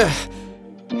 Wait,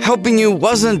 helping you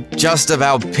wasn't just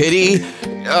about pity.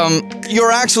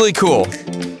 You're actually cool.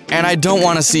 And I don't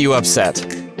want to see you upset.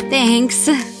 Thanks.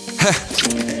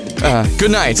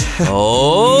 Good night.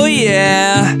 Oh,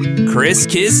 yeah. Chris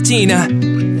kissed Tina.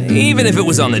 Even if it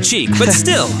was on the cheek, but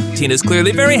still, Tina's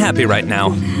clearly very happy right now.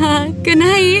 Good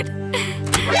night.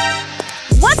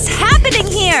 What's happening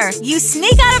here? You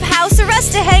sneak out of house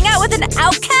arrest to hang out with an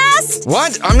outcast?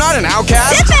 What? I'm not an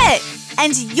outcast. Zip it!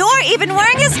 And you're even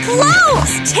wearing his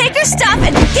clothes! Take your stuff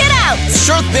and get out!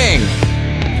 Sure thing!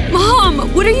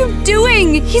 Mom, what are you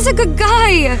doing? He's a good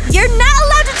guy. You're not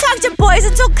allowed to talk to boys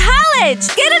until college!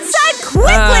 Get inside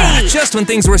quickly! Just when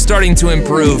things were starting to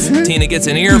improve, Tina gets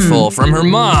an earful from her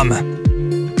mom.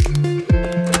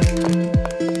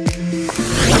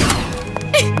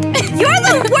 You're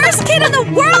the worst kid in the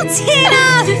world,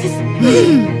 Tina!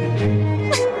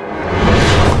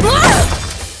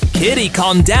 Kitty,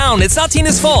 calm down. It's not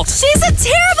Tina's fault. She's a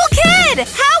terrible kid!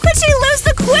 How could she lose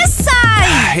the quiz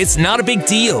side? It's not a big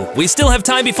deal. We still have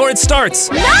time before it starts.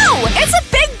 No! It's a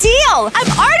big deal! I'm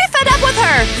already fed up with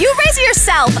her! You raise it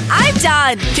yourself! I'm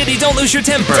done! Kitty, don't lose your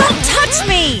temper. Don't touch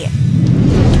me!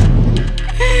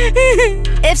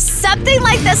 If something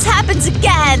like this happens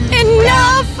again…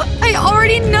 Enough! I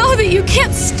already know that you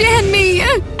can't stand me.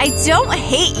 I don't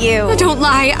hate you. Don't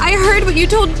lie. I heard what you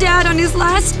told Dad on his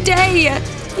last day.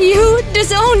 You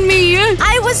disowned me.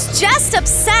 I was just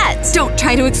upset. Don't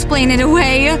try to explain it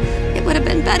away. It would have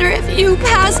been better if you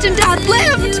passed and Dad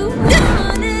lived.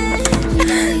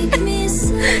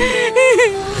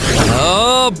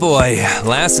 Oh boy,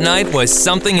 last night was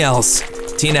something else.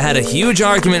 Tina had a huge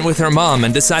argument with her mom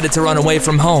and decided to run away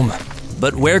from home.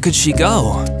 But where could she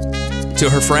go? To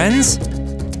her friends?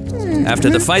 After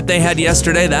the fight they had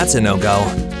yesterday, that's a no-go.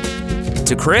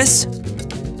 To Chris?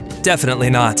 Definitely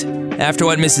not. After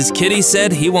what Mrs. Kitty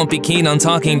said, he won't be keen on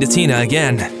talking to Tina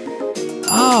again.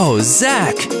 Oh,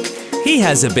 Zach! He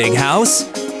has a big house.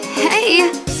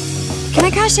 Hey, can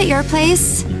I crash at your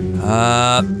place?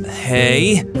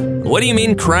 Hey? What do you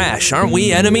mean crash? Aren't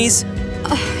we enemies?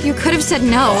 You could have said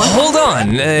no. Hold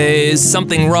on, is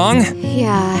something wrong?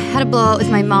 Yeah, I had a blowout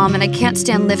with my mom and I can't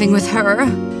stand living with her.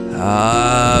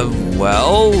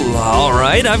 Well, all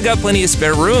right, I've got plenty of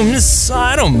spare rooms.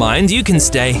 I don't mind, you can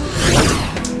stay.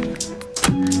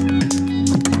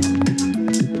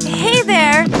 Hey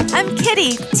there, I'm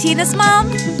Kitty, Tina's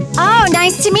mom. Oh,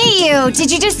 nice to meet you.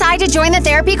 Did you decide to join the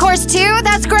therapy course too?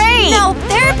 That's great. No,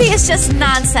 therapy is just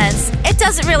nonsense. It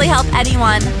doesn't really help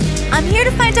anyone. I'm here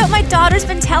to find out what my daughter's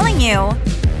been telling you.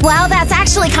 Well, that's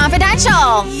actually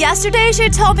confidential. Yesterday, she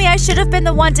told me I should have been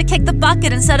the one to kick the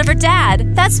bucket instead of her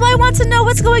dad. That's why I want to know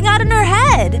what's going on in her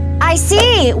head. I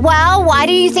see. Well, why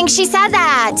do you think she said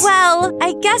that? Well,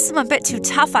 I guess I'm a bit too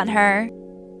tough on her.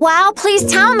 Well, please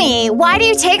tell me. Why do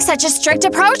you take such a strict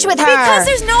approach with her? Because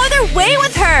there's no other way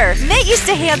with her. Nate used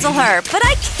to handle her, but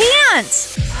I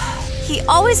can't. He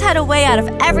always had a way out of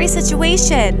every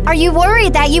situation. Are you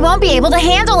worried that you won't be able to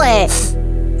handle it?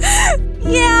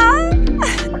 Yeah.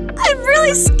 I'm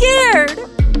really scared.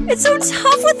 It's so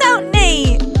tough without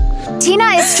Nate.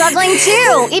 Tina is struggling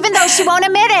too, even though she won't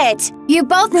admit it. You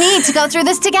both need to go through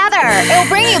this together. It'll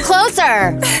bring you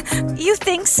closer. You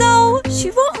think so?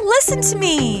 She won't listen to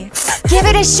me. Give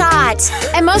it a shot.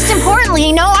 And most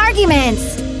importantly, no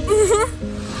arguments.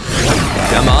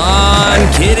 Come on,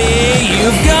 Kitty,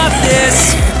 you've got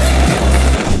this.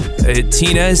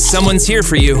 Tina, someone's here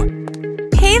for you.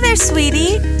 Hey there,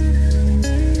 sweetie.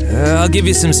 I'll give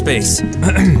you some space.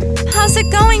 How's it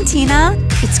going, Tina?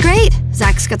 It's great.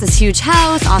 Zach's got this huge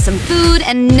house, awesome food,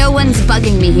 and no one's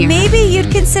bugging me here. Maybe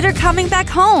you'd consider coming back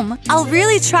home. I'll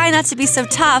really try not to be so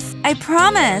tough, I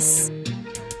promise.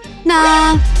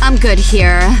 Nah, I'm good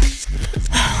here.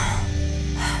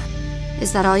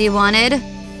 Is that all you wanted?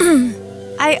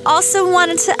 I also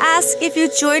wanted to ask if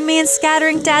you'd join me in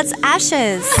scattering Dad's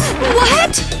ashes.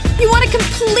 What? You want to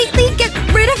completely get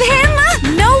rid of him?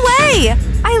 No way!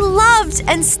 I loved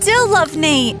and still love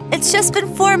Nate. It's just been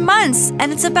 4 months,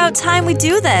 and it's about time we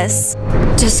do this.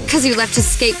 Just because you left his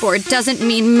skateboard doesn't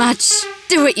mean much.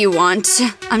 Do what you want.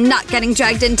 I'm not getting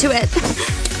dragged into it.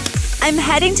 I'm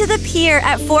heading to the pier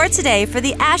at 4 today for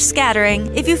the ash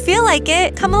scattering. If you feel like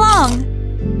it, come along.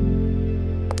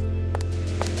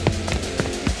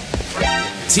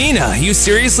 Tina, you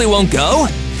seriously won't go?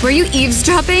 Were you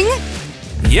eavesdropping?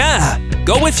 Yeah,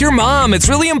 go with your mom. It's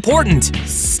really important.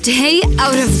 Stay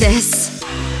out of this.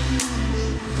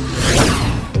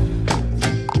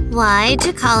 Why'd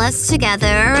you call us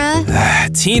together?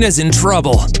 Tina's in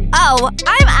trouble. Oh,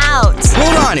 I'm out.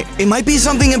 Hold on, it might be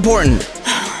something important.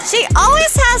 She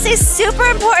always has these super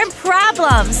important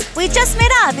problems. We just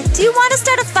made up. Do you want to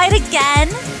start a fight again?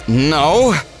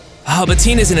 No. Oh, but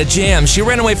Tina's in a jam. She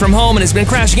ran away from home and has been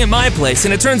crashing at my place,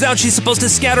 and it turns out she's supposed to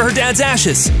scatter her dad's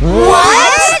ashes.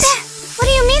 What? What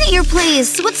do you mean at your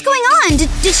place? What's going on?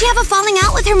 Did she have a falling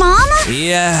out with her mom?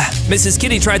 Yeah, Mrs.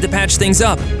 Kitty tried to patch things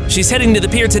up. She's heading to the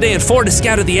pier today at 4 to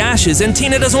scatter the ashes, and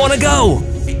Tina doesn't want to go.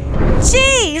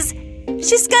 Jeez,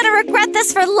 she's gonna regret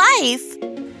this for life.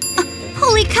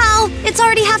 Holy cow, it's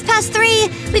already 3:30.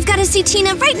 We've got to see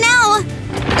Tina right now.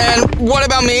 And what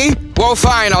about me? Well,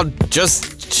 fine, I'll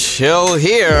just chill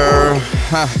here.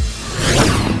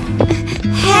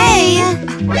 Hey!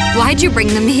 Why'd you bring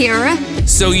them here?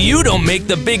 So you don't make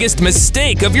the biggest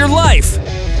mistake of your life.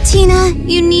 Tina,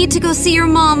 you need to go see your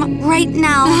mom right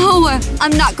now. No,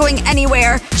 I'm not going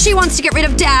anywhere. She wants to get rid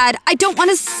of Dad. I don't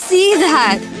want to see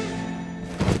that.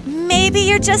 Maybe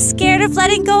you're just scared of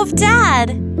letting go of Dad.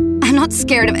 I'm not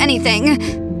scared of anything.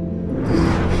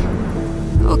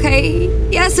 Okay,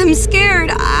 yes, I'm scared.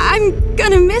 I'm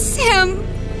gonna miss him.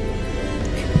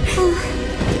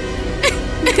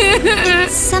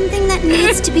 It's something that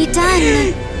needs to be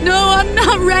done. No, I'm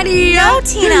not ready. No,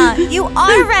 Tina, you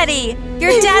are ready.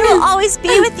 Your dad will always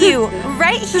be with you,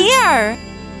 right here.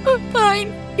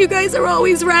 Fine, you guys are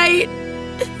always right.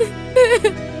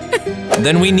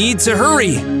 Then we need to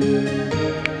hurry.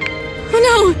 Oh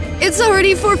no, it's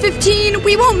already 4:15.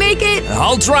 We won't make it.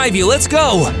 I'll drive you, let's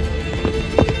go.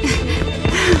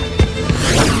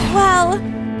 Well,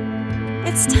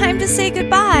 it's time to say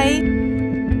goodbye.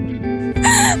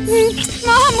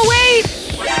 Mom, wait!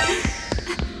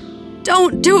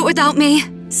 Don't do it without me.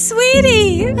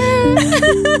 Sweetie!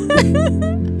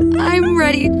 I'm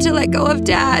ready to let go of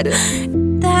Dad.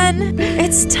 Then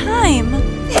it's time.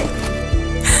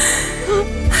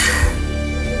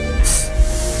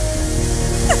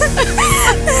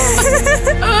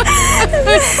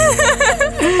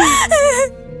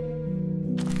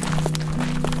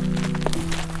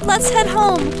 Let's head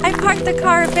home. I parked the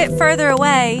car a bit further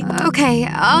away. Okay,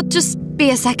 I'll just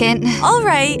be a second. All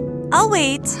right, I'll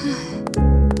wait.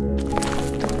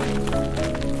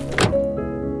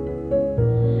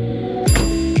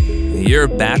 You're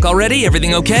back already?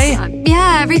 Everything okay?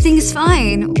 Yeah, everything's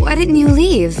fine. Why didn't you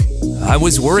leave? I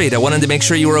was worried. I wanted to make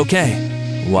sure you were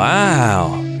okay.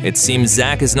 Wow. It seems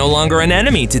Zach is no longer an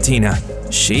enemy to Tina.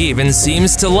 She even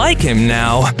seems to like him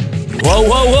now. Whoa,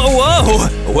 whoa, whoa,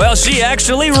 whoa! Well, she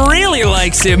actually really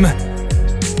likes him.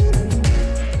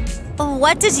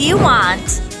 What did you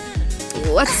want?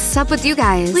 What's up with you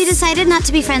guys? We decided not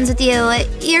to be friends with you.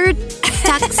 You're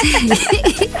toxic.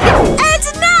 And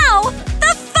now,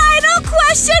 the final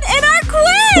question in our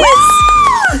quiz!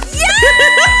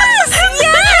 Yes!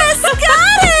 Yes!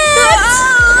 Got it!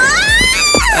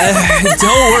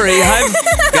 Don't worry, I've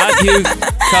got you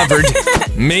covered.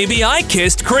 Maybe I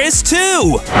kissed Chris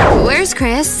too! Where's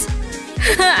Chris?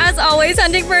 As always,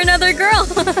 hunting for another girl.